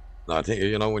 No, I think,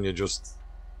 you know, when you just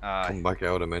come back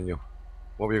out of the menu.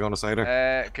 What were you going to say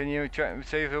there? Can you try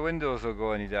see if the windows will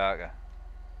go any darker?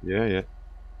 Yeah.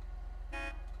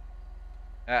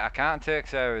 I can't take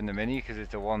Sarah in the Mini because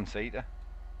it's a one-seater.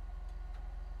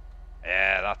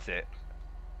 Yeah, that's it.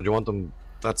 Do you want them...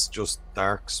 That's just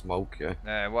dark smoke,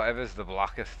 yeah? Whatever's the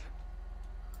blackest.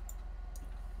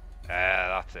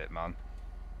 That's it, man.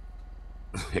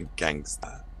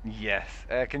 Gangster. Yes.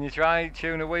 Can you try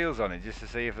tune the wheels on it just to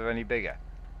see if they're any bigger?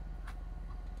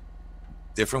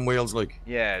 Different wheels, like?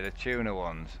 Yeah, the tuner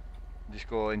ones. Just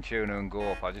go in tuner and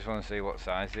go up. I just want to see what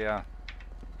size they are.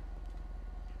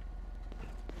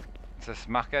 It's a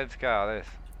smackhead's car, this.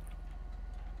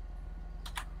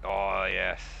 Oh,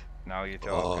 yes. Now you're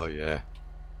talking. Oh, yeah.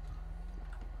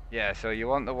 Yeah, so you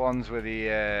want the ones with the...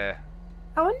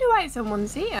 I wonder why it's a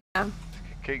one-seater.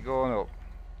 Keep going up.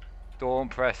 Don't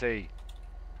press E.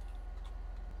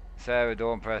 Sarah,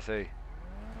 don't press E.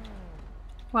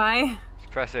 Why?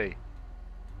 Just press E.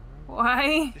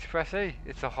 Why? Just press E.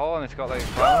 It's a horn, it's got like a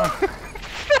crown.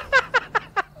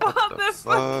 What the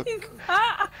fuck is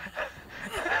that?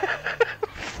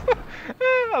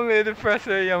 I made it press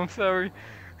E, I'm sorry.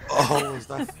 Oh, was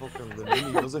that fucking the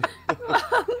Mini, was it?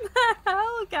 What the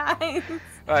hell, guys?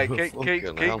 Right,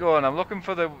 keep going. I'm looking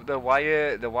for the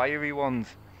wiry ones.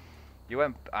 You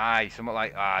went something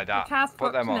like that.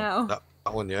 Put them on. Now. That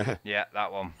one, yeah. Yeah,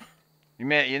 that one. You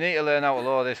need to learn how to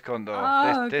lower this cunt though.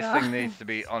 Oh, this thing needs to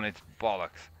be on its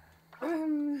bollocks.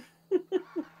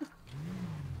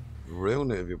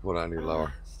 Ruin it if you put any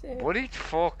lower. What the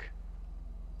fuck?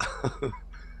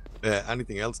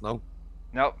 Anything else now?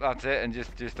 Nope, that's it, and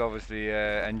just obviously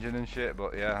engine and shit,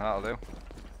 but yeah, that'll do.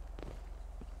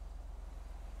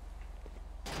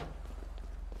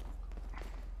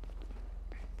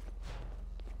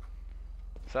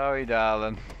 Sorry,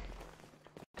 darling.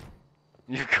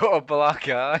 You've got a black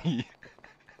eye.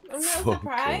 I'm not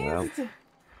Fucking hell. surprised.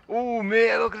 Oh,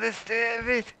 mate, look at the state of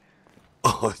it.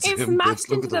 Oh, it's It's in bits. smashed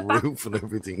Look into at the the back. roof and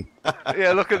everything.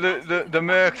 Yeah, look at the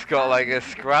Merc's got like a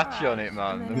scratch on it,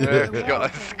 man. The Merc's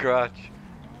got a scratch.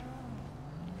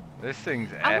 This thing's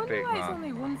I wonder epic, why it's man.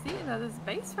 only one seat though. There's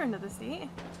space for another seat.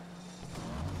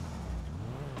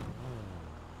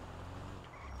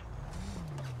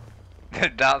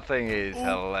 That thing is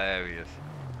hilarious.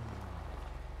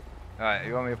 Alright,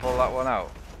 you want me to pull that one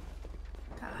out?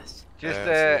 Gosh. Just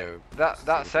so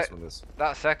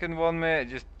that second one, mate.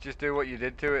 Just do what you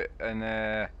did to it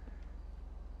and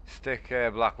stick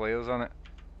black wheels on it.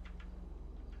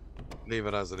 Leave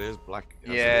it as it is, black. As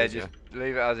Yeah, it is, just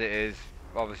leave it as it is.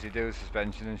 Obviously, do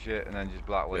suspension and shit, and then just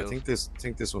black yeah. wheels. I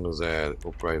think this one is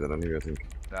upgraded anyway. I think.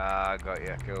 Ah, got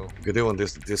you. Cool. You could do on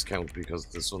this discount because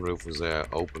the sunroof was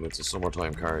open. It's a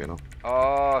summertime car, you know.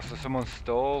 Oh, so someone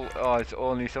stole. Oh, it's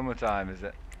only summertime, is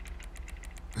it?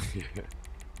 Yeah.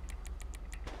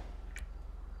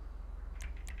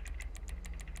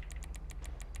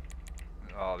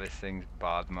 Oh, this thing's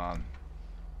bad, man.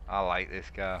 I like this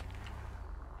car.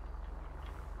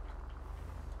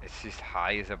 It's just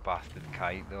high as a bastard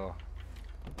kite, though.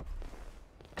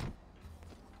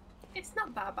 It's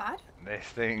not that bad. This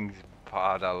thing's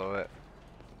bad, I love it.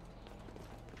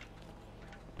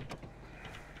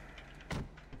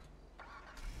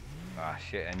 Ah,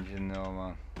 shit engine though,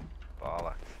 man.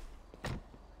 Bollocks.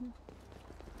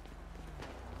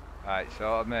 Right,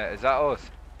 so mate, is that us?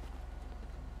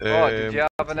 Oh, did you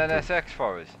have an NSX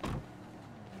for us?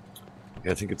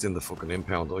 Yeah, I think it's in the fucking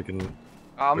impound.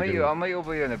 I'll meet you up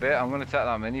with you in a bit. I'm gonna take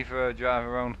that Mini for a drive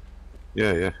around.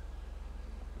 Yeah, yeah.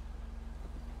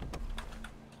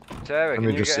 Sarah, Let can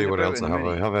me you just get see in the what boot else in I the have. I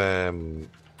Mini? have I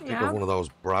think Yeah. of one of those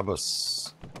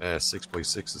Brabus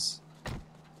 6x6s.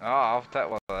 Oh, I'll take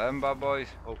one of them bad boys.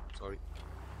 Oh, sorry.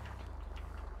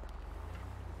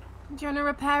 Do you want to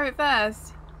repair it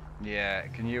first? Yeah,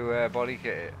 can you body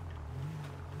kit it?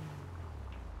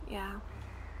 Yeah.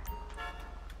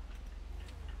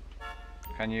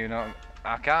 Can you not?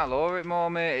 I can't lower it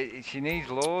more, mate. She needs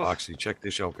lows. Actually, check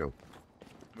this out, go.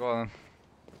 Go on.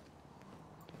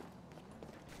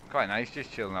 Quite nice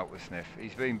just chilling out with Sniff.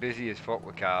 He's been busy as fuck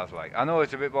with cars, like. I know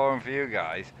it's a bit boring for you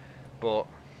guys, but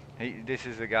this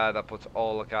is the guy that puts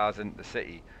all the cars into the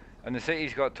city. And the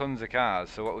city's got tons of cars,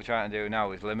 so what we're trying to do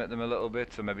now is limit them a little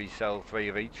bit, so maybe sell 3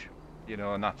 of each, you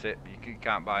know, and that's it. You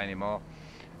can't buy any more.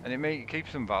 And it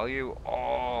keeps some value.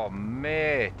 Oh,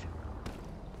 mate.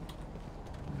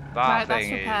 That Right, that's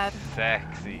thing repaired. is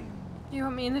sexy. Do you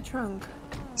want me in the trunk?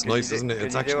 It's nice, isn't it? can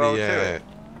It's you do all actually to it?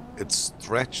 it's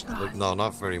stretched. Like, no,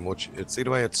 not very much. It's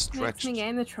either way, it's Makes stretched. me get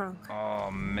in the trunk. Oh,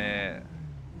 mate.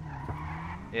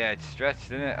 Yeah, it's stretched,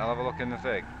 isn't it? I'll have a look in the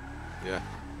thing. Yeah.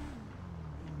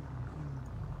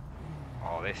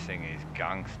 Oh, this thing is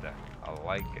gangster. I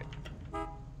like it.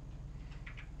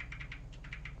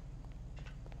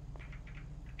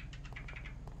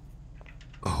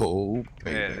 Oh,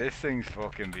 baby. Yeah, this thing's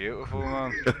fucking beautiful,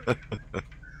 man.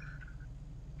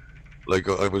 Like,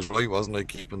 I was right, wasn't I,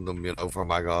 keeping them, you know, for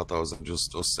Mag Autos and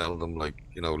just selling them, like,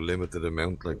 you know, limited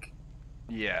amount, like.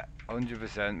 Yeah,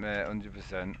 100%, mate,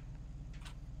 100%.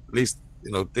 At least,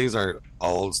 you know, these are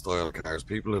old style cars.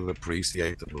 People will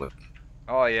appreciate them, like.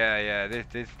 Oh yeah, yeah.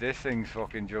 This thing's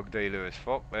fucking drug dealer as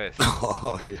fuck. This.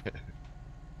 Oh yeah.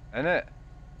 Isn't it?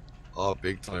 Oh,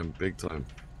 big time, big time.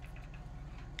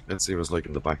 Let's see what it's like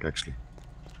in the back, actually.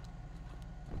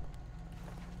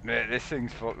 Mate, this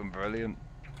thing's fucking brilliant.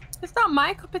 It's not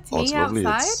my cup of tea Oh, it's lovely.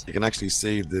 outside. You can actually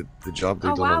see the job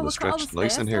they've Oh, done wow, on the look at all stretch. the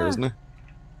Nice in space here, there. isn't it?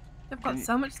 They've got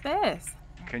so much space.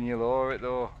 Can you lower it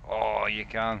though? Oh, you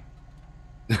can.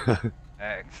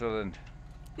 Excellent.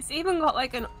 It's even got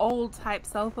like an old type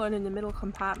cell phone in the middle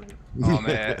compartment. Oh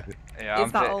mate, yeah.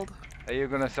 Is that old? Are you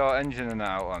gonna sort engine and that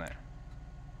out on it?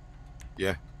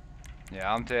 Yeah.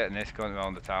 Yeah, I'm taking this going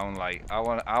around the town. Like, I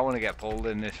want to get pulled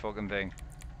in this fucking thing.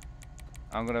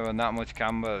 I'm gonna run that much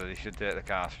camber that he should take the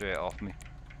car straight off me.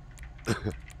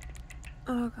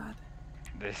 Oh god.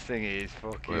 This thing is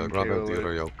fucking Well, grab out cool. the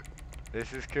other yoke.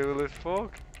 This is cool as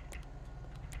fuck.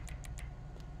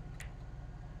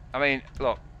 I mean,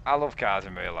 look, I love cars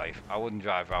in real life. I wouldn't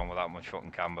drive around with that much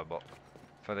fucking camber, but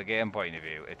for the game point of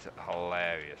view, it's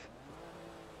hilarious.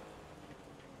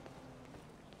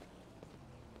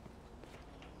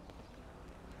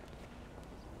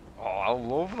 Oh, I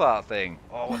love that thing.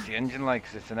 Oh, what's the engine like?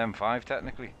 'Cause it's an M5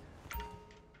 technically.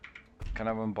 Can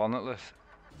I run bonnetless?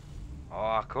 Oh,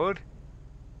 I could.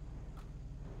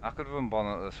 I could run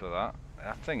bonnetless with that.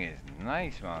 That thing is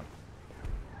nice, man.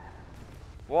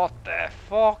 What the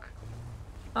fuck?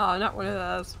 Oh, not one of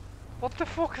those. What the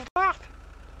fuck is that?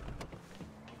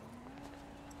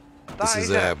 This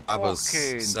is a Baba's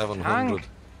fucking 700. tank.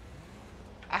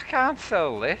 I can't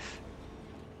sell this.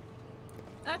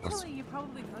 Actually, you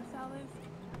probably could sell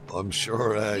this. I'm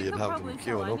sure You you'd could have probably them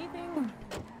sell queuing up. anything.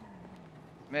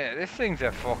 Mate, this thing's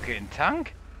a fucking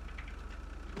tank.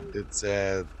 It's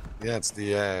yeah, it's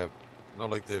the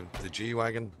not like the G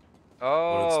wagon.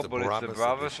 Oh, but it's the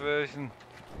Brabus version.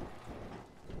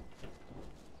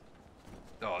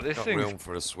 Oh, this Got thing's... room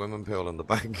for a swimming pool in the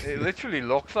back. It literally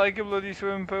looks like a bloody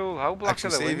swimming pool. How black Actually,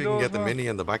 are the see if windows, you can get the man? Mini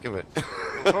in the back of it.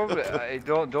 Probably.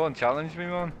 Don't challenge me,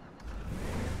 man.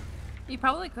 You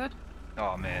probably could.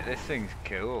 Oh, man, this thing's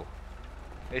cool.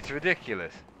 It's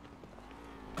ridiculous.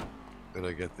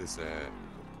 Gonna get this.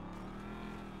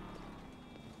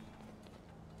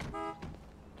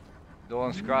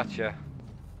 Don't scratch ya.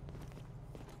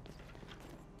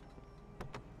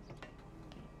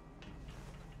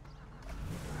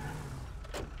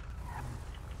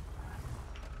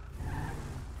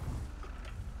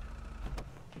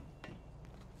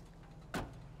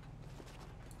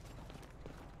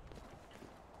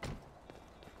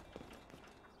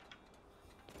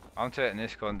 I'm taking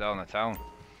this gun down the town.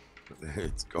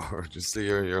 It's gorgeous. See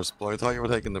your supply. I thought you were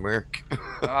taking the Merc.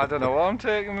 I don't know what I'm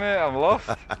taking, mate. I'm lost.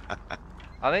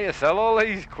 I need to sell all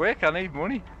these quick. I need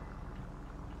money.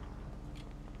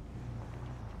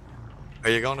 Are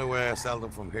you going to sell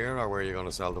them from here, or where are you going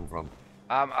to sell them from?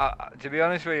 To be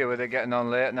honest with you, with it getting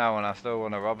on late now, and I still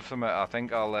want to rob some, I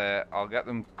think I'll get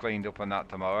them cleaned up and that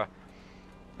tomorrow,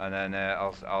 and then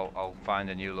I'll find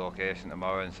a new location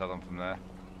tomorrow and sell them from there.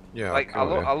 Yeah. Like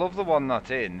cool, I love the one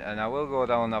that's in, and I will go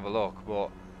down and have a look, but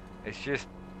it's just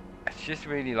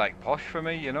really like posh for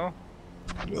me, you know.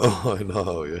 Oh, I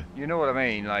know, yeah. You know what I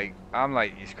mean? Like I'm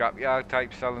like your scrapyard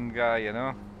type selling guy, you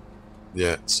know.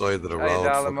 Yeah, side of the Hey, road,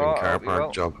 darling, fucking what? car Hope you well.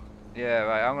 park job. Yeah,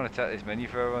 right. I'm gonna take this Mini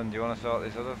for a run. Do you want to sort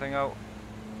this other thing out?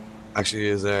 Actually,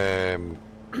 is I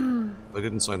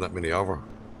didn't sign that Mini over.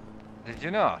 Did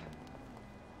you not?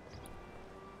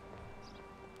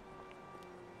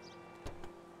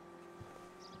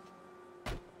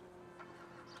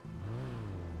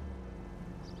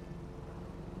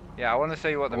 Yeah, I want to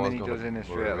see what the Mini does in a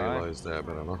straight line. Realised there,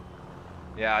 but I don't know.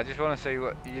 Yeah, I just want to see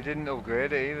what... You didn't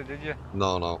upgrade it either, did you?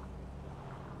 No.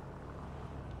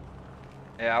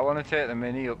 Yeah, I want to take the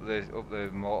Mini up the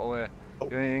motorway. The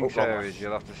only thing, Sarah, is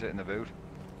you'll have to sit in the boot.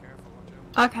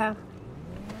 Okay.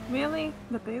 Really?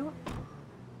 The boot?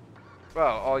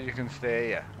 Well, or you can stay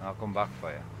here, and I'll come back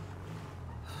for you.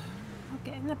 I'll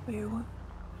get in the boot.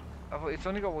 It's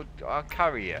only got... I'll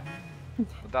carry you.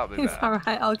 Would that be It's better?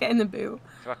 alright, I'll get in the boot.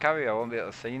 If I carry you, I won't be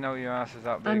able to see now your ass is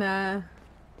that big. And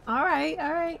alright.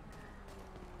 I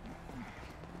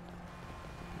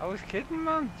was kidding,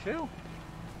 man. Chill.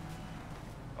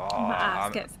 Oh, My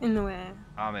ass gets in the way.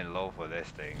 I'm in love with this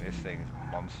thing. This thing's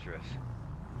monstrous.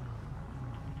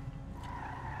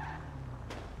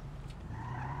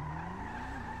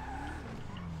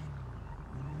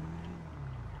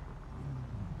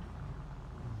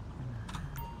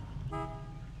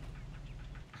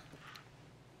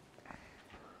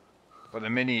 But the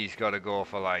Mini's got to go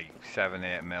for like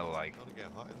 7-8 mil, like. Gotta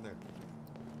get hot in there.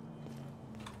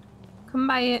 Come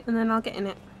buy it and then I'll get in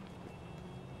it.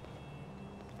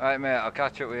 Alright, mate. I'll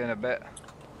catch up with you in a bit.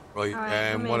 Right.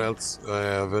 Alright, what else? I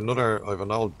have an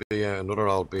old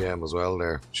BM as well.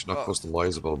 There, she's not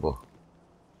customizable, but.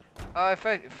 I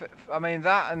mean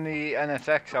that and the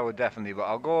NSX I would definitely, but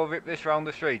I'll go rip this round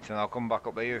the streets and I'll come back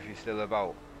up here if you're still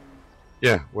about.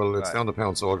 Yeah, well, it's Right. down to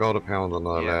pound, so I'll go to pound and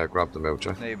I'll grab them out,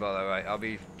 yeah? No bother, right. I'll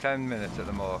be 10 minutes at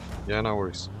the most. Yeah, no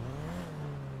worries.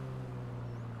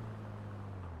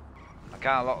 I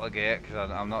can't lock the gate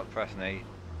because I'm not pressing E.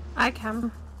 I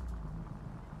can.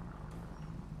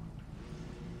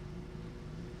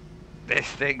 This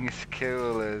thing's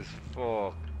cool as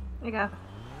fuck. There you go.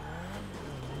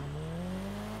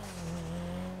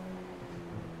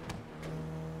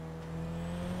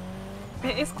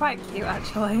 It is quite cute,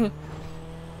 actually.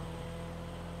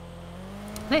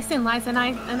 This thing lies a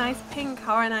nice pink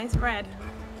or a nice red.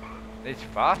 It's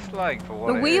fast, like, for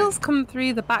what The it wheels is. come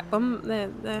through the back bump.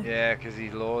 Yeah, because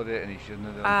he's loaded it and he shouldn't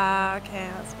have done. Ah, okay,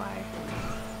 that's why.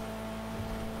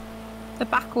 The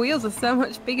back wheels are so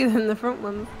much bigger than the front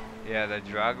ones. Yeah, they're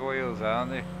drag wheels,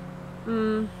 aren't they?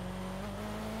 Hmm.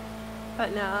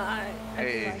 But no, I do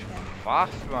It like is it.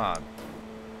 fast, man.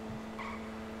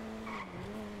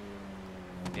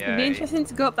 Yeah. It'd be interesting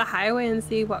to go up the highway and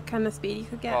see what kind of speed you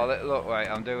could get. Oh, look, right.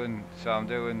 I'm doing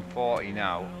 40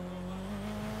 now.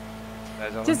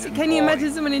 There's Just can 140. you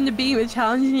imagine someone in the Beamer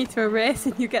challenging you to a race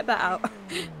and you get that out?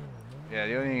 Yeah,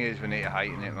 the only thing is we need to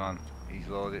heighten it, man. He's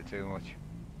loaded it too much.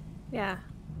 Yeah.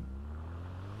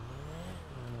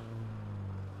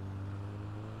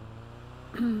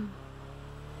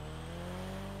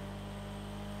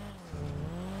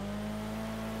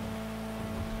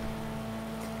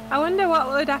 I wonder what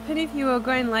would happen if you were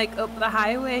going like up the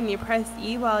highway and you pressed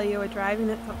E while you were driving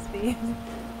at top speed.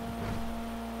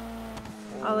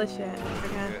 All the shit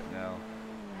again. No.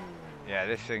 Yeah,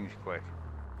 this thing's quick.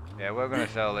 Yeah, we're gonna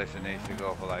sell this. It needs to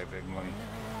go for like big money.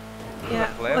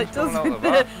 Yeah, well, it does with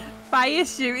the fire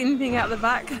shooting thing out the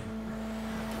back.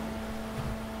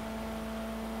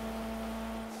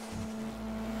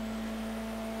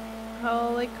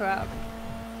 Holy crap.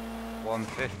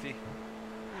 150.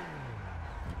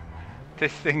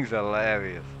 This thing's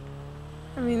hilarious.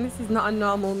 I mean, this is not a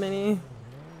normal Mini.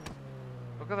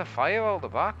 Look at the fire out the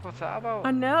back. What's that about?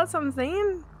 I know, that's what I'm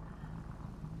saying.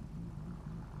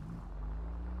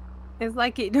 It's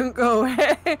like it don't go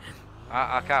away.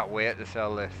 I can't wait to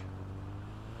sell this.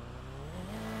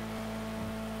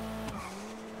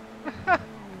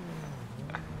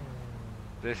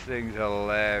 This thing's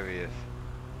hilarious.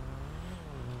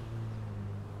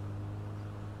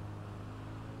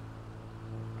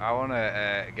 I want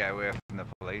to get away from the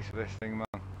police with this thing, man.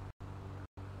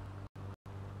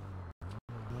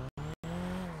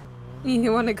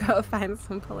 You want to go find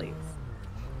some police.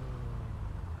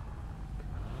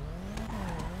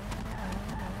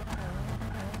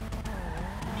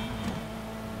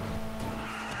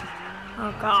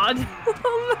 Oh god.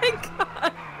 Oh my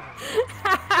god.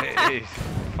 It is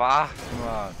fast,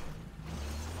 man.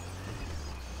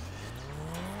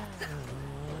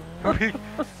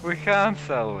 We can't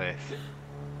sell this.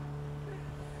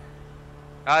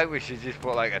 I think we should just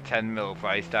put like a 10 mil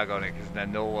price tag on it, because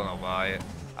then no one will buy it.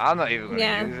 I'm not even going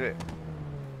to use it.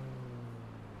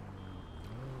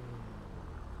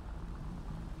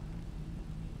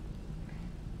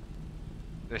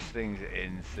 This thing's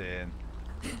insane.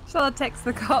 Shall I text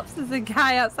the cops? There's a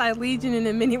guy outside Legion in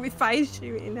a Mini with fire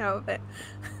shooting out of it.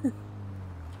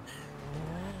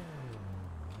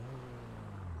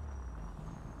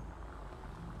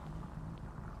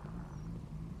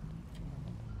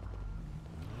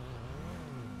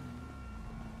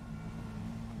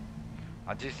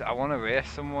 I want to race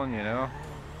someone, you know.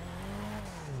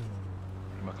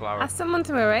 McLaren. Ask someone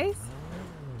to a race?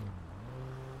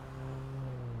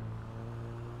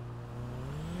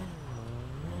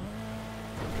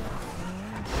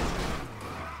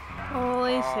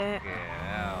 Holy shit.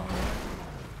 Yeah,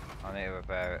 I need to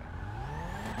repair it.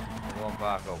 It won't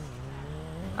back up.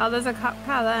 Oh, there's a cop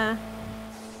car there.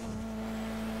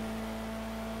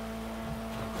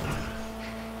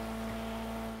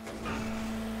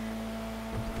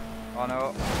 Oh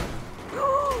no.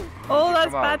 Oh,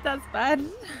 that's bad, that's bad.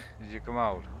 Did you come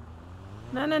out?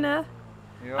 No, no, no.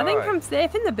 You I think alright? I'm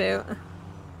safe in the boot.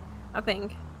 I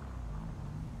think.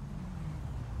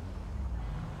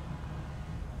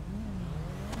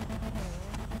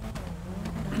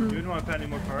 You wouldn't want to put any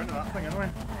more power into that thing anyway.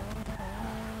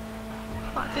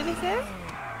 What did he say?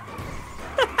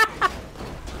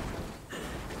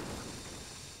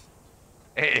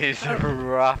 It is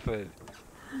rapid.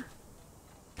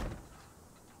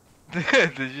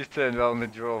 They just turned around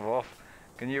and drove off.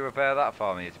 Can you repair that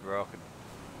for me? It's broken.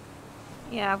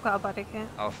 Yeah, I've got a body kit.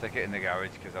 I'll stick it in the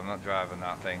garage because I'm not driving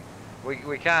that thing.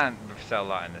 We can't sell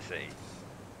that in the city.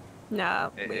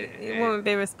 No, it won't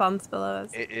be responsible of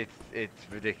us. It's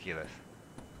ridiculous.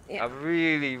 Yeah. I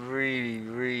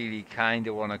really kind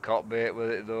of want to cop bait with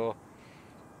it though,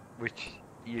 which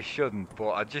you shouldn't.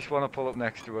 But I just want to pull up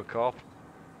next to a cop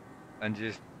and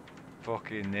just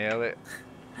fucking nail it.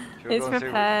 It's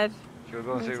prepared. Should we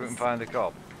go and see if we can find a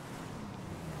cop?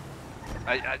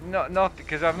 Not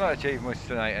because I've not achieved much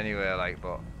tonight anyway. Like,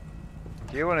 but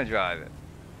do you want to drive it?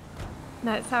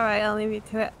 No, it's alright. I'll leave you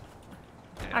to it.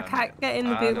 Yeah, I can't get in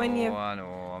the boot when you. I know,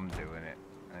 I'm doing it.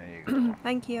 There you go.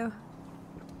 Thank you.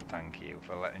 Thank you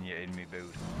for letting you in me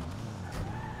boot.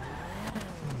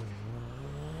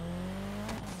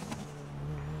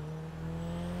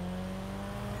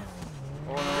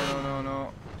 Oh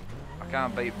no. I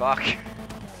can't beat back.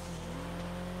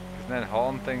 Because then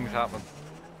horn things happen.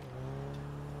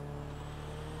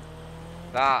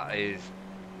 That is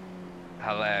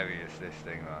hilarious, this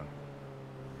thing, man.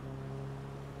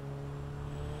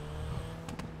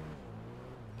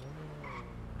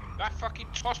 That fucking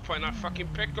toss point, that fucking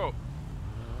pickup.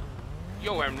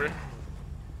 Yo, Henry.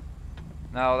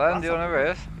 Now then, do you want to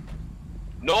race?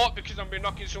 No, because I've been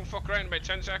knocking some fucker out in about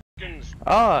 10 seconds.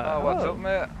 Oh, what's up,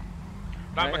 mate?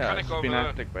 That mechanic over been there.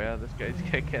 hectic, but yeah, this guy's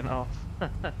kicking off.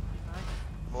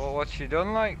 Well, what's she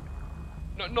done, like?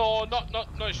 No, not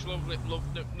Miss Lovely,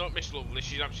 not Miss Lovely.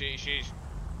 She's absolutely,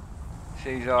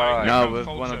 She's alright. No, with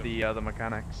one of the other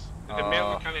mechanics. The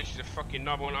male mechanic, she's a fucking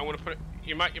knob. I want to put it.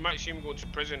 You might see him going to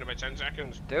prison in about 10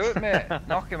 seconds. Do it, mate.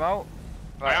 Knock him out.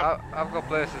 Right, I've got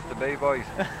places to be, boys.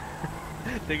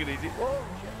 Take it easy. Whoa,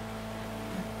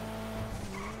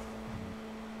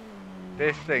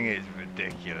 This thing is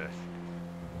ridiculous.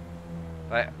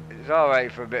 Like, it's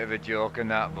alright for a bit of a joke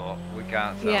and that, but we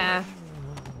can't sell Yeah. this.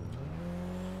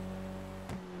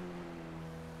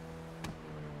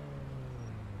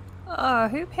 Oh,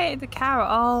 who painted the car at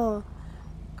all?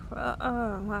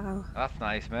 Oh, wow. That's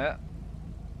nice, mate.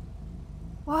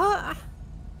 What?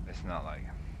 It's not like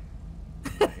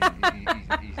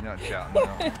he's not chatting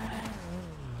now.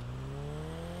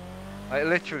 Like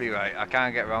literally, right? I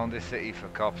can't get around this city for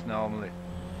cops normally.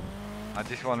 I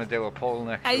just want to do a pull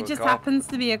next to a It just cop. happens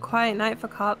to be a quiet night for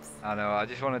cops. I know. I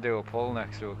just want to do a pull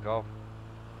next to a cop.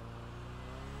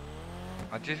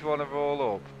 I just want to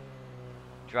roll up,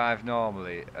 drive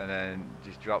normally, and then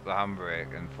just drop the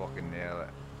handbrake and fucking nail it.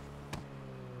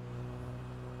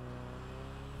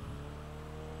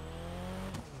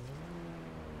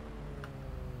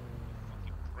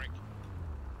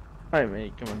 Hey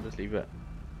mate, come on, just leave it.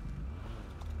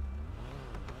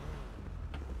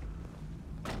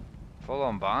 Full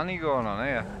on Barney going on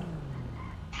here.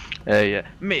 Yeah.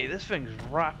 Mate, this thing's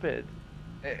rapid.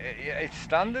 It's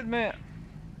standard, mate. Right,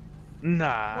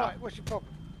 Nah. what's your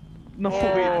problem? No,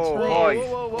 Whoa, wait, boys.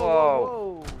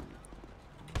 whoa.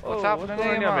 What's happening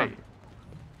here, man?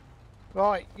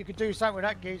 Right, you could do something with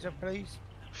that geezer, please.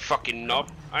 Fucking knob.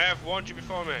 I have warned you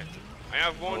before, mate. I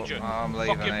have warned you. I'm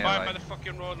leaving fucking here, abide like. by the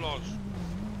fucking road laws.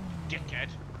 Dickhead.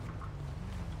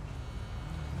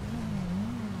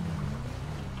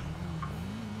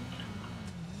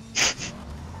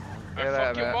 I later,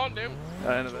 fucking mate. warned him.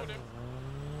 I know Told that. him.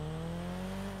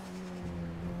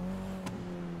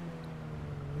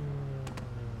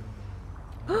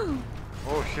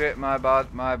 Oh shit, my bad,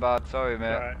 sorry mate.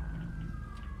 Alright.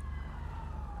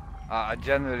 I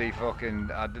generally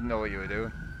I didn't know what you were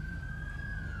doing.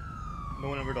 No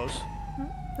one ever does.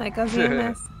 That goes in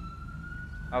this.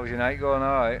 How was your night going,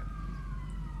 alright?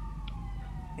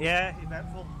 Yeah,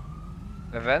 eventful.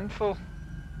 Eventful?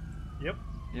 Yep.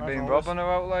 You as been always. robbing her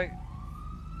out like?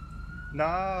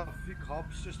 Nah, a few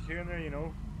cops just here and there, you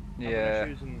know. Having Yeah.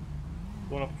 issues and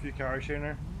blowing up a few cars here and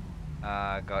there.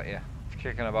 Ah, got you.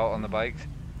 Kicking about on the bikes.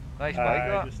 Nice bike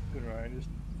that. Just going around, just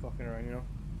fucking around, you know.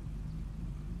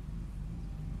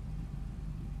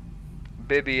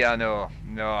 Bibby, I know.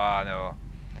 No, I know.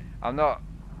 I'm not,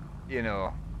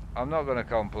 I'm not gonna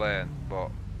complain, but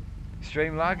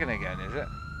stream lagging again, is it?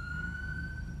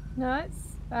 No,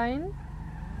 it's fine.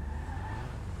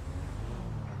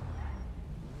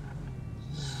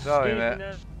 Sorry,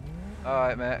 mate.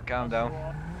 Alright, mate, calm down.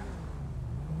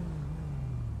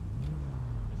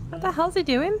 What the hell's he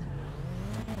doing?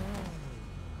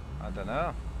 I don't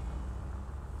know.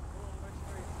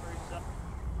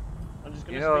 I'm just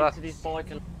You gonna know, speak to this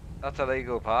bike and... That's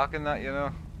illegal parking, that, you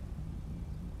know.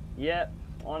 Yeah,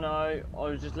 I know. I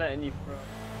was just letting you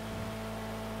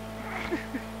through.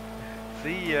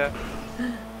 See ya.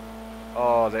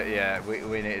 Oh, yeah,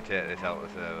 we need to take this out of the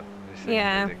server. This is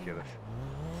Yeah. ridiculous.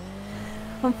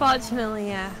 Unfortunately,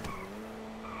 yeah.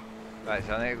 Right,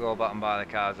 so I need to go back and buy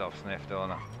the cars off Sniff,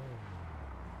 don't I?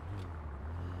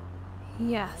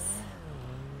 Yes.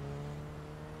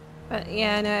 But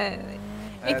yeah, no.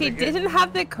 If they he get- didn't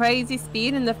have the crazy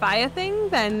speed and the fire thing,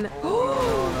 then.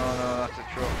 No, that's a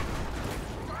truck.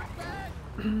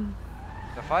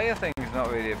 The fire thing's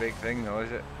not really a big thing though,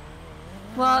 is it?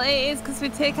 Well, it is because we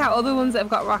take out other ones that have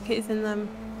got rockets in them.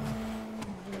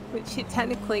 Which it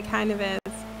technically kind of is.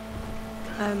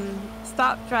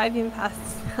 Stop driving past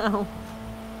now.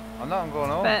 I'm not, I'm going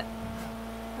home. But.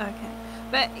 Okay.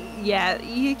 But yeah,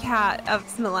 you can't have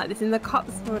something like this. And the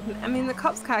cops wouldn't. I mean, the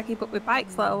cops can't keep up with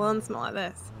bikes, let alone something like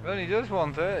this. It only does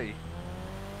 130.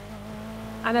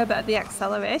 I know, but the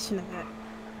acceleration of it.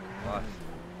 Well,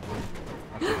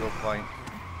 that's a good point.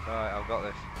 Alright, I've got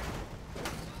this.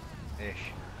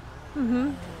 Ish.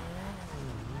 Mhm.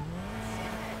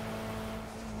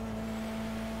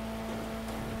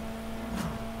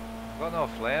 Got no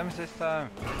flames this time.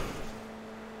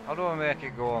 How do I make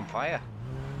it go on fire?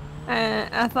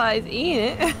 I thought I was eating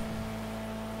it.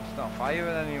 It's not firing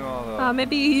anymore though. Oh,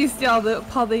 maybe you used all the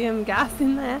polyum gas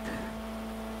in there.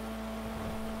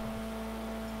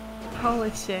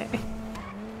 Holy shit.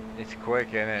 It's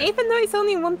quick, innit? Even though it's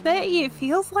only 130, it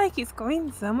feels like it's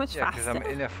going so much Yeah, because faster.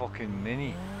 I'm in a fucking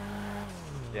mini.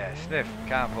 Yeah, Sniff,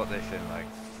 can't put this in, like.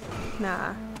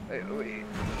 Nah.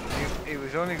 He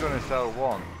was only going to sell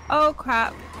one. Oh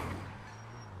crap.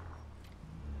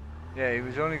 Yeah, he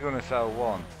was only going to sell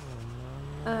one.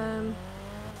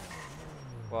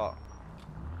 What?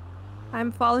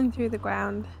 I'm falling through the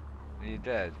ground. Are you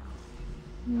dead?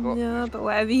 No, but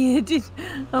whatever you did,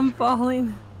 I'm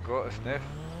falling. Go to sniff.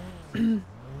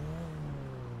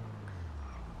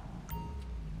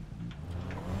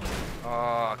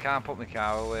 Oh, I can't put my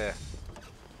car away.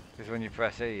 Because when you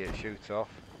press E, it shoots off.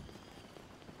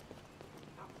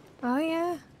 Oh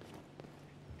yeah.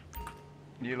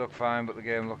 You look fine, but the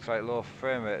game looks like low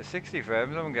frame rate. 60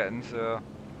 frames I'm getting, so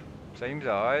seems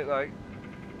alright, like,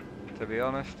 to be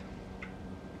honest.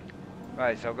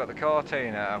 Right, so I've got the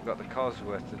Cortina, I've got the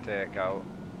Cosworth to take out.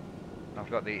 I've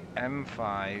got the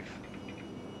M5.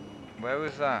 Where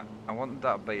was that? I wanted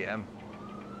that BM.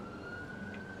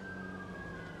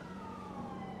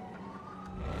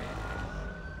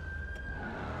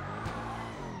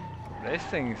 This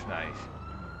thing's nice.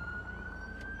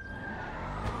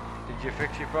 Did you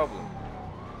fix your problem?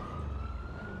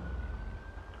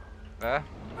 There?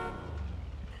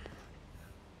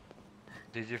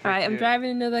 Did you fix Right, I'm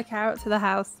driving another car up to the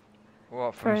house.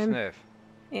 What, from Sniff?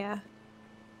 Yeah.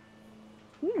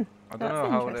 I don't That's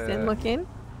know how interesting looking.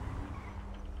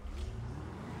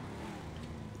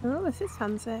 Oh, this is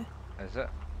fancy. Is it?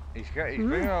 He's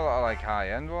bringing a lot of like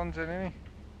high-end ones in, isn't he?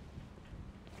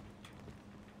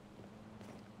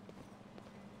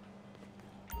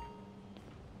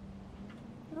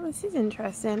 Oh, this is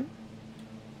interesting.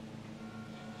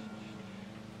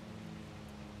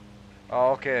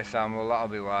 Oh, okay, Sam. Well, that'll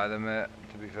be why then, mate,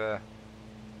 to be fair.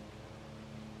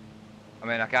 I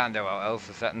mean, I can't do what else.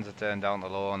 The settings are turned down to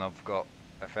low and I've got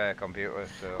a fair computer,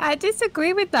 so... I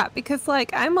disagree with that because,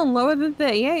 like, I'm on lower than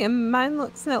 38 and mine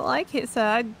looks not like it,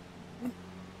 so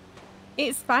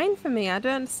it's fine for me. I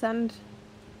don't understand.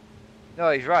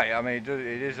 No, he's right. I mean, it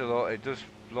is a lot. It does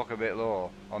look a bit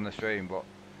low on the stream, but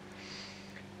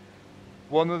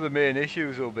one of the main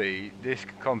issues will be this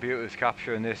computer's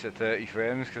capturing this at 30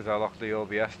 frames because I locked the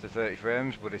OBS to 30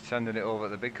 frames, but it's sending it over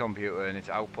to the big computer and it's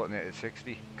outputting it at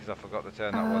 60 because I forgot to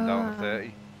turn that one down to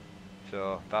 30.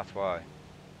 So that's why.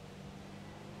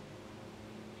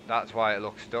 That's why it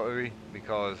looks stuttery,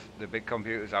 because the big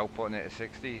computer's outputting it at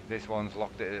 60. This one's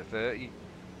locked it at 30.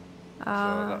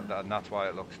 So that's why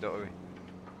it looks stuttery.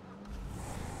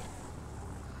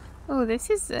 Oh, this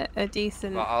is a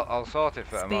decent. But I'll sort it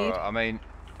for speed. tomorrow. I mean,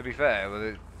 to be fair, with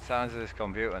the sounds of this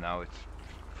computer now, it's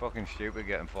fucking stupid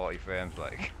getting 40 frames,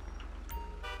 like.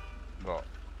 But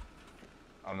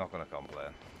I'm not gonna complain.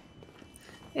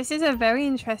 This is a very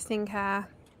interesting car.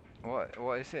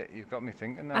 What is it? You've got me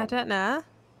thinking now. I don't know.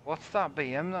 What's that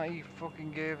BM that you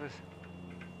fucking gave us?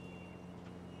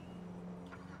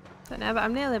 Don't know, but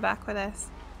I'm nearly back with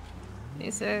this.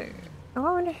 It's a. Oh,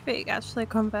 I wonder if it actually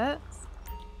converts.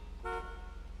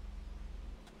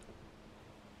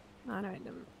 Oh, no, it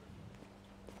doesn't.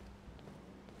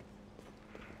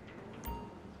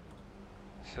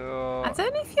 So I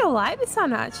don't know if you'll like this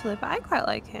one actually, but I quite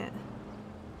like it.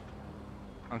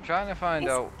 I'm trying to find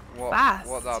It's out what fast.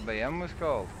 that BM was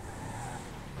called.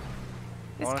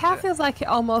 This car feels like it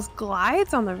almost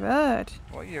glides on the road.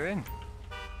 What are you in?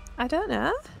 I don't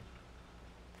know.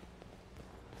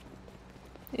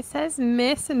 It says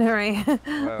masonry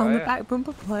on the back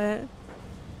bumper plate.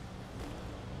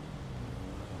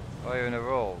 Oh, you're in a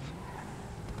Rolls.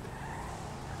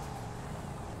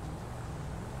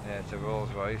 Yeah, it's a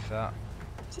Rolls Royce, that.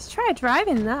 Just try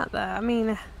driving that though. I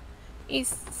mean,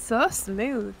 it's so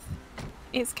smooth.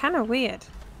 It's kind of weird.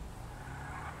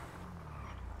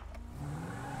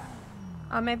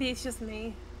 Or maybe it's just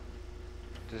me.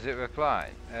 Does it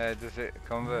recline? Does it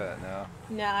convert? No.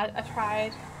 No, I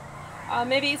tried. Or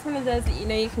maybe it's one of those that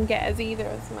you can get as either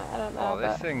or something. I don't know. Oh,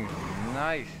 this thing's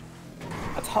nice.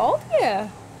 I told you.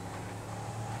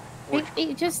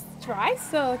 It just drives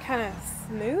so kind of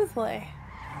smoothly.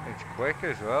 It's quick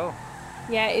as well.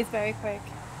 Yeah, it is very quick.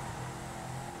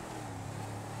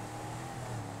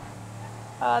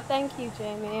 Oh, thank you,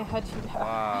 Jamie. How'd you know?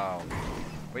 Wow.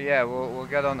 But yeah, we'll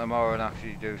get on tomorrow and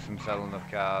actually do some selling of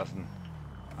cars, and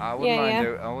I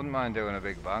wouldn't mind doing a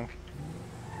big bank,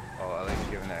 or at least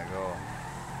giving it a go.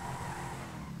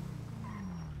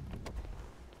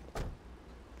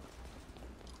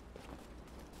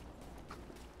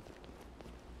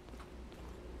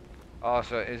 Oh,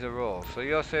 so it is a roll. So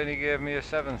you're saying he gave me a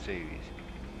 7 Series?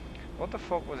 What the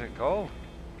fuck was it called?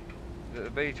 Is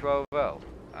it the B12L?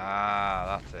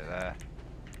 Ah, that's it there.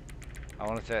 I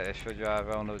want to take this for a drive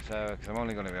around the Terra because I'm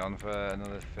only going to be on for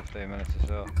another 15 minutes or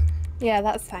so. Yeah,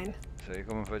 that's fine. So you're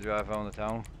coming for a drive around the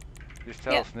town? Just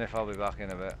tell Sniff I'll be back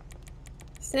in a bit.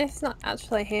 Sniff's not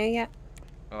actually here yet.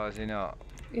 Oh, is he not?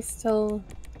 He's still...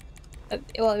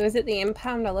 well, he was at the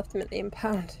impound. I left him at the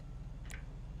impound.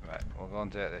 Right, we'll go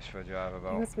and take this for a drive He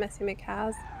about. was messing with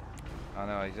cars. I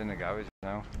know, he's in the garage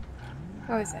now.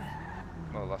 Oh, is it?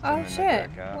 Well, that's Oh him in the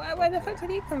shit! car. Where the fuck did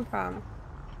he come from?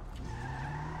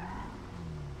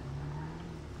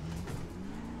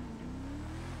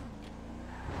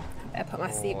 Better put my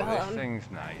seatbelt This on.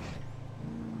 thing's nice.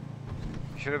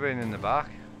 Should have been in the back.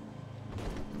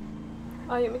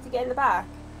 Oh, you want me to get in the back?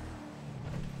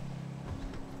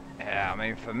 Yeah, I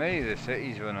mean, for me, the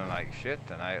city's running like shit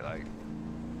tonight, like,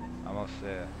 I must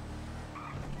say.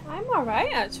 I'm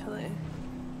alright, actually.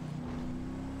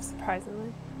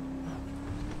 Surprisingly.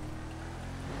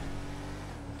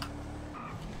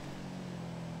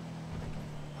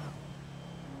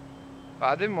 But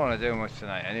I didn't want to do much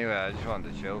tonight anyway, I just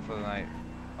wanted to chill for the night.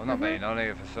 I've not been on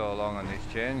here for so long and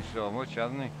he's changed so much,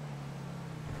 hasn't he?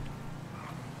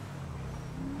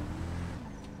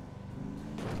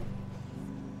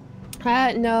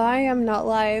 No, I am not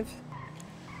live.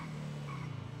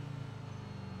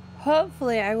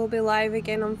 Hopefully I will be live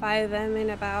again on 5M in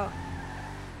about,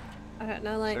 I don't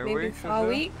know, like 2 maybe weeks or 4 so?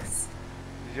 weeks.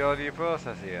 Did you order your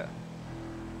processor yet?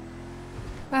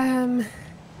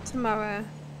 Tomorrow.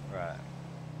 Right.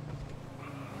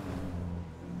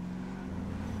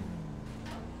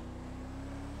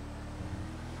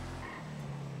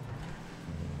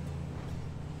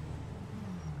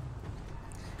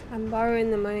 I'm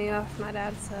borrowing the money off my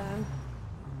dad, so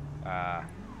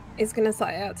he's gonna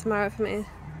sort it out tomorrow for me.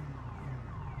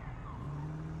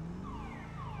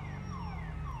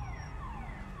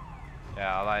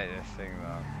 Yeah, I like this thing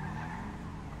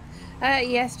though.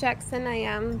 Yes, Jackson, I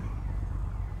am.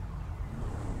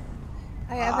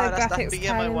 I have a that's that graphics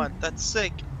BM I card. want. That's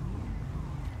sick.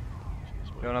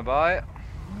 You wanna buy it?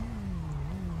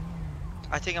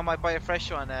 I think I might buy a fresh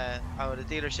one out of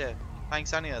the dealership.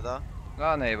 Thanks anyway though.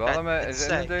 No, no bother, mate. it's Is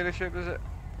it in sick. the dealership, is it?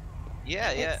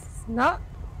 Yeah, yeah. It's not.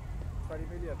 20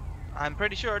 million. I'm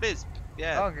pretty sure it is.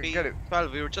 Yeah. Oh, get it.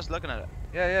 B12, we were just looking at it.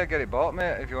 Yeah, yeah, get it bought,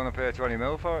 mate, if you want to pay 20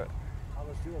 mil for it. How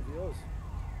much do you want for yours?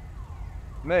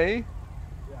 Me?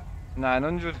 Yeah.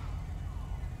 900.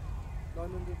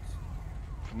 900.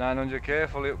 900k,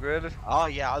 fully upgraded. Oh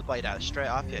yeah, I'll buy that straight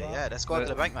off you. Yeah, let's go up to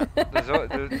the bank, man.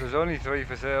 There's only 3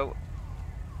 for sale.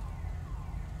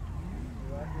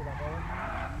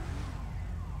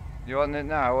 You want it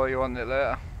now or you want it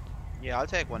later? Yeah, I'll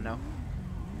take one now.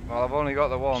 Well, I've only got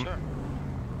the one. Sure.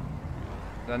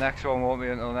 The next one won't be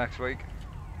until next week.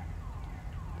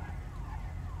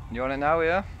 You want it now,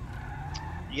 yeah?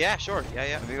 Yeah, sure. Yeah,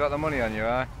 yeah. Have you got the money on you,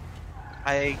 right?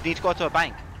 I need to go to a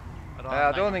bank.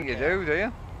 I don't think you do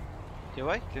you? Do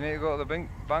I? Do you need to go to the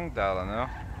bank, darling,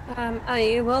 now?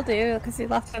 You will do, because you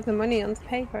left have the money on to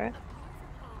pay for it.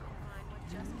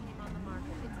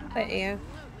 But yeah.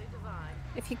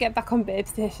 If you get back on Babe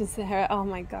Station, Sarah, oh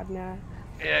my god, no.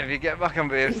 Yeah, if you get back on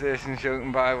Babe Station, she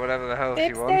can buy whatever the hell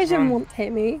Babe she wants. Station Man. won't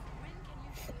take me.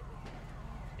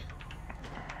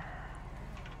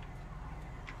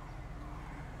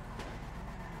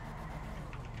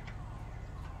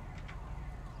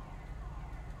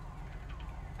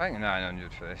 I think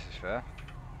 900 for this is fair.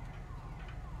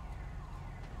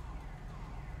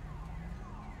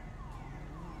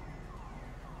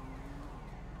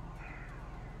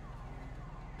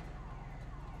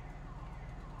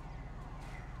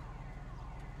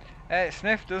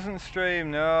 Sniff doesn't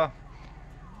stream, no.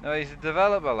 No, he's a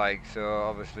developer, like, so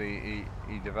obviously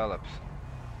he develops.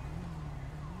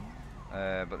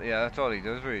 But yeah, that's all he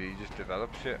does really, he just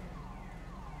develops shit.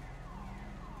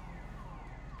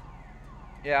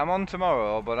 Yeah, I'm on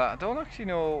tomorrow, but I don't actually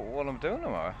know what I'm doing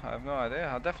tomorrow. I have no idea.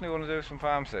 I definitely want to do some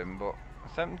farm sim, but I'm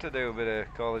tempted to do a bit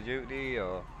of Call of Duty,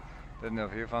 or didn't know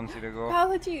if you fancy to go.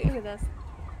 Call of Duty with us.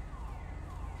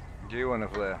 Do you want to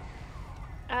play?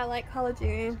 I like Call of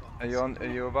Duty. Are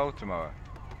you about tomorrow?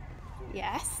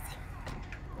 Yes.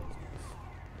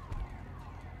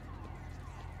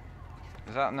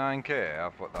 Is that 9k?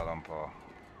 I'll put that on for.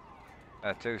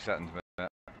 2 seconds, mate.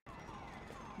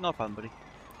 No problem, buddy.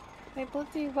 I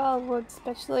bloody well would,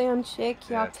 especially on Shake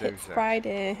Your Yeah, 2 Tits secs.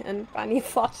 Friday and Bunny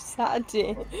Flash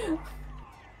Saturday.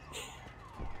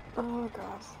 Oh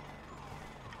god.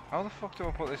 How the fuck do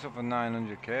I put this up for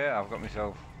 900k? I've got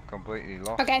myself completely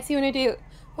lost. Okay, so you want to do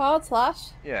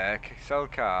 / Yeah, sell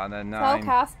car and then 9. sell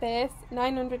car space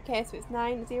 900k, so it's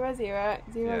 900,000. Yeah,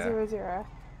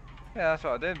 that's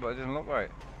what I did, but it doesn't look right.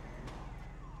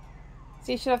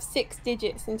 So you should have 6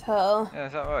 digits in total. Yeah,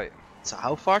 is that right? So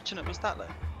how fortunate was that, like?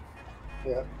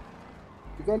 Yeah.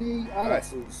 You got any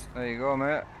RSs? There you go,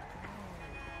 mate.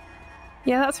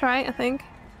 Yeah, that's right, I think.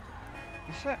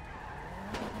 Is it?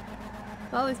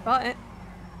 Well, he's bought it.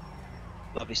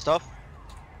 Lovely stuff.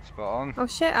 Spot on. Oh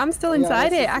shit, I'm still Yeah,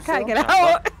 inside this it. is I the can't sale. get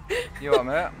out. You what,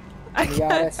 mate? I Any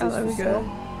can't. RSs Oh, there we for go.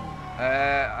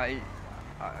 sale?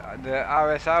 The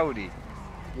RS Audi.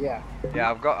 Yeah.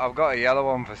 Yeah, I've got a yellow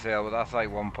one for sale, but that's like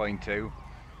 1.2.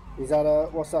 Is that a,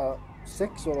 what's that,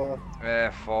 6 or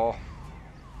 4.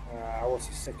 what's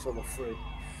a 6 or a 3?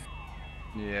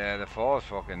 Yeah, the 4's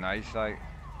fucking nice, like.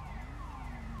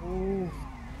 Mm.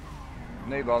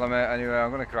 No bother, mate. Anyway,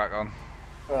 I'm gonna crack on.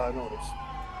 No worries.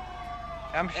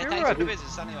 I'm sure thanks for the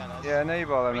visits anyway, lads. Yeah, no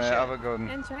bother, mate. Appreciate Have a good one.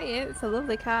 Enjoy it. It's a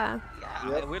lovely car. Yeah,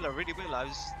 I will, I really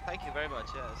will. Thank you very much,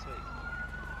 yeah, sweet.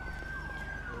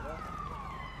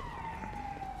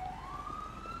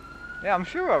 Yeah, I'm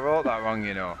sure I wrote that wrong,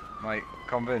 you know. Like,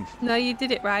 convinced. No, you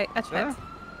did it right. I checked.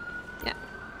 Yeah.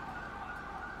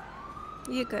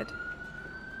 You're good.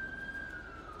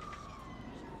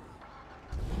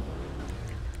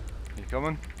 You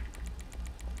coming?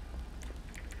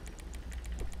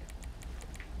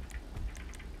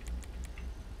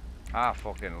 I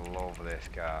fucking love this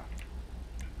car.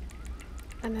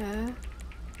 I know.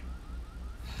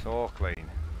 So clean.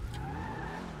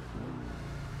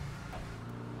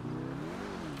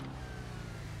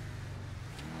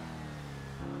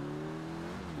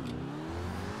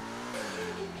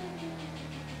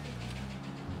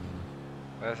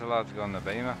 Where's the lads gone, the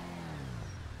Beamer?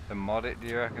 To mod it, do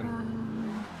you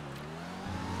reckon?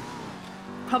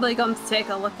 Probably going to take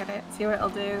a look at it, see what it'll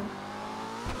do.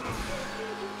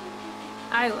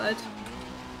 I would.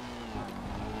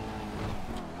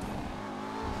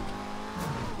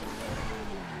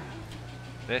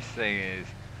 This thing is...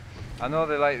 I know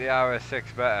they like the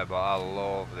RS6 better, but I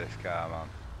love this car, man.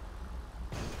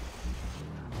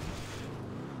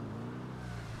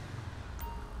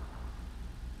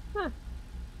 Huh.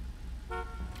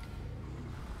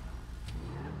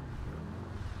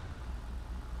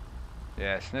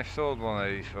 Yeah, Sniff sold one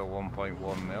of these for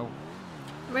 1.1 mil.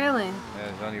 Really? Yeah,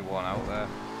 there's only one out there.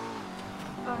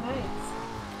 Oh, nice.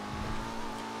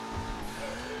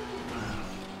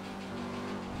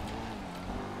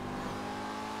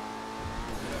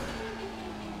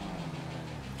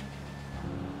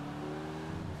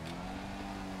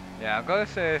 Yeah, I've got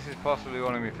to say this is possibly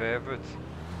one of my favourites.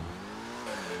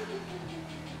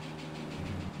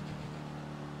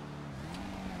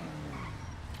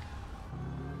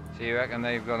 So you reckon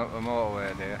they've gone up the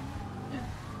motorway, do you?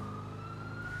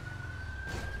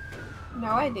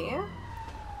 No idea.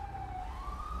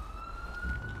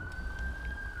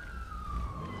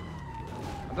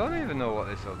 I don't even know what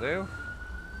this will do.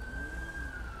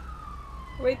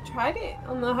 We tried it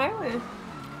on the highway.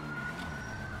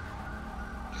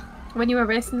 When you were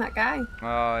racing that guy.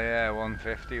 Oh yeah,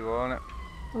 150, wasn't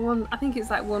it? I think it's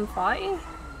like 140.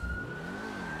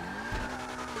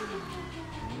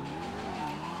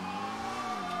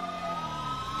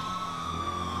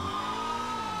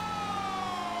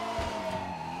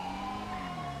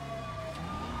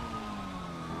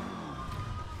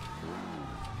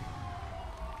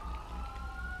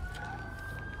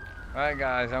 Right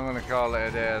guys, I'm going to call it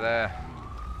a day there.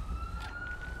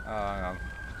 Oh, hang on.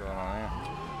 What's going on here?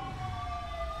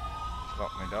 Just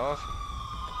lock my doors.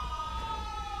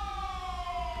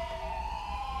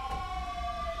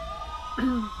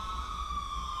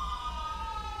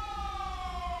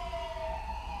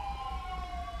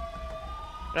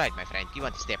 Right, my friend, you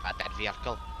want to step out that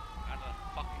vehicle?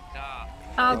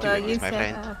 I'll go, Please, you my stay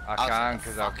friend. there. I can't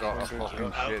because I've got a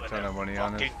fucking shit ton of money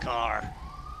on it. car.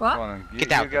 What? Come on,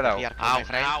 Get out, you get out. my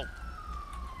friend.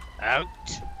 Out.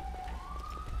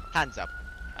 Hands up.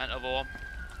 And over one.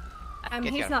 Get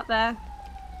He's here. not there.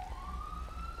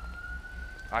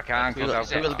 I can't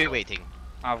because We will be waiting.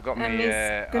 I've got me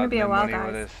it's gonna be a while,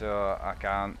 money with guys. us, so I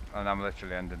can't, and I'm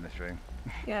literally ending the stream.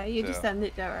 Yeah, you So. just end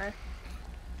it, don't worry.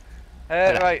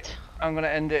 Right, I'm gonna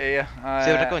end it here.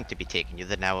 So we're going to be taking you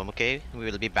there now, okay? We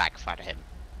will be back for him.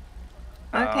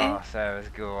 Okay. Oh, Sarah's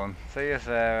gone. See you,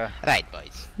 Sarah. Right,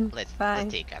 boys. Let's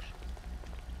take her.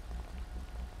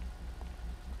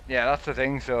 Yeah, that's the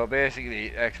thing. So basically,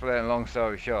 explain long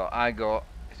story short, I got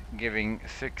giving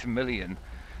 6 million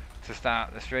to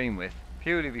start the stream with,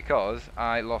 purely because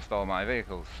I lost all my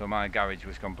vehicles, so my garage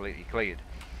was completely cleared.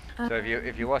 So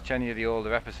if you watch any of the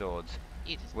older episodes,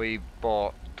 we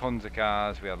bought tons of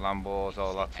cars, we had Lambos,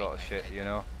 all that sort of shit, you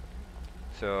know.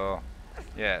 So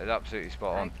yeah, it's absolutely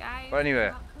spot on. But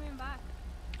anyway,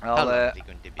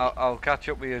 I'll catch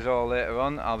up with you all later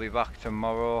on. I'll be back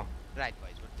tomorrow. Right,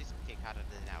 boys, we'll just take her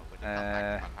now. We'll come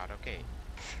back to her, okay?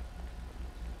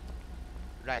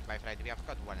 Right, my friend, we have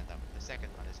got one of them. The second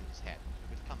one is in his head.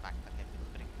 We'll come back for him.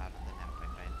 We'll bring her now, my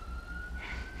friend.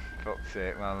 Fuck's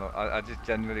sake, man. Look, I just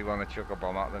genuinely want to chuck a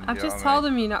bomb at them. I've just told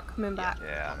them you're not coming back.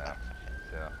 Yeah, I know.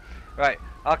 So, right,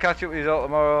 I'll catch up with you all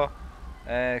tomorrow.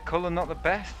 Colour not the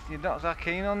best. You're not that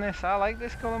keen on this. I like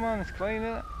this colour, man. It's clean,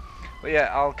 isn't it? But yeah,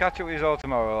 I'll catch up with you all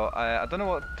tomorrow. I don't know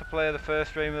what to play the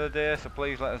first stream of the day, so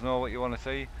please let us know what you want to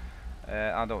see.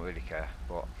 I don't really care,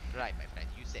 but Right, my friend,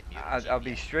 you said I'll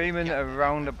be streaming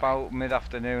around about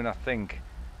mid-afternoon, I think.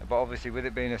 But obviously, with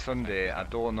it being a Sunday, I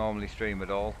don't normally stream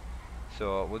at all.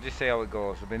 So we'll just see how it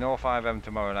goes. There'll be no 5M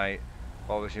tomorrow night.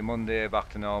 Obviously, Monday back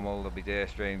to normal. There'll be day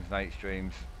streams, night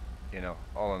streams, you know,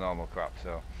 all the normal crap.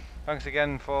 So thanks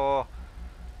again for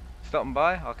stopping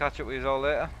by. I'll catch up with you all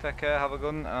later. Take care, have a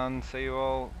good one, and see you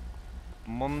all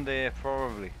Monday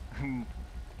probably.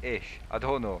 Ish. I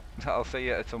don't know. I'll see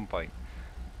you at some point.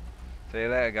 See you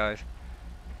later, guys.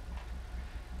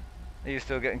 Are you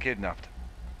still getting kidnapped?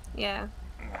 Yeah.